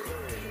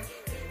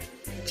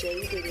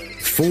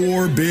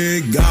 4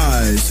 big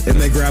guys, and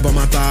they grab on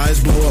my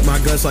thighs, blow up my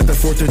guts like the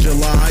 4th of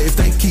July. If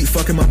they keep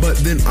fucking my butt,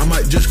 then I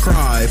might just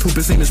cry. Poop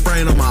and semen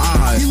spraying on my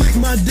eyes. He lick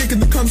my dick and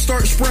the cum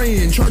start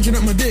spraying. Charging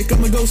up my dick,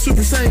 I'ma go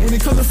super saiyan. When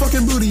it comes to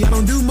fucking booty, I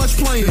don't do much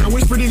playing. I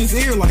whispered in his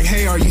ear like,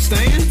 hey, are you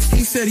staying?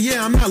 He said,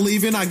 yeah, I'm not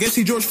leaving. I guess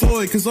he George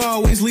Floyd, cause I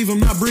always leave him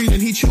not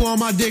breathing. He chew on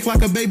my dick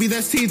like a baby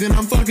that's teething.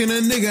 I'm fucking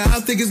a nigga, I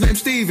think his name's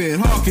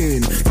Stephen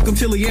Hawking. Fuck him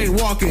till he ain't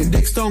walking.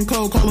 Dick Stone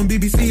Cold, call him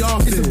BBC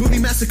Austin. It's a booty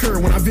massacre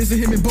when I visit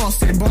him in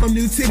Boston. Bought him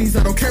new titties,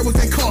 I don't care what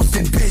they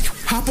costin', bitch.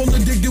 Hop on the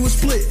dick, do a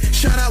split.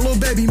 Shout out, little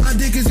baby, my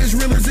dick is as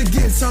real as it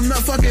gets. I'm not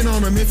fucking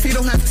on him if he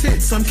don't have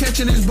tits. I'm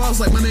catching his balls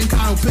like my name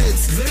Kyle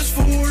Pitts. There's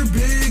 4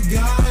 big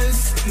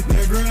guys,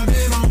 they're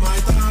grabbing on my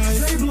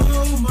thighs. They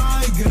blow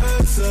my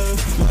guts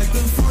up like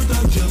the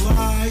 4th of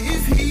July.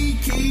 If he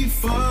keep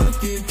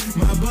fucking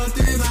my butt,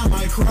 then I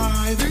might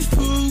cry. There's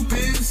poop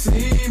and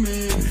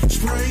semen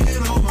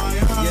spraying on my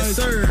eyes. Yes,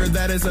 sir,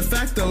 that is a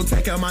fact though.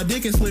 Take out my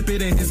dick and slip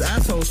it in his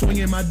asshole.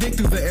 Swinging my dick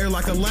through the air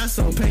like a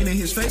lasso. Painting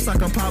his face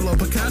like I'm Pablo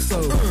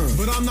Picasso.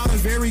 But I'm not a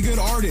very good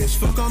artist.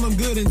 Fuck on him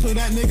good until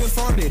that nigga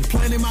farted.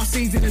 Planting my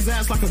seeds in his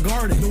ass like a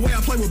garden. The way I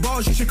play with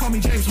balls, you should call me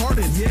James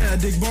Harden. Yeah,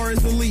 Dick Bar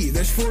is elite.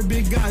 There's 4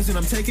 big guys and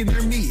I'm taking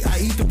their meat. I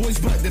eat the boy's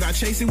butt, then I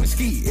chase it with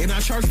skeet. And I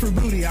charge for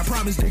booty. I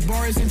promise Dick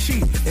Bar isn't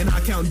cheap. And I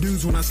count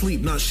dudes when I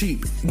sleep, not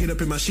sheep. Get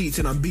up in my sheets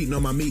and I'm beating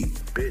on my meat.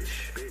 Bitch.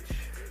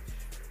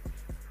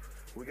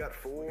 We got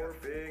 4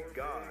 big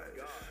guys.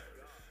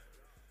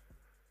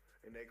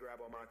 And they grab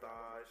on my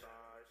thighs.